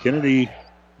 Kennedy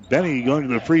Benny going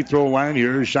to the free throw line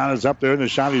here. Her shot is up there, and the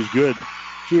shot is good.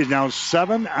 She is now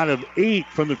 7 out of 8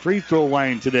 from the free throw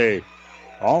line today.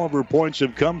 All of her points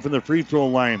have come from the free throw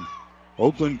line.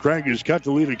 Oakland-Craig has cut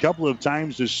the lead a couple of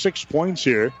times to 6 points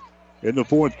here in the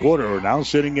fourth quarter. Now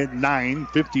sitting at 9,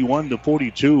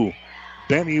 51-42.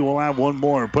 Benny will have one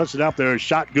more. Puts it up there.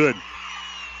 Shot good.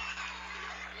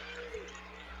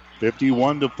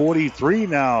 51-43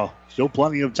 now. Still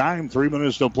plenty of time. 3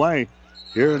 minutes to play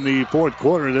here in the fourth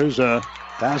quarter. There's a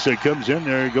pass that comes in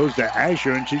there. It goes to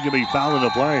Asher, and she's going to be fouled in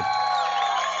the play.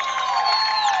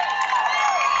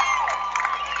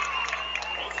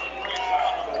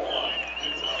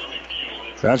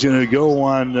 That's going to go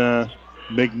on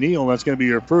McNeil. That's going to be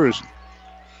her first.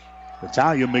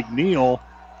 Natalia McNeil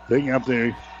picking up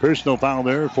the personal foul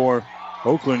there for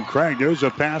Oakland-Craig. There's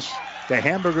a pass to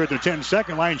Hamburger at the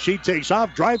 10-second line. She takes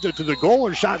off, drives it to the goal.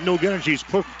 Her shot no good, and she's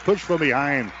pushed from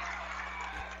behind.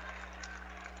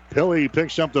 Pilley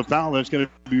picks up the foul. That's going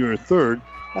to be her third.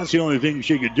 That's the only thing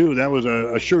she could do. That was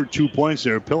a sure 2 points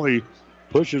there. Pilley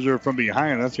pushes her from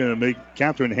behind. That's going to make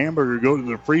Catherine Hamburger go to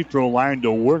the free throw line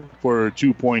to work for her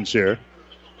 2 points here.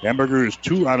 Hamburger is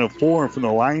 2 out of 4 from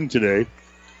the line today.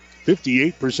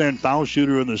 58% foul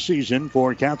shooter in the season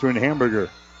for Catherine Hamburger.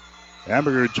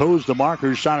 Hamburger toes the mark.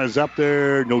 Her shot is up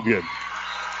there. No good.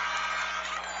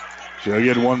 She'll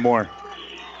get one more.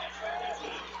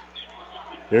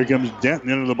 Here comes Denton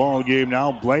into the ball game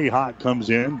now. Blayhawk comes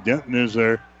in. Denton is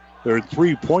their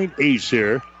 3-point ace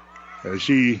here. As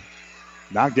she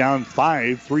knocked down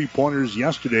 5 3-pointers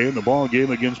yesterday in the ball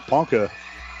game against Ponca.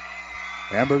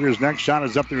 Hamburger's next shot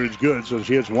is up there. It's good. So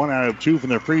she hits 1 out of 2 from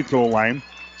the free throw line.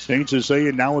 St.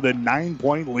 Cecilia now with a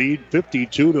 9-point lead,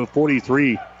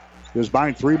 52-43. Just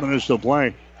by 3 minutes to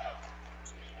play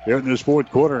here in this fourth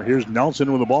quarter. Here's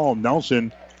Nelson with the ball.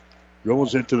 Nelson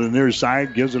rolls it to the near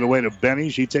side, gives it away to Benny.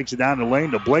 She takes it down the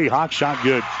lane to Blayhawk. Shot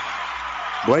good.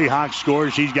 Blayhawk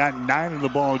scores. She's got 9 in the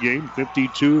ball game.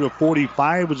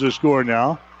 52-45 is the score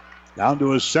now. Down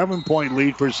to a 7-point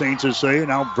lead for St. Cecilia.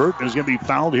 Now Burton is going to be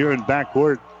fouled here in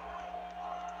backcourt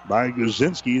by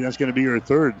Gazinski. That's going to be her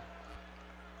third.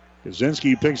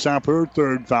 Gazinski picks up her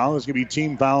third foul. It's going to be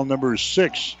team foul number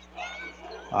 6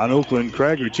 on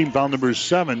Oakland-Craig, or team foul number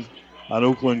 7 on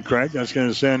Oakland-Craig. That's going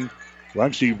to send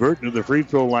Lexi Burton to the free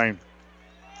throw line.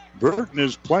 Burton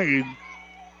has played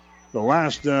the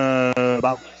last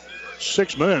about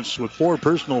 6 minutes with 4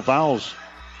 personal fouls.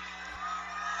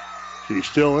 She's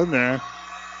still in there.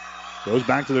 Goes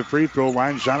back to the free throw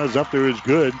line. Shot is up there. Is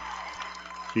good.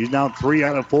 She's now 3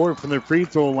 out of 4 from the free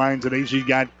throw line today. She's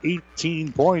got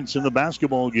 18 points in the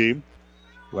basketball game.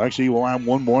 Lexi will have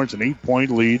one more. It's an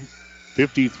 8-point lead.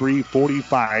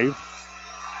 53-45.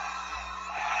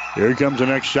 Here comes the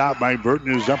next shot by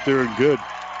Burton. Is up there and good.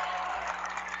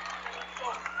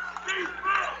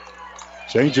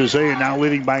 St. Cecilia now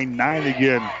leading by 9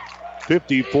 again.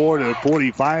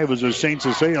 54-45 as the St.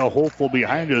 Cecilia hopeful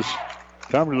behind us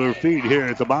come to their feet here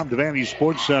at the Bob Devaney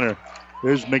Sports Center.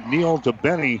 There's McNeil to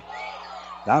Benny.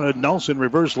 Down to Nelson.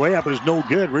 Reverse layup is no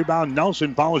good. Rebound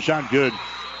Nelson. Foul shot good.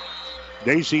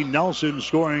 Daisy Nelson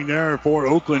scoring there for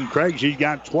Oakland-Craig. She's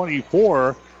got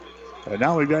 24. And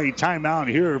now we've got a timeout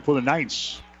here for the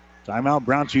Knights. Timeout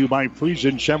brought to you by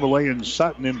Friesen Chevrolet in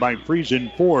Sutton and by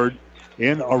Friesen Ford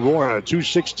in Aurora.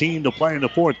 2:16 to play in the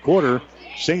fourth quarter.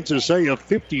 St. Cecilia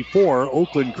 54,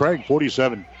 Oakland-Craig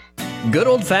 47. Good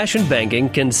old-fashioned banking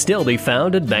can still be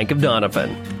found at Bank of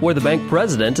Donovan, where the bank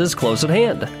president is close at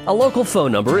hand. A local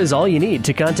phone number is all you need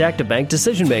to contact a bank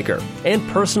decision maker, and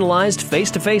personalized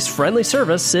face-to-face friendly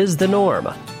service is the norm.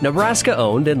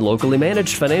 Nebraska-owned and locally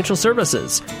managed financial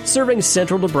services, serving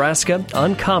central Nebraska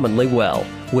uncommonly well,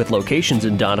 with locations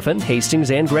in Donovan,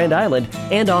 Hastings, and Grand Island,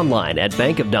 and online at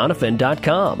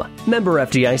bankofdonovan.com. Member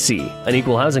FDIC, an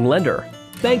equal housing lender.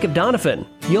 Bank of Donovan.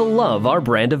 You'll love our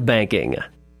brand of banking.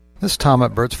 This is Tom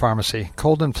at Burt's Pharmacy.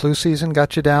 Cold and flu season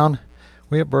got you down?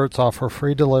 We at Burt's offer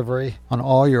free delivery on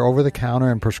all your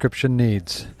over-the-counter and prescription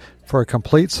needs. For a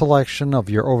complete selection of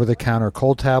your over-the-counter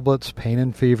cold tablets, pain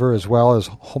and fever, as well as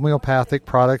homeopathic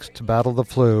products to battle the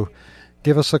flu,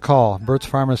 give us a call. Burt's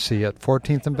Pharmacy at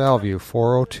 14th and Bellevue,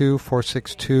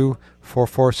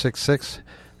 402-462-4466.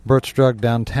 Burt's Drug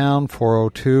downtown,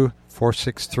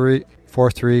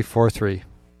 402-463-4343.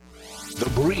 The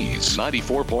Breeze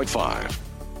 94.5.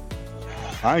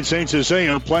 All right, St.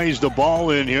 Cecilia plays the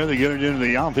ball in here. They get it into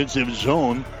the offensive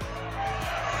zone.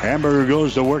 Hamburger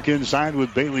goes to work inside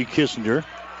with Bailey Kissinger.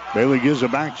 Bailey gives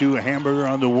it back to Hamburger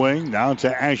on the wing. Now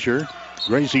to Asher.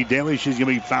 Gracie Daly, she's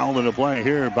going to be fouled in the play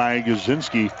here by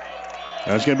Gazinski.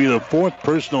 That's going to be the fourth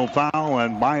personal foul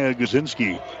on Maya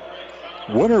Gazinski.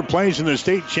 Winner plays in the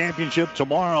state championship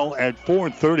tomorrow at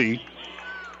 4:30.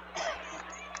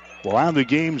 We'll have the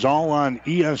games all on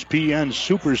ESPN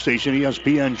Superstation,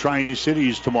 ESPN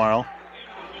Tri-Cities tomorrow.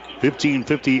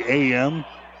 15:50 a.m.,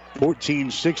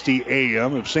 14:60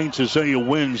 a.m. If St. Cecilia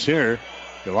wins here,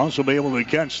 you'll also be able to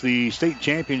catch the state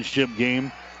championship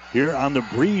game here on the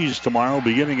Breeze tomorrow,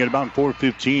 beginning at about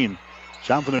 4:15.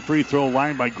 Shot from the free throw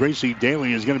line by Gracie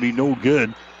Daly is going to be no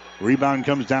good. Rebound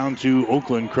comes down to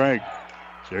Oakland-Craig.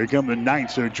 So here come the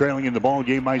Knights. They're trailing in the ball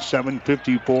game by 7,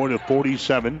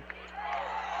 54-47.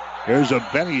 Here's a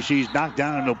Benny. She's knocked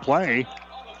down into play.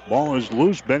 Ball is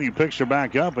loose. Benny picks her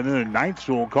back up, and then the Knights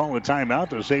will call a timeout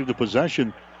to save the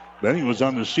possession. Benny was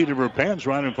on the seat of her pants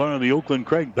right in front of the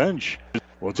Oakland-Craig bench.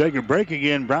 We'll take a break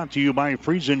again, brought to you by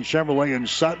Friesen Chevrolet in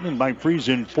Sutton and by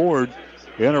Friesen Ford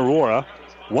in Aurora.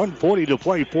 1:40 to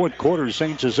play, fourth quarter.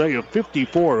 St. Cecilia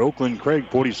 54, Oakland-Craig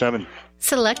 47.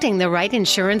 Selecting the right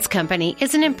insurance company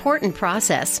is an important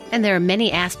process, and there are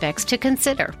many aspects to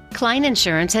consider. Klein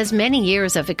Insurance has many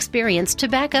years of experience to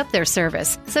back up their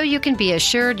service, so you can be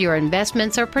assured your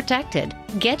investments are protected.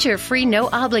 Get your free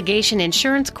no-obligation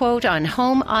insurance quote on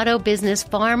home, auto, business,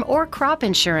 farm, or crop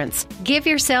insurance. Give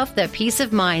yourself the peace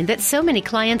of mind that so many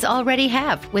clients already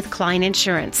have with Klein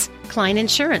Insurance. Klein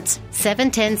Insurance,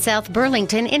 710 South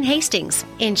Burlington in Hastings.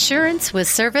 Insurance with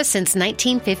service since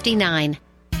 1959.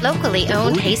 Locally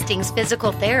owned Hastings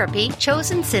Physical Therapy,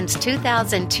 chosen since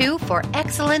 2002 for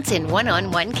excellence in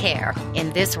one-on-one care.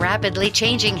 In this rapidly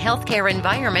changing healthcare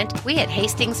environment, we at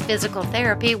Hastings Physical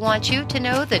Therapy want you to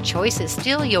know the choice is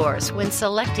still yours when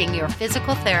selecting your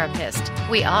physical therapist.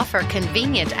 We offer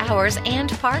convenient hours and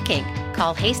parking.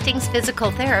 Call Hastings Physical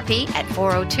Therapy at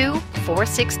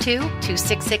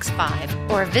 402-462-2665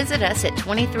 or visit us at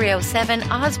 2307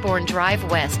 Osborne Drive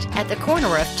West at the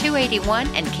corner of 281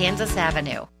 and Kansas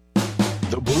Avenue.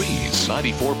 The Breeze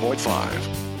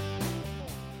 94.5.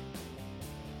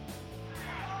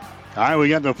 All right, we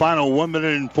got the final 1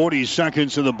 minute and 40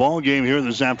 seconds of the ball game here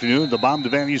this afternoon at the Bob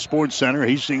Devaney Sports Center.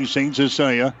 Hastings St.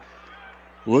 Cecilia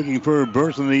looking for a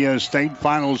berth in the state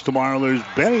finals tomorrow. There's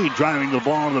Benny driving the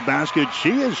ball in the basket. She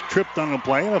is tripped on the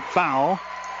play, and a foul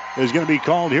is going to be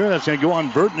called here. That's going to go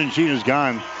on Burton, and she is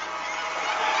gone.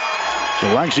 So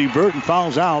Lexi Burton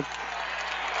fouls out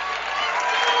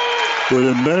with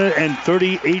 1 minute and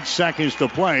 38 seconds to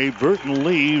play. Burton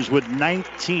leaves with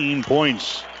 19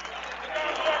 points.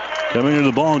 Coming into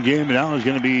the ball game, and now is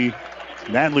going to be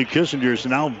Natalie Kissinger. So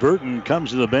now Burton comes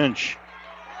to the bench.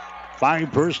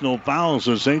 5 personal fouls,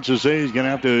 so St. Cecilia is going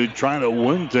to have to try to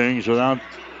win things without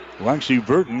Lexi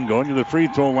Burton. Going to the free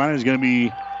throw line is going to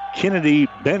be Kennedy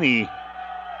Benny.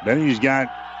 Benny's got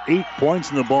 8 points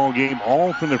in the ball game,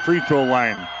 all from the free throw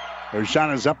line. Her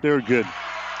shot is up there, good.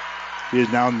 She is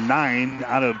now 9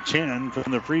 out of 10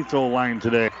 from the free throw line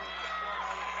today.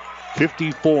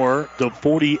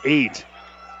 54-48.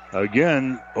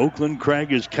 Again, Oakland-Craig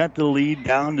has cut the lead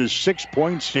down to 6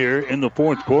 points here in the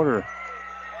fourth quarter.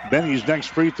 Benny's next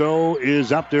free throw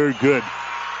is up there, good.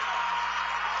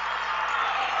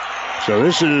 So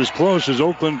this is as close as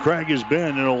Oakland-Craig has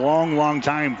been in a long, long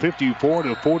time,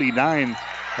 54-49.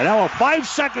 And now a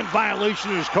 5-second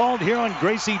violation is called here on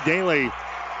Gracie Daly.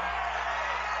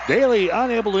 Daly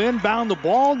unable to inbound the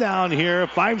ball down here.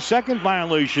 5-second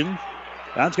violation.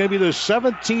 That's going to be the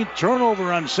 17th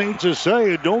turnover on St.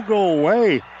 Cecilia. Don't go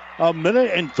away. A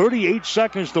minute and 38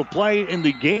 seconds to play in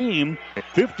the game.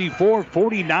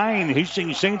 54-49.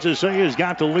 Hastings St. Cecilia's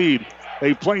got the lead.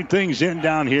 They played things in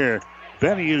down here.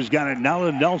 Benny has got it now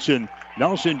to Nelson.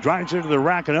 Nelson drives into the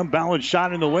rack. An unbalanced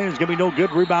shot in the lane. It's going to be no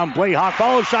good. Rebound, Blayhawk.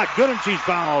 Follow shot. Good, and she's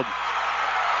fouled.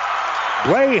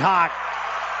 Blayhawk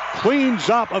cleans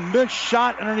up a missed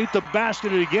shot underneath the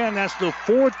basket again. That's the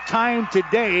 4th time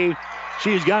today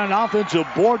she's got an offensive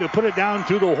board to put it down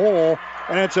through the hole.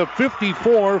 And it's a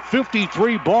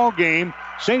 54-53 ball game.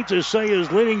 St. Cecilia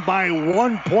is leading by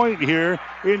 1 point here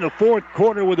in the 4th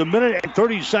quarter with a minute and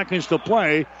 30 seconds to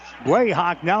play.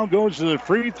 Blayhawk now goes to the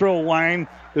free throw line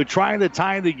to try to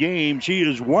tie the game. She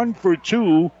is 1 for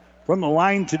 2 from the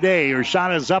line today. Her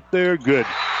shot is up there. Good.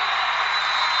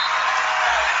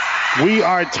 We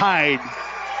are tied.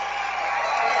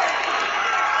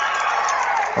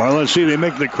 Well, let's see. They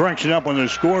make the correction up on the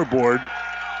scoreboard.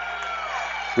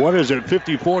 What is it,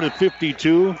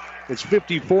 54-52? It's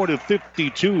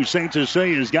 54-52. St.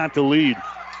 Cecilia's got the lead.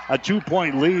 A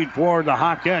 2-point lead for the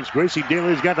Hawkettes. Gracie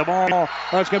Daly's got the ball.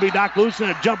 That's going to be knocked loose,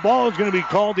 and a jump ball is going to be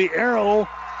called. The arrow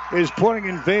is pointing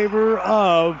in favor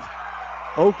of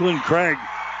Oakland-Craig.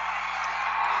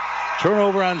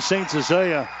 Turnover on St.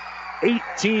 Cecilia.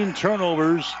 18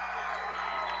 turnovers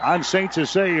on St.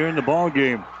 Cecilia in the ball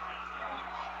game.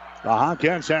 The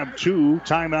Hawkettes have 2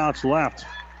 timeouts left.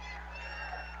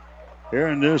 Here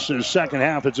in this second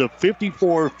half, it's a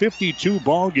 54-52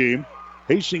 ball game.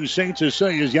 Hastings St.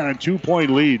 Cecilia's got a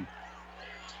 2-point lead.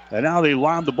 And now they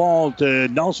lob the ball to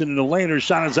Nelson in the lane. Her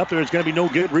shot is up there. It's going to be no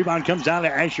good. Rebound comes down to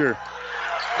Asher.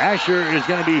 Asher is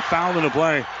going to be fouled in the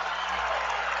play.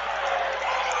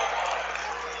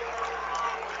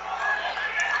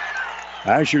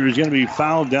 Asher is going to be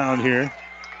fouled down here.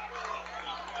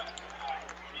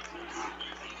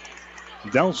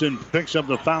 Nelson picks up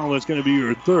the foul. That's going to be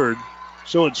her 3rd.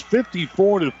 So it's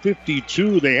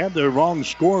 54-52. They had the wrong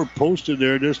score posted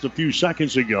there just a few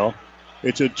seconds ago.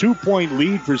 It's a 2-point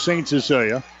lead for St.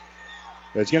 Cecilia.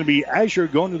 It's going to be Asher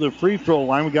going to the free throw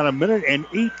line. We've got a minute and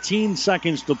 18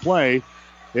 seconds to play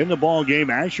in the ball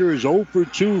game. Asher is 0 for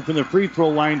 2 from the free throw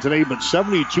line today, but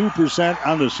 72%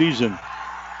 on the season.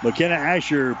 McKenna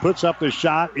Asher puts up the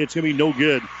shot. It's going to be no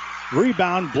good.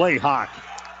 Rebound, Blayhawk.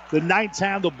 The Knights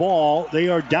have the ball. They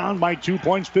are down by 2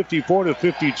 points,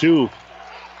 54-52.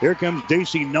 Here comes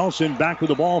Daisy Nelson back with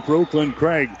the ball for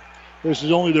Oakland-Craig. This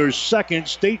is only their 2nd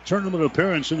state tournament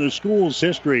appearance in the school's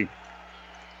history.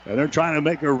 And they're trying to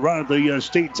make a run at the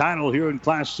state title here in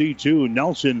Class C2.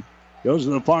 Nelson goes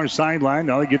to the far sideline.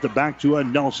 Now they get the back to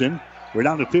Nelson. We're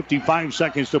down to 55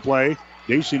 seconds to play.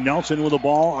 Daisy Nelson with the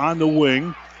ball on the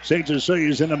wing. St. Cecilia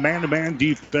is in a man-to-man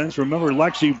defense. Remember,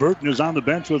 Lexi Burton is on the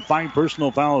bench with 5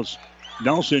 personal fouls.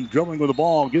 Nelson dribbling with the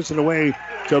ball, gets it away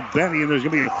to Benny, and there's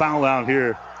going to be a foul out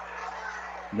here.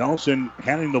 Nelson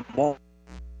handing the ball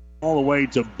all the way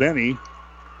to Benny.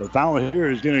 The foul here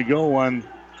is going to go on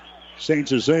St.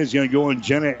 Cecilia. It's going to go on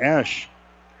Jenna Esch.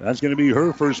 That's going to be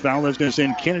her first foul. That's going to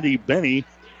send Kennedy Benny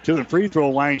to the free throw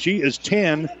line. She is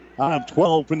 10 out of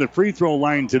 12 from the free throw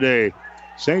line today.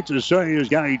 St. Cecilia's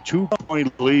got a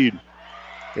 2-point lead.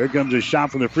 Here comes a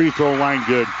shot from the free throw line.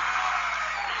 Good.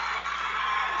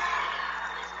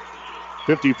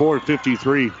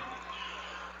 54-53.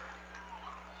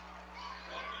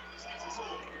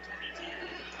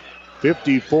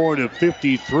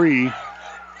 (54-53)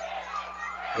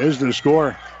 is the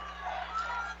score.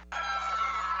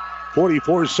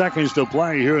 44 seconds to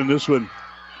play here in this one.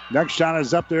 Next shot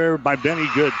is up there by Benny.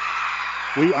 Good.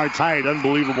 We are tied.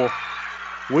 Unbelievable.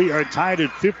 We are tied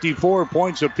at 54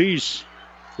 points apiece.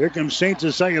 Here comes St.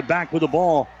 Cecilia back with the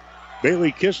ball.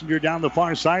 Bailey Kissinger down the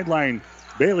far sideline.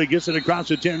 Bailey gets it across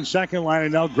the 10-second line,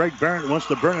 and now Greg Barrett wants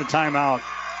to burn a timeout.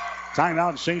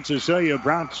 Timeout St. Cecilia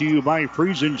brought to you by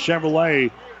Friesen Chevrolet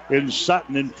in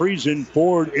Sutton and Friesen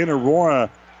Ford in Aurora.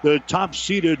 The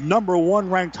top-seeded number 1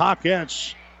 ranked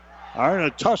Hawkettes are in a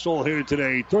tussle here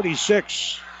today.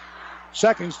 36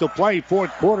 seconds to play,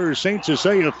 4th quarter. St.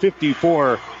 Cecilia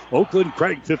 54,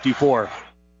 Oakland-Craig 54.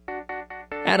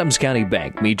 Adams County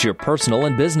Bank meets your personal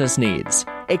and business needs.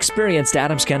 Experienced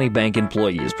Adams County Bank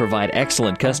employees provide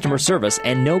excellent customer service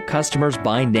and know customers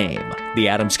by name. The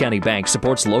Adams County Bank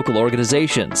supports local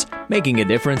organizations, making a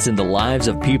difference in the lives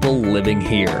of people living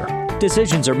here.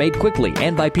 Decisions are made quickly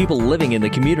and by people living in the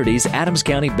communities Adams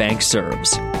County Bank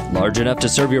serves. Large enough to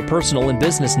serve your personal and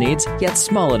business needs, yet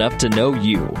small enough to know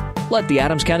you. Let the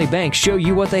Adams County Bank show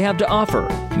you what they have to offer.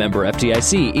 Member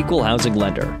FDIC, Equal Housing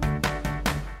Lender.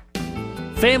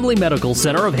 Family Medical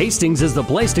Center of Hastings is the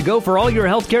place to go for all your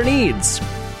healthcare needs.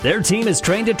 Their team is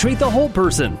trained to treat the whole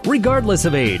person, regardless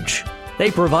of age. They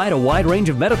provide a wide range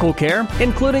of medical care,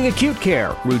 including acute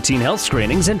care, routine health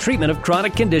screenings, and treatment of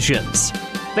chronic conditions.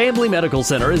 Family Medical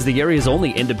Center is the area's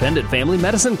only independent family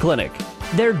medicine clinic.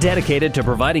 They're dedicated to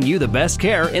providing you the best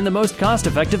care in the most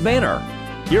cost-effective manner.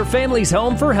 Your family's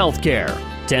home for health care.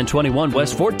 1021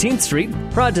 West 14th Street,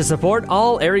 proud to support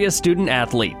all area student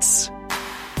athletes.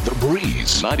 The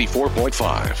Breeze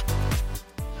 94.5.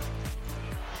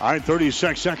 All right,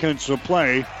 36 seconds to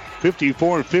play.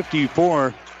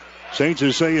 54-54. St.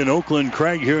 Cecilia and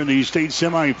Oakland-Craig here in the state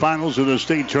semifinals of the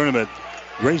state tournament.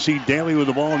 Gracie Daly with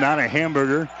the ball, not a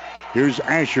hamburger. Here's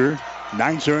Asher.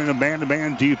 Knights are in a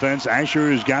man-to-man defense.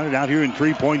 Asher has got it out here in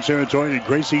three-point territory to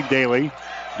Gracie Daly.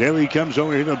 Daly comes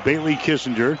over here to Bailey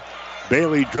Kissinger.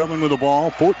 Bailey dribbling with the ball,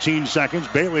 14 seconds.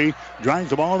 Bailey drives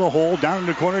the ball in the hole, down in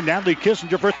the corner. Natalie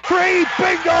Kissinger for three.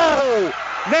 Bingo!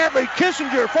 Natalie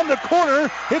Kissinger from the corner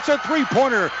hits a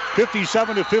three-pointer.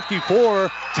 57-54.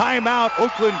 Timeout,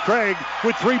 Oakland-Craig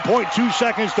with 3.2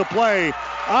 seconds to play.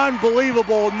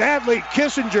 Unbelievable, Natalie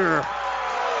Kissinger.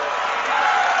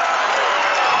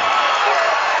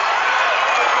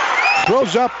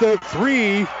 Throws up the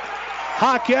three.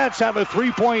 Hawkettes have a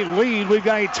three-point lead. We've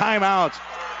got a timeout.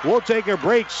 We'll take a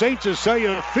break. St.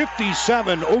 Cecilia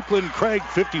 57, Oakland-Craig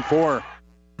 54.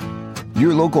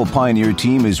 Your local Pioneer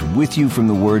team is with you from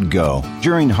the word go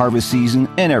during harvest season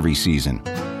and every season.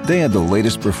 They have the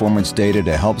latest performance data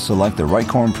to help select the right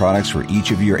corn products for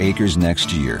each of your acres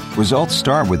next year. Results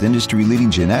start with industry-leading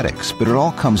genetics, but it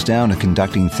all comes down to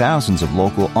conducting thousands of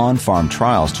local on-farm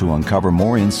trials to uncover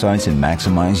more insights and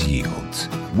maximize yields.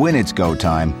 When it's go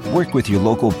time, work with your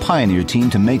local Pioneer team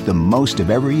to make the most of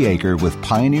every acre with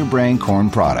Pioneer brand corn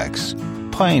products.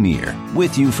 Pioneer,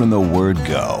 with you from the word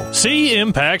go. See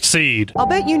Impact Seed. I'll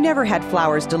bet you never had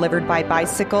flowers delivered by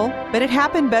bicycle, but it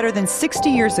happened better than 60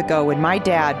 years ago when my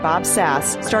dad, Bob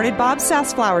Sass, started Bob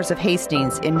Sass Flowers of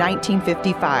Hastings in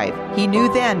 1955. He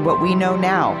knew then what we know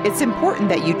now. It's important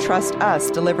that you trust us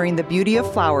delivering the beauty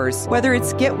of flowers, whether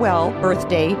it's get well,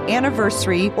 birthday,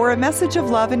 anniversary, or a message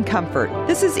of love and comfort.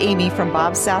 This is Amy from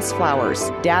Bob Sass Flowers.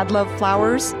 Dad loved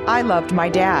flowers. I loved my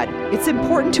dad. It's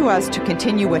important to us to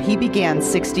continue what he began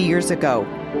 60 years ago.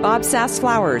 Bob Sass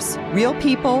Flowers. Real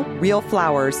people, real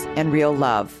flowers, and real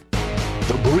love.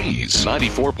 The Breeze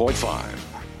 94.5.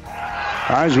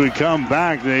 As we come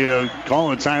back, they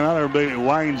call a timeout. Everybody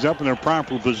winds up in their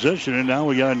proper position, and now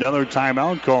we got another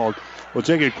timeout called. We'll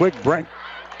take a quick break.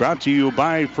 Brought to you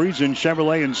by Friesen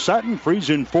Chevrolet in Sutton,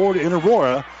 Friesen Ford in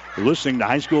Aurora. You're listening to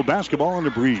high school basketball on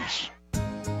the Breeze.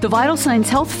 The Vital Signs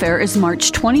Health Fair is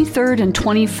March 23rd and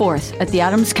 24th at the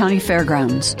Adams County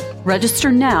Fairgrounds.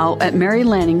 Register now at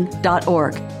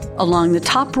marylanning.org. Along the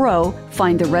top row,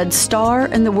 find the red star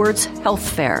and the words Health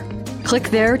Fair. Click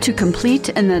there to complete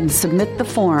and then submit the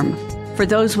form. For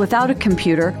those without a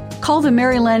computer, call the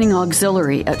Mary Lanning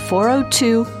Auxiliary at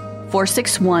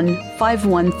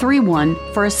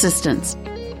 402-461-5131 for assistance.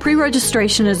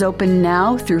 Pre-registration is open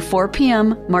now through 4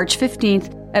 p.m. March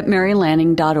 15th at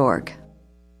marylanning.org.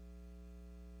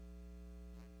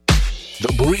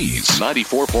 The Breeze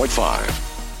 94.5.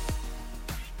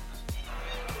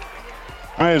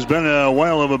 It's been a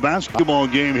while of a basketball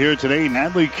game here today.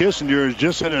 Natalie Kissinger has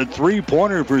just hit a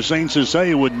three-pointer for St.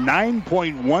 Cecilia with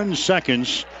 9.1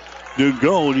 seconds to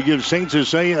go to give St.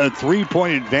 Cecilia a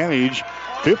three-point advantage,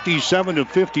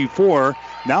 57-54.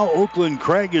 Now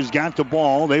Oakland-Craig has got the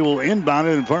ball. They will inbound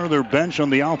it in front of their bench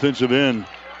on the offensive end.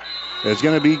 It's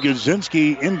going to be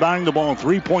Gazinski inbounding the ball,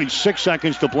 3.6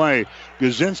 seconds to play.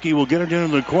 Gazinski will get it into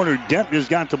the corner. Denton has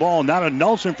got the ball. Now to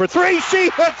Nelson for three.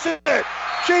 She hits it.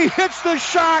 She hits the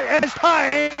shot as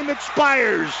time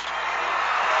expires.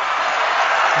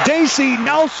 Daisy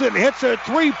Nelson hits a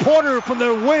three-pointer from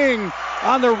the wing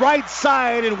on the right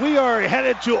side, and we are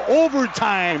headed to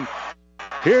overtime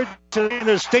here today in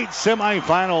the state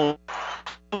semifinal.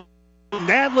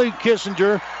 Natalie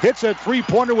Kissinger hits a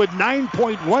three-pointer with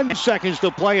 9.1 seconds to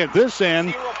play at this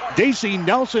end. Daisy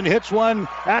Nelson hits one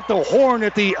at the horn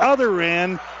at the other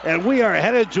end, and we are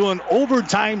headed to an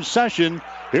overtime session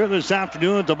here this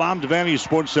afternoon at the Bob Devaney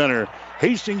Sports Center.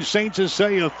 Hastings St.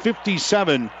 Cecilia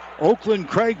 57,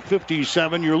 Oakland-Craig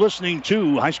 57. You're listening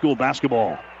to high school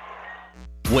basketball.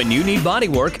 When you need body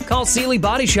work, call Sealy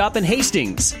Body Shop in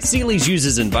Hastings. Sealy's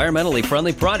uses environmentally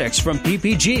friendly products from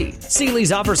PPG.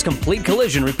 Sealy's offers complete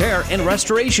collision repair and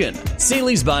restoration.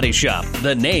 Sealy's Body Shop,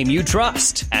 the name you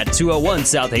trust, at 201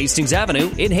 South Hastings Avenue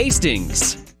in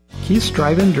Hastings. Keith's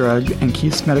Drive-In Drug and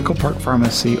Keith's Medical Park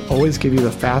Pharmacy always give you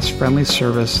the fast, friendly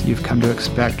service you've come to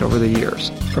expect over the years.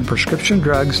 From prescription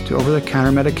drugs to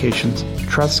over-the-counter medications,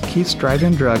 trust Keith's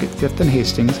Drive-In Drug at 5th and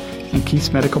Hastings and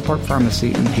Keith's Medical Park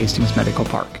Pharmacy in Hastings Medical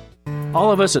Park. All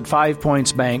of us at 5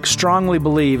 Points Bank strongly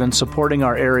believe in supporting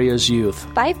our area's youth.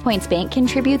 5 Points Bank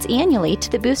contributes annually to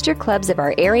the booster clubs of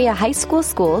our area high school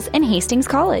schools and Hastings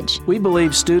College. We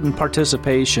believe student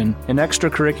participation in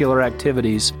extracurricular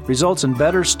activities results in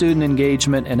better student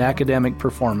engagement and academic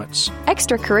performance.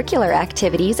 Extracurricular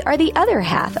activities are the other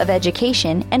half of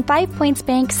education, and 5 Points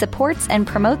Bank supports and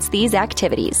promotes these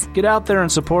activities. Get out there and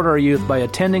support our youth by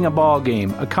attending a ball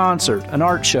game, a concert, an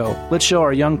art show. Let's show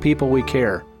our young people we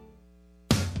care.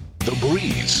 The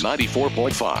Breeze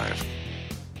 94.5.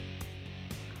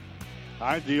 All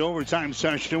right, the overtime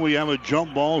session, we have a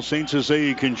jump ball. St.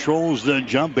 Cecilia controls the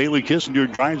jump. Bailey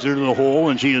Kissinger drives her to the hole,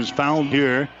 and she is fouled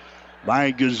here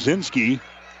by Gazinski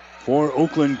for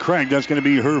Oakland-Craig. That's going to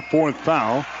be her 4th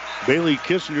foul. Bailey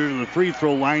Kissinger to the free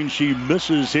throw line. She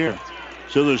misses here.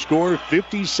 So the score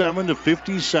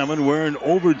 57-57. We're in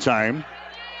overtime.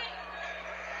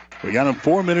 We got a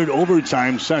 4-minute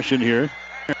overtime session here.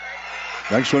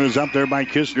 Next one is up there by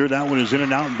Kissinger. That one is in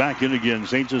and out and back in again.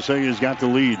 St. Cecilia's got the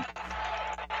lead.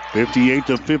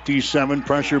 58-57.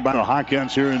 Pressure by the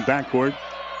Hawkins here in backcourt.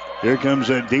 Here comes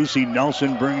Daisy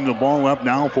Nelson bringing the ball up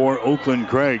now for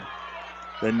Oakland-Craig.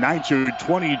 The Knights are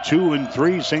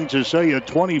 22-3. St. Cecilia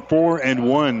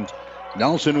 24-1.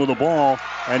 Nelson with the ball,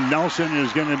 and Nelson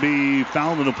is going to be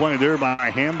fouled in the play there by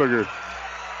Hamburger.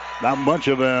 Not much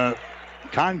of a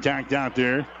contact out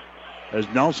there, as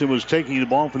Nelson was taking the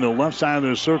ball from the left side of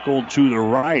the circle to the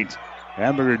right.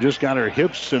 Hamburger just got her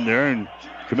hips in there and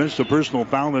commits the personal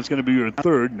foul. That's going to be her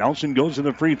 3rd. Nelson goes to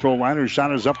the free throw line. Her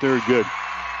shot is up there good.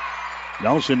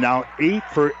 Nelson now 8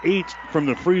 for 8 from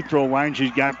the free throw line.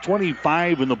 She's got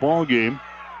 25 in the ball game,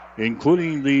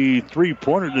 including the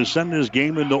three-pointer to send this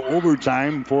game into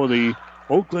overtime for the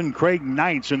Oakland-Craig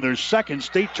Knights in their 2nd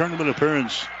state tournament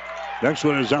appearance. Next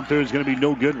one is up there. It's going to be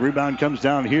no good. Rebound comes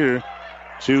down here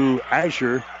to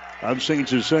Asher of St.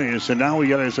 Cecilia. So now we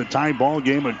got a tie ball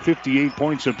game at 58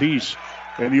 points apiece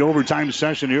in the overtime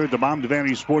session here at the Mom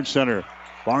Devaney Sports Center.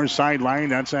 Far sideline,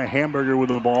 that's a Hamburger with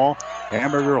the ball.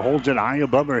 Hamburger holds it high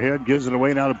above her head, gives it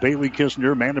away now to Bailey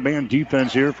Kissinger. Man-to-man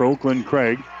defense here for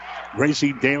Oakland-Craig.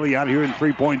 Gracie Daly out here in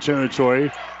three-point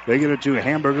territory. They get it to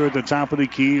Hamburger at the top of the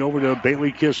key. Over to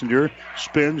Bailey Kissinger.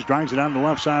 Spins, drives it on the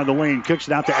left side of the lane. Kicks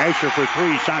it out to Asher for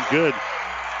 3. Shot good.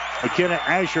 McKenna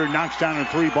Asher knocks down a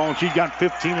 3-ball. She's got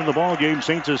 15 in the ball game.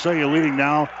 St. Cecilia leading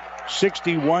now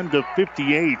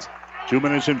 61-58. 2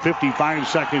 minutes and 55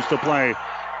 seconds to play.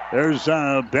 There's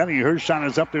Benny. Her shot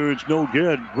is up there. It's no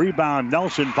good. Rebound.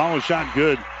 Nelson. Follow shot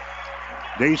good.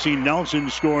 Daisy Nelson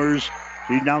scores.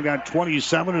 He's now got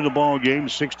 27 in the ball game.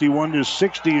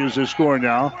 61-60 is the score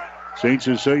now. St.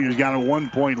 Cecilia's got a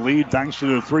 1-point lead thanks to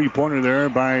the three-pointer there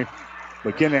by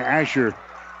McKenna Asher.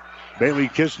 Bailey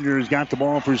Kissinger has got the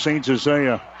ball for St.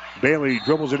 Cecilia. Bailey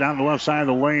dribbles it down the left side of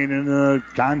the lane, and the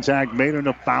contact made, and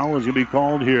a foul is going to be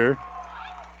called here.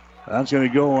 That's going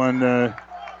to go on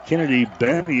Kennedy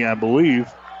Benny, I believe.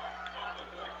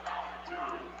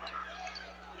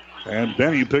 And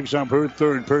Benny picks up her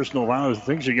 3rd personal foul. I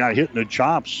think she got hit in the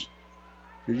chops.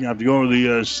 She's going to have to go to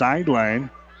the sideline.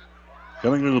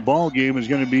 Coming to the ball game is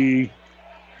going to be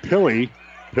Pilley.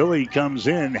 Pilley comes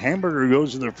in. Hamburger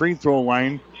goes to the free throw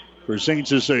line for St.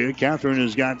 Cecilia. Catherine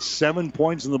has got 7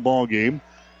 points in the ball game.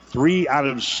 3 out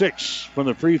of 6 from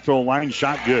the free throw line.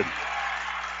 Shot good.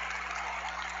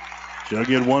 She'll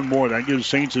get one more. That gives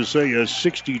St. Cecilia a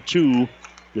 62-60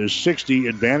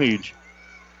 advantage.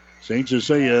 St.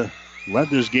 Cecilia led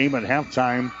this game at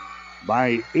halftime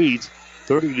by 8,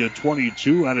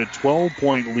 30-22, at a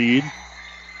 12-point lead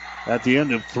at the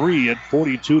end of 3 at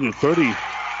 42-30.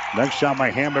 Next shot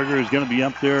by Hamburger is going to be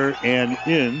up there and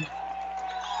in.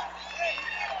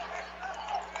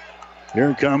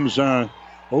 Here comes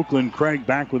Oakland-Craig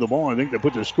back with the ball. I think they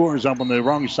put the scores up on the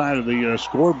wrong side of the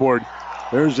scoreboard.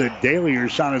 There's a Daly. Her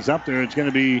shot is up there. It's going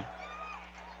to be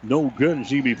no good, and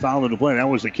she'll be fouled in the play. That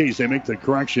was the case. They make the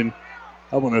correction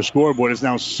up on the scoreboard. It's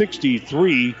now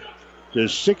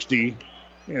 63-60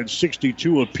 and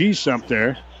 62 apiece up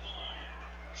there.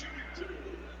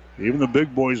 Even the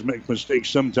big boys make mistakes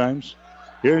sometimes.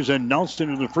 Here's a Nelson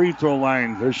to the free throw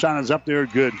line. Her shot is up there,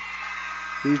 good.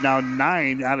 He's now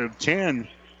 9 out of 10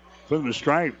 from the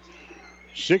stripe.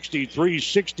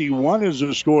 63-61 is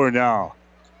the score now.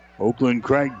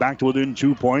 Oakland-Craig back to within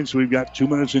 2 points. We've got 2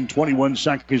 minutes and 21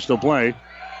 seconds to play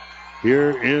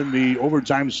here in the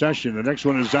overtime session. The next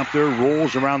one is up there,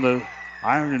 rolls around the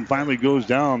iron and finally goes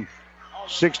down.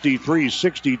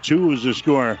 63-62 is the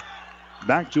score.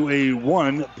 Back to a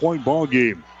 1-point ball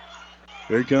game.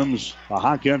 Here comes the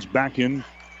Hawkettes back in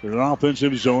an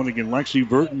offensive zone. Again, Lexi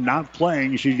Burton not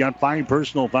playing. She's got 5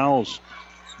 personal fouls.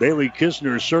 Bailey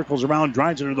Kissinger circles around,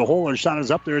 drives into the hole. Her shot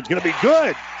is up there. It's going to be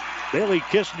good. Bailey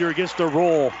Kissinger gets the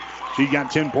roll. She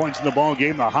got 10 points in the ball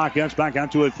game. The Hawkettes back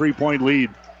out to a 3-point lead.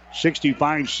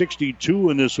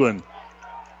 65-62 in this one.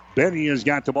 Benny has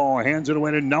got the ball, hands it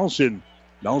away to Nelson.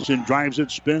 Nelson drives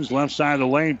it, spins left side of the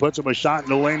lane, puts up a shot in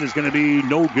the lane. Is going to be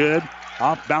no good.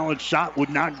 Off-balance shot would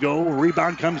not go.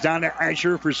 Rebound comes down to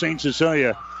Asher for St.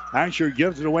 Cecilia. Asher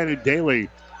gives it away to Daly.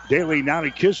 Daly now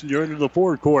to Kissinger into the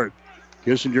forecourt.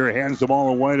 Kissinger hands the ball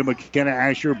away to McKenna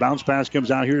Asher. Bounce pass comes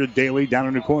out here to Daly down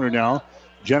in the corner now.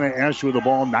 Jenna Esch with the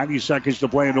ball. 90 seconds to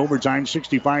play in overtime.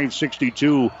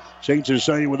 65-62. St.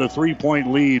 Cecilia with a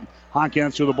 3-point lead.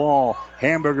 Hawkettes with the ball.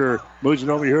 Hamburger moves it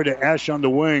over here to Esch on the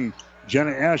wing.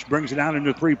 Jenna Esch brings it out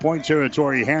into 3-point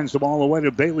territory. Hands the ball away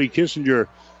to Bailey Kissinger.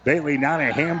 Bailey now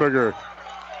to Hamburger.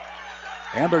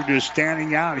 Hamburger is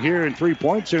standing out here in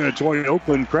 3-point territory.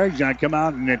 Oakland-Craig's going to come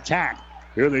out and attack.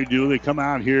 Here they do. They come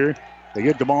out here. They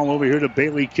get the ball over here to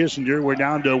Bailey Kissinger. We're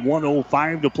down to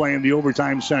 1:05 to play in the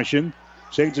overtime session.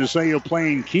 St. Cecilia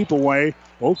playing keep away.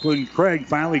 Oakland-Craig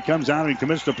finally comes out and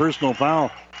commits the personal foul.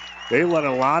 They let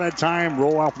a lot of time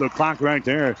roll off the clock right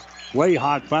there.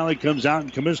 Playhawk finally comes out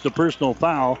and commits the personal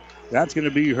foul. That's going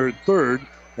to be her third.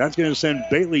 That's going to send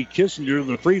Bailey Kissinger to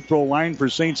the free throw line for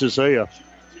St. Cecilia.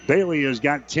 Bailey has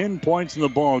got 10 points in the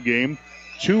ball game.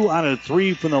 2 out of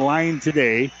 3 from the line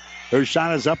today. Her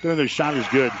shot is up there. The shot is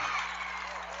good.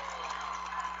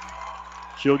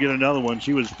 She'll get another one.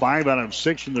 She was 5 out of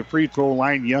 6 from the free throw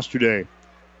line yesterday.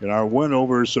 In our win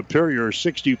over Superior,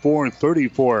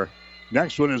 64-34.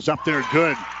 Next one is up there,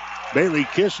 good. Bailey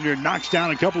Kissinger knocks down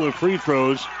a couple of free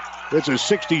throws. It's a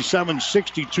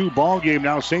 67-62 ball game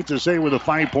now. St. Cecilia with a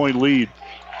 5-point lead.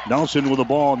 Nelson with the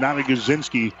ball, now to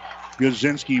Gazinski.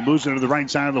 Gazinski moves it to the right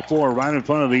side of the floor, right in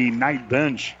front of the night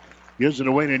bench. Gives it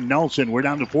away to Nelson. We're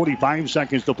down to 45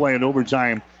 seconds to play in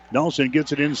overtime. Nelson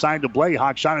gets it inside the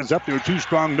Blayhawk. Shot is up there, too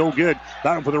strong, no good.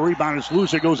 Battle for the rebound. It's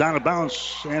loose. It goes out of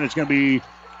bounds, and it's going to be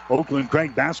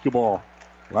Oakland-Craig basketball.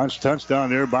 Last touchdown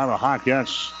there by the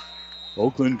Hawkettes.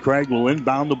 Oakland-Craig will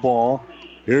inbound the ball.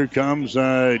 Here comes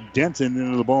Denton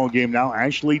into the ball game now.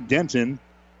 Ashley Denton.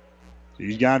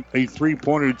 She's got a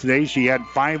 3-pointer today. She had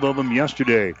 5 of them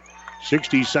yesterday.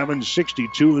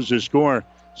 67-62 is the score.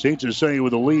 St. Cecilia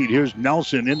with the lead. Here's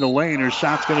Nelson in the lane. Her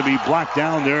shot's going to be blocked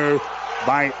down there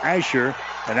by Asher.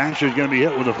 And Asher's going to be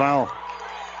hit with a foul.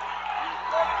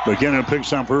 McKenna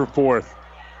picks up her 4th.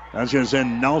 That's going to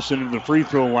send Nelson to the free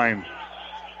throw line.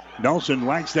 Nelson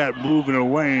likes that move in her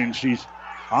lane. She's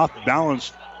off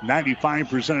balance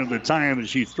 95% of the time, and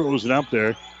she throws it up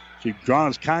there. She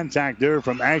draws contact there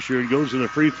from Asher and goes to the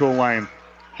free throw line.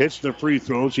 Hits the free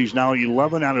throw. She's now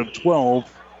 11 out of 12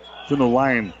 from the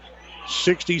line.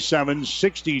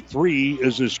 67-63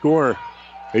 is the score.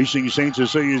 Hastings St.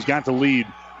 Cecilia's got the lead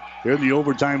here in the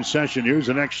overtime session. Here's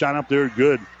the next shot up there.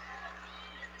 Good.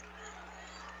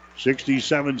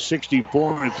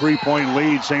 67-64, a 3-point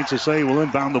lead. St. Cecilia will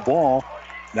inbound the ball.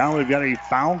 Now we've got a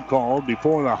foul called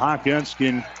before the Hawkettes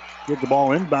can get the ball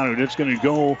inbounded. It's going to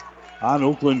go on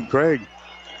Oakland-Craig.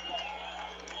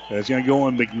 That's going to go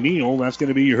on McNeil. That's going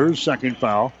to be her second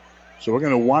foul. So we're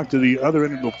going to walk to the other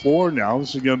end of the floor now.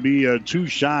 This is going to be 2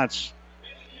 shots.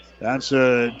 That's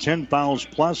 10 fouls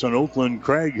plus on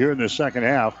Oakland-Craig here in the second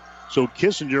half. So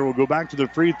Kissinger will go back to the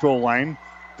free throw line.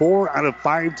 4 out of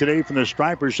 5 today from the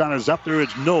striper. Shot is up there.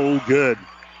 It's no good.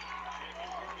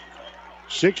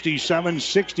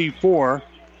 67-64.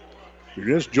 You're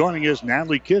just joining us.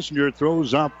 Natalie Kissinger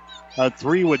throws up a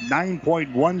 3 with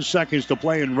 9.1 seconds to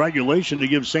play in regulation to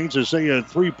give St. Cecilia a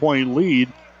 3-point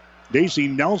lead. Daisy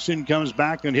Nelson comes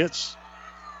back and hits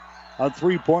a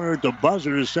 3-pointer at the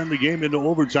buzzer to send the game into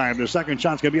overtime. The second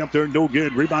shot's going to be up there. No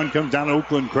good. Rebound comes down to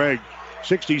Oakland-Craig.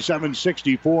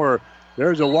 67-64.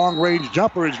 There's a long-range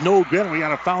jumper. It's no good. We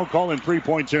got a foul call in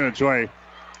 3-point territory.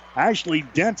 Ashley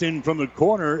Denton from the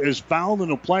corner is fouled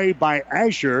in a play by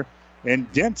Asher.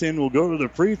 And Denton will go to the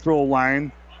free throw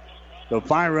line to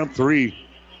fire up 3.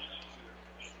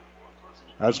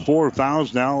 That's 4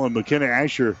 fouls now on McKenna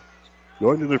Asher.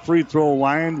 Going to the free throw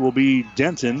line will be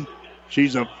Denton.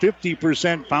 She's a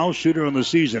 50% foul shooter on the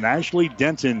season. Ashley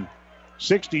Denton,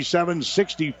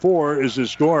 67-64 is the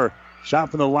score. Shot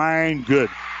from the line, good.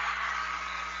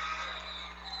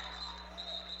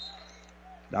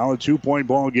 Now a 2-point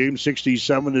ball game,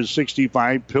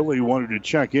 67-65. Pilley wanted to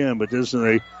check in, but this is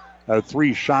a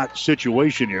 3-shot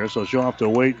situation here, so she'll have to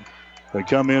wait to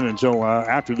come in until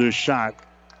after this shot.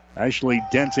 Ashley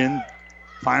Denton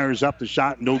fires up the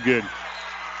shot, no good.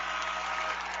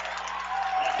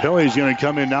 Pilley's going to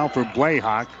come in now for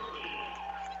Blayhawk.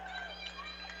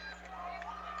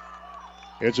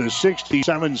 It's a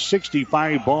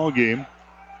 67-65 ball game.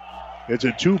 It's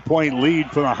a 2-point lead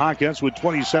for the Hawkettes with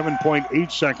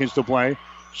 27.8 seconds to play.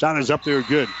 Shot is up there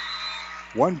good.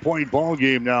 1-point ball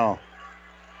game now.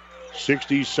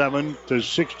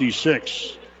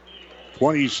 67-66.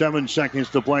 27 seconds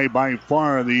to play. By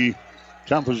far the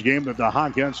toughest game that the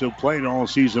Hawkettes have played all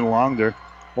season long. Their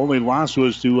only loss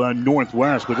was to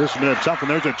Northwest, but this has been a tough one.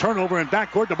 There's a turnover in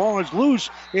backcourt. The ball is loose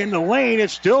in the lane.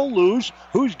 It's still loose.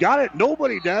 Who's got it?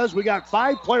 Nobody does. We got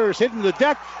 5 players hitting the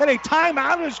deck, and a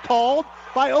timeout is called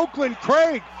by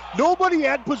Oakland-Craig. Nobody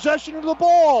had possession of the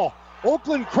ball.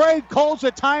 Oakland-Craig calls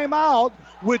a timeout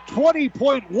with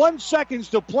 20.1 seconds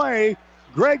to play.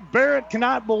 Greg Barrett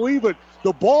cannot believe it.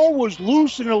 The ball was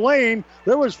loose in the lane.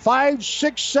 There was 5,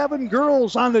 6, 7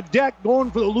 girls on the deck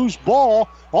going for the loose ball.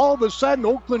 All of a sudden,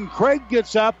 Oakland-Craig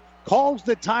gets up, calls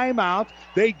the timeout.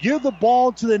 They give the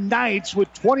ball to the Knights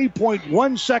with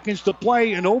 20.1 seconds to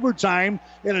play in overtime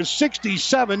in a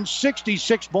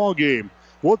 67-66 ball game.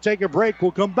 We'll take a break.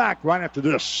 We'll come back right after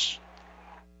this.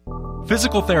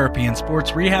 Physical Therapy and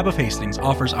Sports Rehab of Hastings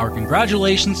offers our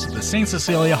congratulations to the St.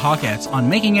 Cecilia Hawkettes on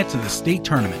making it to the state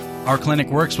tournament. Our clinic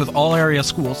works with all area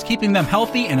schools, keeping them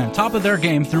healthy and on top of their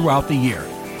game throughout the year.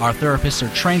 Our therapists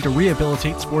are trained to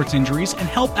rehabilitate sports injuries and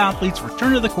help athletes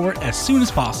return to the court as soon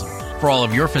as possible. For all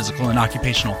of your physical and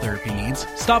occupational therapy needs,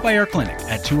 stop by our clinic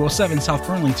at 207 South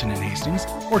Burlington in Hastings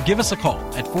or give us a call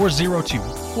at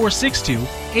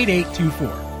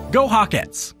 402-462-8824. Go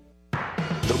Hawkettes!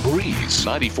 The Breeze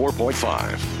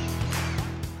 94.5.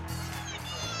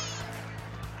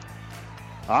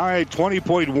 All right,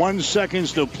 20.1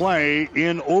 seconds to play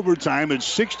in overtime. It's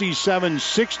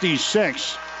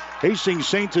 67-66. Hastings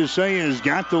St. Cecilia has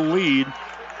got the lead.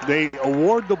 They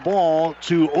award the ball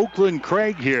to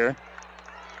Oakland-Craig here.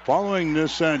 Following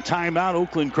this timeout,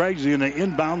 Oakland-Craig's going to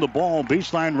inbound the ball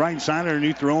baseline right side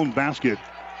underneath their own basket.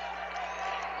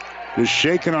 Just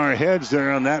shaking our heads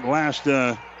there on that last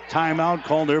timeout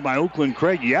called there by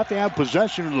Oakland-Craig. You have to have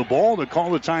possession of the ball to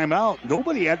call the timeout.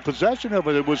 Nobody had possession of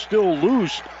it. It was still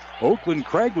loose.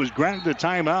 Oakland-Craig was granted the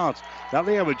timeout. Now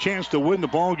they have a chance to win the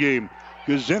ball game.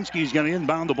 Gazinski's going to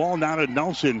inbound the ball down to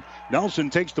Nelson. Nelson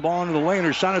takes the ball into the lane.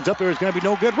 Her shot is up there. It's going to be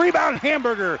no good. Rebound,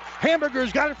 Hamburger.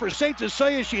 Hamburger's got it for St.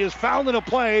 Cecilia. She is fouled in a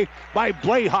play by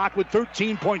Blayhawk with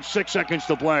 13.6 seconds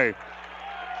to play.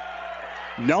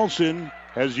 Nelson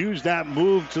has used that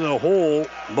move to the hole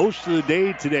most of the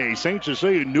day today. St.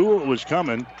 Cecilia knew it was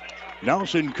coming.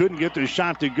 Nelson couldn't get the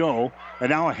shot to go. And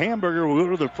now Hamburger will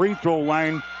go to the free throw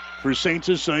line for St.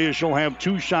 Cecilia. She'll have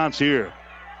 2 shots here.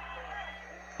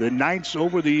 The Knights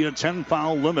over the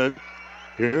 10-foul limit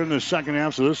here in the second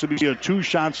half. So this will be a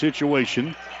 2-shot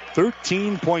situation.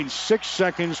 13.6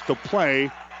 seconds to play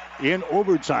in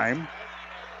overtime.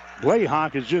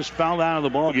 Blayhawk is just fouled out of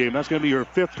the ball game. That's going to be her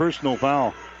 5th personal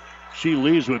foul. She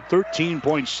leaves with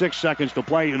 13.6 seconds to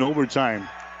play in overtime.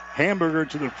 Hamburger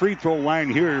to the free throw line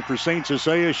here for St.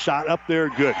 Cecilia. Shot up there,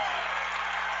 good.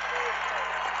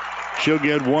 She'll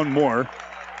get one more.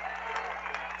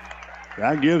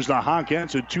 That gives the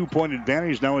Hawkettes a 2-point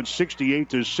advantage. Now it's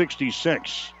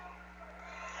 68-66.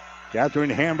 Catherine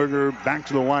Hamburger back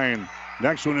to the line.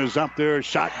 Next one is up there.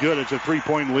 Shot good. It's a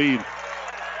 3-point lead.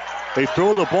 They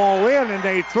throw the ball in and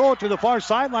they throw it to the far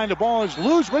sideline. The ball is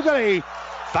loose. We've got a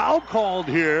foul called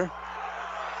here.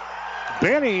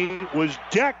 Benny was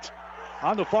decked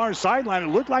on the far sideline. It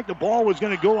looked like the ball was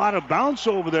going to go out of bounds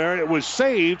over there. It was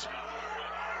saved.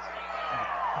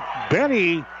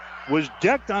 Benny was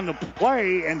decked on the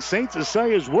play, and St.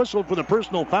 Cecilia's whistled for the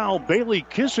personal foul. Bailey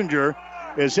Kissinger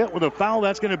is hit with a foul.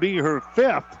 That's going to be her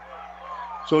 5th.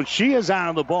 So she is out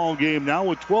of the ball game now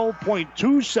with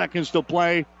 12.2 seconds to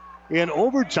play in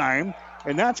overtime.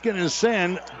 And that's going to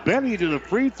send Benny to the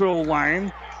free throw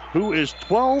line, who is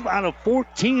 12 out of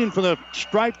 14 for the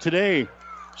stripe today.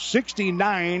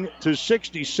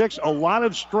 69-66. A lot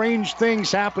of strange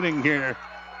things happening here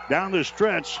down the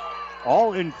stretch,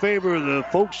 all in favor of the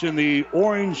folks in the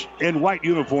orange and white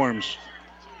uniforms.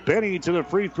 Benny to the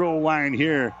free throw line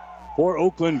here for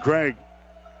Oakland-Craig.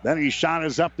 Benny's shot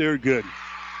is up there, good.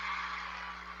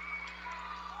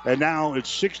 And now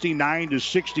it's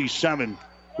 69-67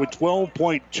 with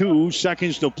 12.2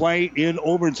 seconds to play in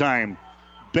overtime.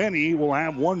 Benny will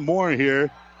have one more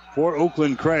here for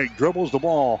Oakland-Craig. Dribbles the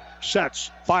ball,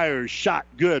 sets, fires, shot,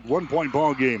 good. 1-point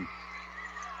ball game.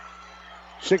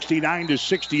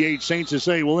 69-68. St.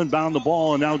 Cecilia will inbound the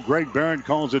ball, and now Greg Barrett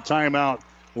calls a timeout.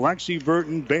 Lexi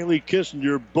Burton, Bailey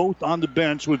Kissinger, both on the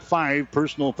bench with 5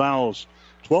 personal fouls.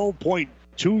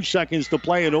 12.2 seconds to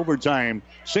play in overtime.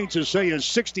 St. Cecilia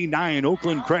 69,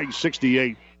 Oakland-Craig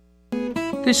 68.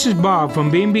 This is Bob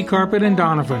from B&B Carpet and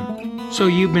Donovan. So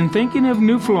you've been thinking of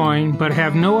new flooring but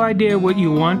have no idea what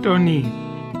you want or need.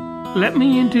 Let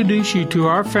me introduce you to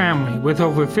our family with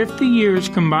over 50 years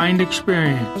combined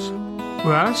experience.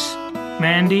 Russ,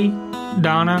 Mandy,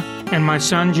 Donna, and my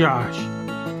son Josh.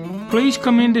 Please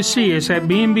come in to see us at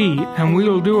B&B and we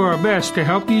will do our best to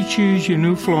help you choose your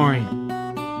new flooring.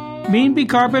 B&B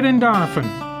Carpet and Donovan,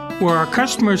 where our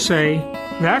customers say,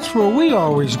 that's where we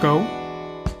always go.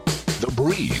 The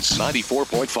Breeze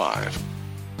 94.5.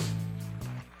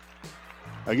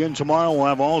 Again, tomorrow we'll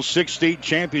have all 6 state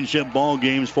championship ball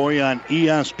games for you on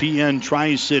ESPN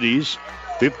Tri-Cities,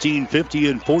 1550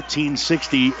 and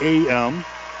 1460 AM.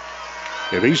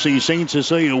 If Hastings St.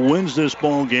 Cecilia wins this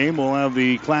ball game, we'll have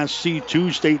the Class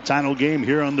C2 state title game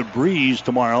here on the Breeze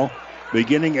tomorrow,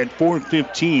 beginning at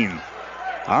 4:15.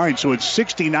 All right, so it's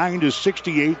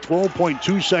 69-68,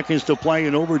 12.2 seconds to play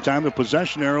in overtime. The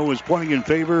possession arrow is pointing in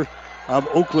favor of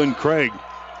Oakland-Craig.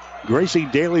 Gracie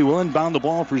Daly will inbound the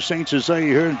ball for St. Cecilia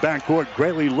here in backcourt.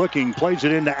 Greatly looking, plays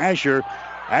it into Asher.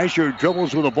 Asher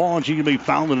dribbles with the ball, and she can be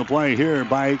fouled in the play here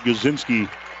by Gazinski.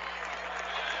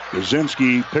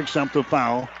 Gazinski picks up the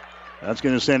foul. That's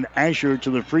going to send Asher to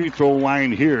the free throw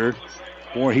line here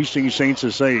for Hastings St.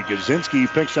 Cecilia. Gazinski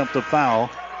picks up the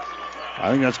foul. I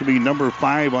think that's going to be number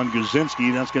 5 on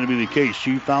Gazinski. That's going to be the case.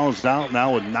 She fouls out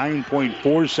now with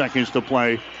 9.4 seconds to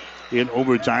play in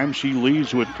overtime. She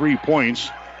leads with 3 points.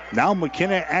 Now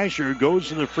McKenna Asher goes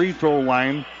to the free throw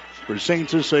line for St.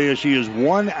 Cecilia. She is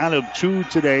 1 out of 2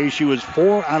 today. She was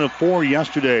 4 out of 4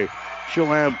 yesterday. She'll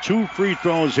have 2 free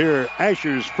throws here.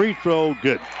 Asher's free throw,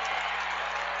 good.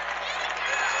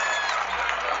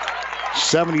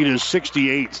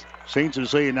 70-68. St.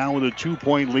 Cecilia now with a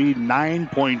 2-point lead,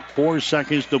 9.4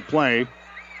 seconds to play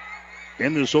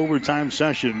in this overtime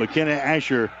session. McKenna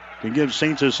Asher can give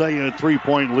St. Cecilia a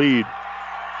 3-point lead.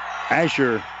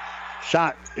 Asher,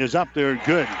 shot is up there,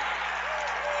 good.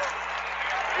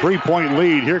 3-point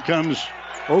lead. Here comes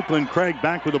Oakland-Craig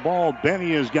back with the ball.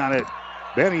 Benny has got it.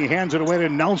 Benny hands it away to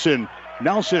Nelson.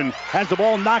 Nelson has the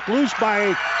ball knocked loose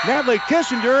by Natalie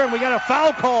Kissinger, and we got a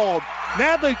foul called.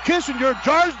 Natalie Kissinger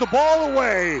jars the ball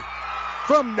away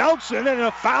from Nelson, and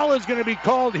a foul is going to be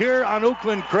called here on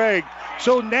Oakland-Craig.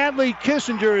 So Natalie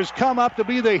Kissinger has come up to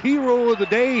be the hero of the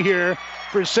day here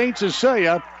for St.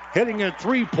 Cecilia, hitting a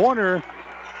 3-pointer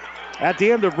at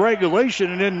the end of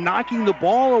regulation and then knocking the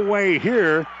ball away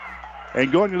here.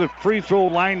 And going to the free throw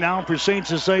line now for St.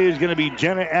 Cecilia is going to be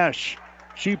Jenna Esch.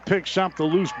 She picks up the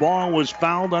loose ball, was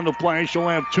fouled on the play. She'll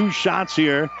have 2 shots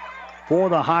here for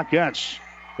the Hawkettes.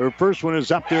 Her first one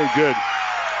is up there, good.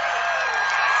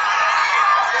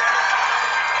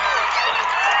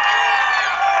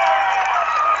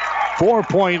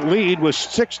 Four-point lead with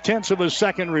 0.6 of a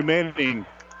second remaining.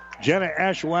 Jenna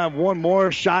Esch will have 1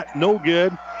 more shot, no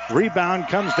good. Rebound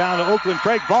comes down to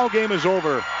Oakland-Craig. Ball game is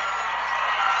over.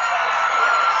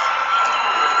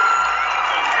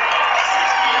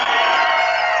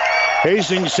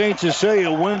 Hastings St.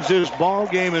 Cecilia wins this ball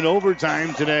game in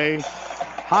overtime today.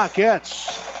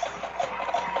 Hawkettes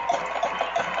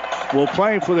will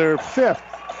play for their 5th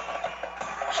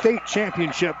state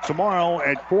championship tomorrow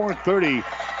at 4:30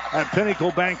 at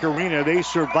Pinnacle Bank Arena. They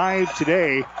survived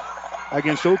today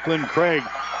against Oakland-Craig.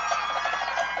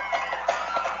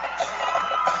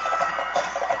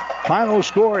 Final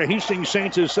score, Hastings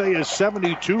St. Cecilia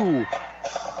 72.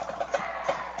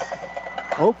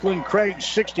 Oakland-Craig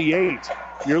 68.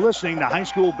 You're listening to high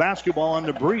school basketball on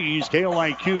the Breeze,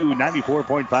 KLIQ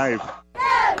 94.5.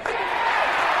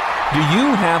 Do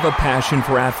you have a passion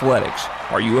for athletics?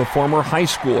 Are you a former high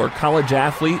school or college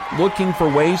athlete looking for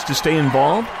ways to stay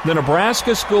involved? The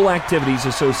Nebraska School Activities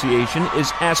Association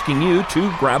is asking you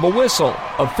to grab a whistle.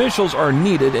 Officials are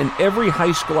needed in every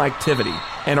high school activity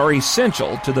and are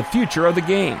essential to the future of the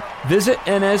game. Visit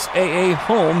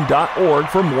nsaahome.org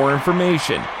for more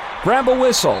information. Grab a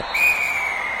whistle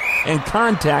and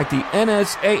contact the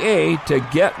NSAA to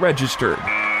get registered.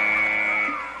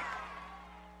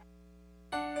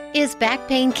 Is back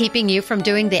pain keeping you from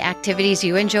doing the activities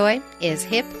you enjoy? Is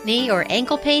hip, knee, or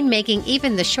ankle pain making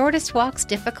even the shortest walks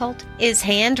difficult? Is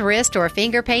hand, wrist, or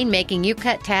finger pain making you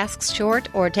cut tasks short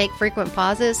or take frequent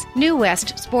pauses? New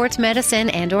West Sports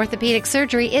Medicine and Orthopedic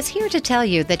Surgery is here to tell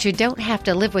you that you don't have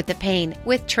to live with the pain.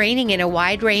 With training in a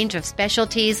wide range of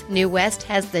specialties, New West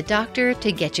has the doctor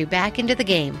to get you back into the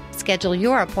game. Schedule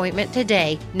your appointment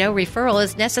today. No referral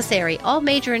is necessary. All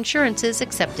major insurances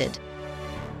accepted.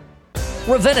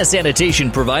 Ravenna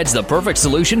Sanitation provides the perfect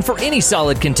solution for any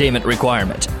solid containment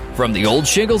requirement. From the old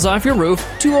shingles off your roof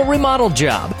to a remodel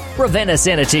job, Ravenna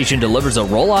Sanitation delivers a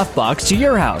roll-off box to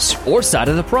your house or side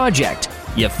of the project.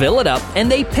 You fill it up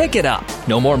and they pick it up.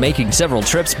 No more making several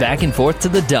trips back and forth to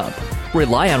the dump.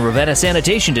 Rely on Ravenna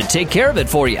Sanitation to take care of it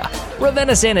for you.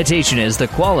 Ravenna Sanitation is the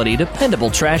quality, dependable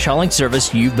trash hauling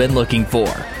service you've been looking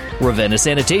for. Ravenna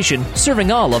Sanitation, serving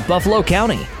all of Buffalo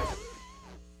County.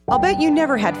 I'll bet you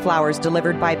never had flowers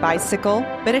delivered by bicycle,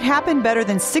 but it happened better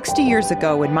than 60 years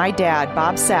ago when my dad,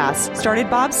 Bob Sass, started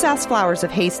Bob Sass Flowers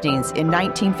of Hastings in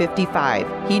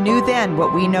 1955. He knew then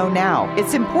what we know now.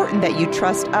 It's important that you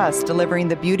trust us delivering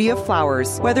the beauty of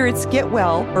flowers, whether it's get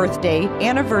well, birthday,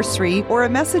 anniversary, or a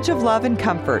message of love and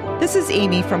comfort. This is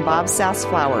Amy from Bob Sass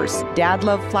Flowers. Dad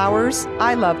loved flowers.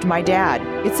 I loved my dad.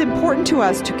 It's important to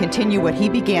us to continue what he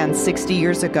began 60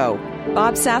 years ago.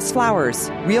 Bob Sass Flowers.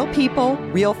 Real people,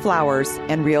 real flowers,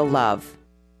 and real love.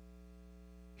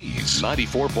 He's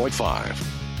 94.5.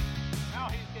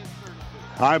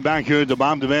 Hi, back here at the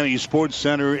Bob Devaney Sports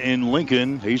Center in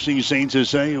Lincoln. Hastings St.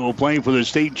 Cecilia will play for the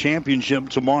state championship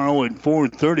tomorrow at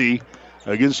 4:30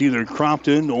 against either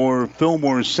Crofton or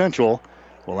Fillmore Central.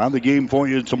 We'll have the game for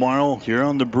you tomorrow here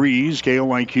on the Breeze,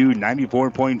 KOIQ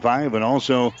 94.5, and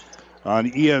also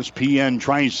on ESPN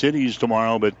Tri-Cities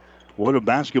tomorrow. But what a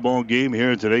basketball game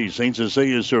here today. St.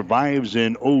 Cecilia survives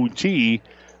in OT.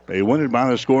 They win it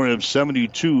by a score of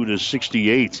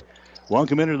 72-68.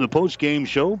 Welcome into the post-game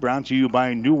show, brought to you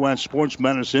by New West Sports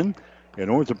Medicine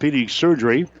and Orthopedic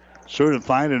Surgery.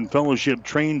 Certified and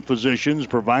fellowship-trained physicians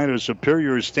provide a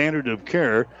superior standard of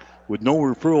care with no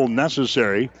referral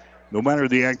necessary. No matter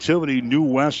the activity, New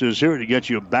West is here to get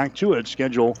you back to it.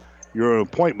 Schedule your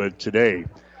appointment today.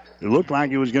 It looked like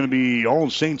it was going to be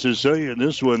all St. Cecilia in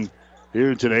this one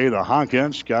here today. The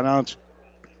Hawkins got out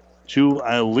to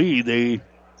a lead. They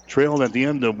trailed at the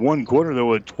end of one quarter,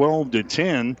 though, at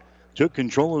 12-10. Took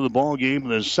control of the ball game in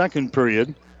the second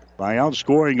period by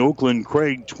outscoring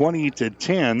Oakland-Craig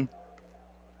 20-10.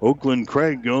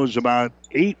 Oakland-Craig goes about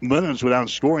 8 minutes without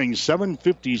scoring,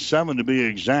 7:57 to be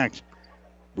exact,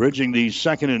 bridging the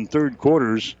second and third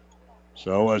quarters.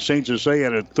 So St. Cecilia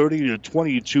had a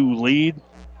 30-22 lead.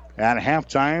 At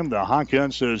halftime, the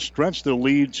Hawkins stretched the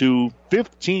lead to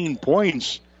 15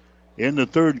 points in the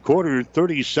third quarter,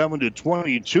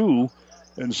 37-22.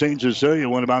 And St. Cecilia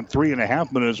went about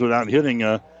 3.5 minutes without hitting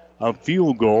a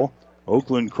field goal.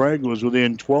 Oakland-Craig was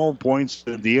within 12 points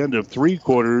at the end of three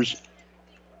quarters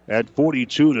at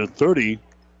 42-30.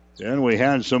 Then we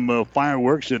had some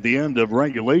fireworks at the end of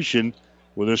regulation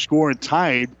with a score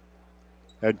tied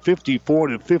at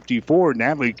 54-54.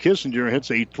 Natalie Kissinger hits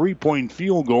a three-point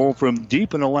field goal from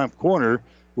deep in the left corner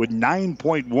with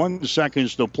 9.1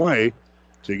 seconds to play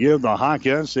to give the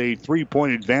Hawkins a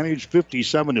three-point advantage,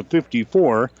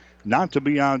 57-54. Not to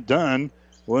be outdone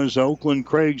was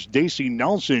Oakland-Craig's Daisy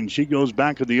Nelson. She goes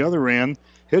back to the other end,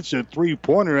 hits a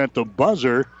three-pointer at the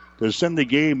buzzer to send the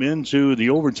game into the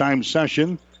overtime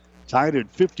session, tied at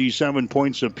 57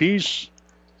 points apiece.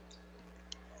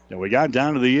 And we got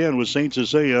down to the end with St.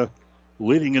 Cecilia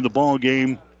leading in the ball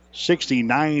game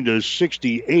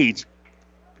 69-68.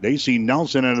 Daisy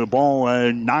Nelson had the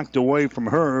ball knocked away from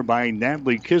her by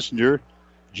Natalie Kissinger.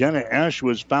 Jenna Esch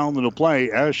was fouled in the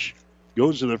play. Esch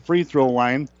goes to the free throw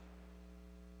line.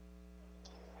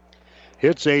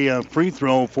 Hits a free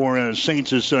throw for St.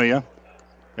 Cecilia.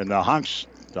 And the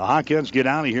Hawkins get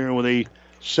out of here with a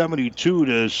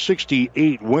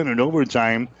 72-68 win in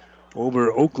overtime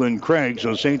over Oakland-Craig.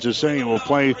 So St. Cecilia will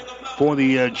play for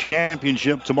the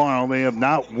championship tomorrow. They have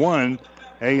not won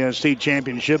a state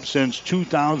championship since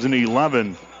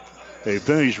 2011. They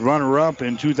finished runner-up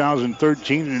in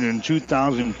 2013 and in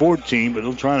 2014, but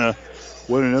they'll try to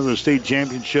win another state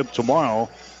championship tomorrow.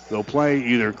 They'll play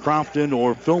either Crofton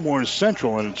or Fillmore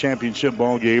Central in a championship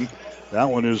ball game. That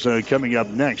one is coming up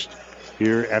next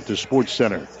here at the Sports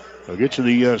Center. I'll get to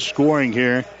the scoring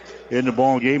here in the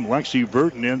ball game. Lexi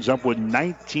Burton ends up with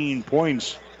 19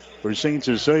 points for St.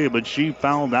 Cecilia, but she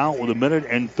fouled out with 1 minute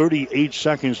and 38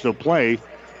 seconds to play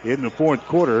in the fourth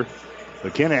quarter.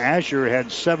 McKenna Asher had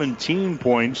 17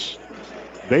 points.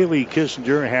 Bailey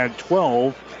Kissinger had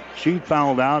 12. She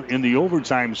fouled out in the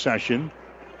overtime session.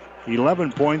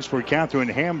 11 points for Catherine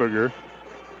Hamburger.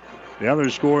 The other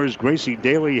scores, Gracie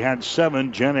Daly had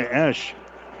 7. Jenna Esch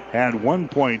had 1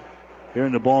 point here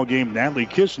in the ball game. Natalie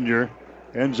Kissinger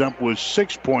ends up with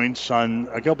 6 points on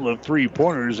a couple of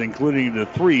three-pointers, including the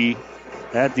 3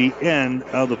 at the end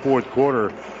of the fourth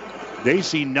quarter.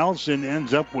 Daisy Nelson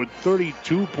ends up with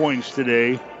 32 points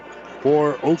today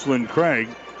for Oakland-Craig.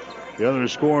 The other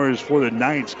scorers for the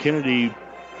Knights, Kennedy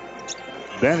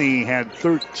Benny had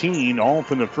 13, all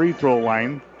from the free throw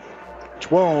line.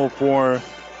 12 for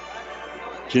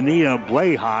Jania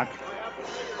Blayhawk.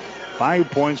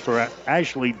 5 points for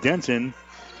Ashley Denton.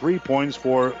 3 points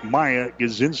for Maya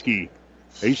Gazinski.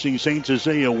 Hastings St.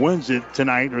 Cecilia wins it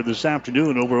tonight or this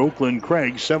afternoon over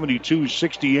Oakland-Craig,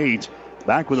 72-68.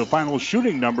 Back with the final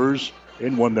shooting numbers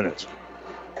in 1 minute.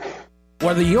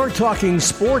 Whether you're talking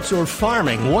sports or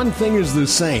farming, one thing is the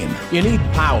same. You need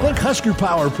power. Think Husker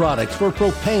Power products for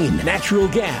propane, natural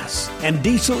gas, and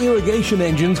diesel irrigation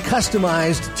engines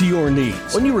customized to your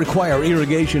needs. When you require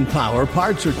irrigation power,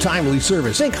 parts, or timely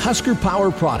service, think Husker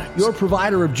Power products, your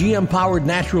provider of GM-powered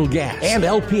natural gas and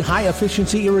LP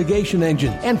high-efficiency irrigation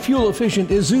engine and fuel-efficient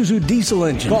Isuzu diesel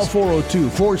engines. Call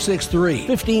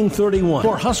 402-463-1531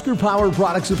 for Husker Power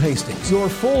products of Hastings, your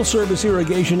full-service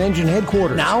irrigation engine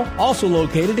headquarters. Now, also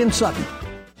located in Sutton.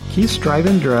 Keith's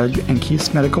Drive-In Drug and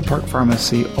Keith's Medical Park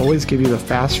Pharmacy always give you the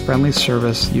fast, friendly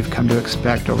service you've come to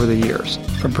expect over the years.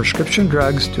 From prescription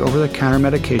drugs to over-the-counter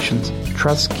medications,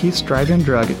 trust Keith's Drive-In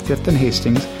Drug at 5th and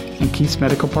Hastings and Keith's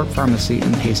Medical Park Pharmacy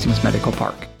in Hastings Medical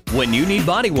Park. When you need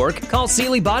body work, call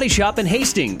Seeley Body Shop in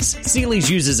Hastings.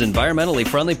 Seeley's uses environmentally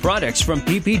friendly products from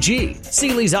PPG.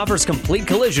 Seeley's offers complete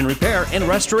collision repair and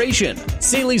restoration.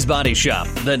 Seeley's Body Shop,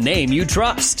 the name you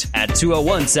trust, at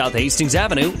 201 South Hastings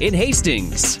Avenue in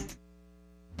Hastings.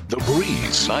 The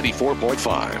Breeze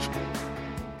 94.5.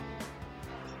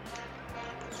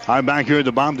 I'm back here at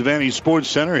the Bob Devaney Sports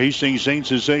Center. Hastings St.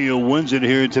 Cecilia wins it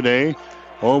here today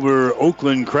over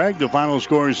Oakland-Craig. The final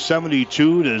score is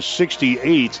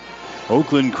 72-68.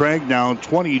 Oakland-Craig now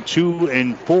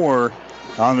 22-4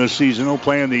 on the season. They'll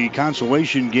play in the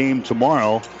consolation game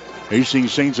tomorrow.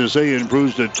 Hastings St. Cecilia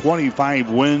improves to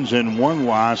 25 wins and 1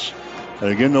 loss.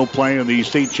 And again, they'll play in the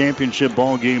state championship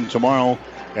ball game tomorrow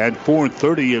at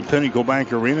 4:30 at Pinnacle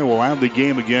Bank Arena. We'll have the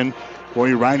game again for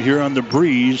you right here on the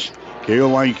Breeze,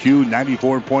 KOIQ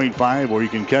 94.5, or you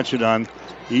can catch it on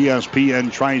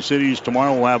ESPN Tri-Cities.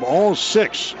 Tomorrow we'll have all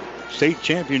 6 state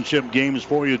championship games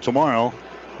for you tomorrow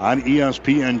on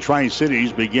ESPN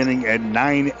Tri-Cities beginning at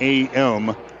 9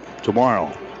 a.m.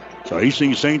 tomorrow. So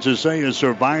Hastings St. Cecilia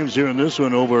survives here in this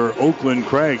one over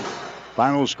Oakland-Craig.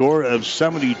 Final score of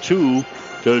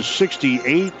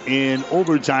 72-68 in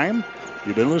overtime.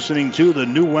 You've been listening to the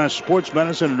New West Sports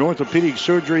Medicine and Orthopedic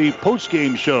Surgery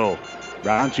postgame show.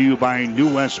 Brought to you by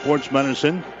New West Sports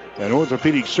Medicine and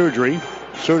Orthopedic Surgery.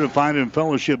 Certified and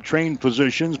fellowship-trained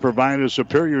physicians provide a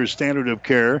superior standard of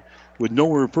care with no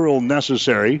referral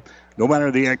necessary. No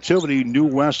matter the activity, New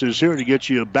West is here to get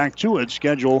you back to it.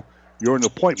 Schedule your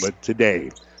appointment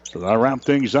today. So that'll wrap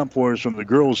things up for us from the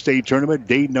Girls State Tournament,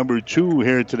 day number 2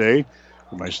 here today.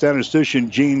 For my statistician,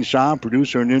 Gene Shaw,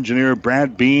 producer and engineer,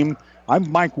 Brad Beam, I'm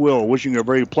Mike Will, wishing you a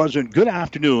very pleasant good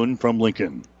afternoon from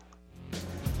Lincoln.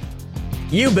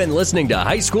 You've been listening to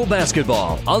high school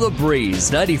basketball on the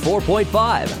Breeze 94.5,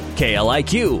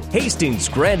 KLIQ, Hastings,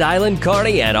 Grand Island,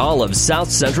 Kearney, and all of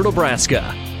South Central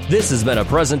Nebraska. This has been a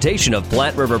presentation of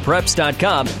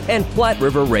PlatteRiverPreps.com and Platte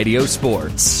River Radio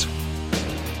Sports.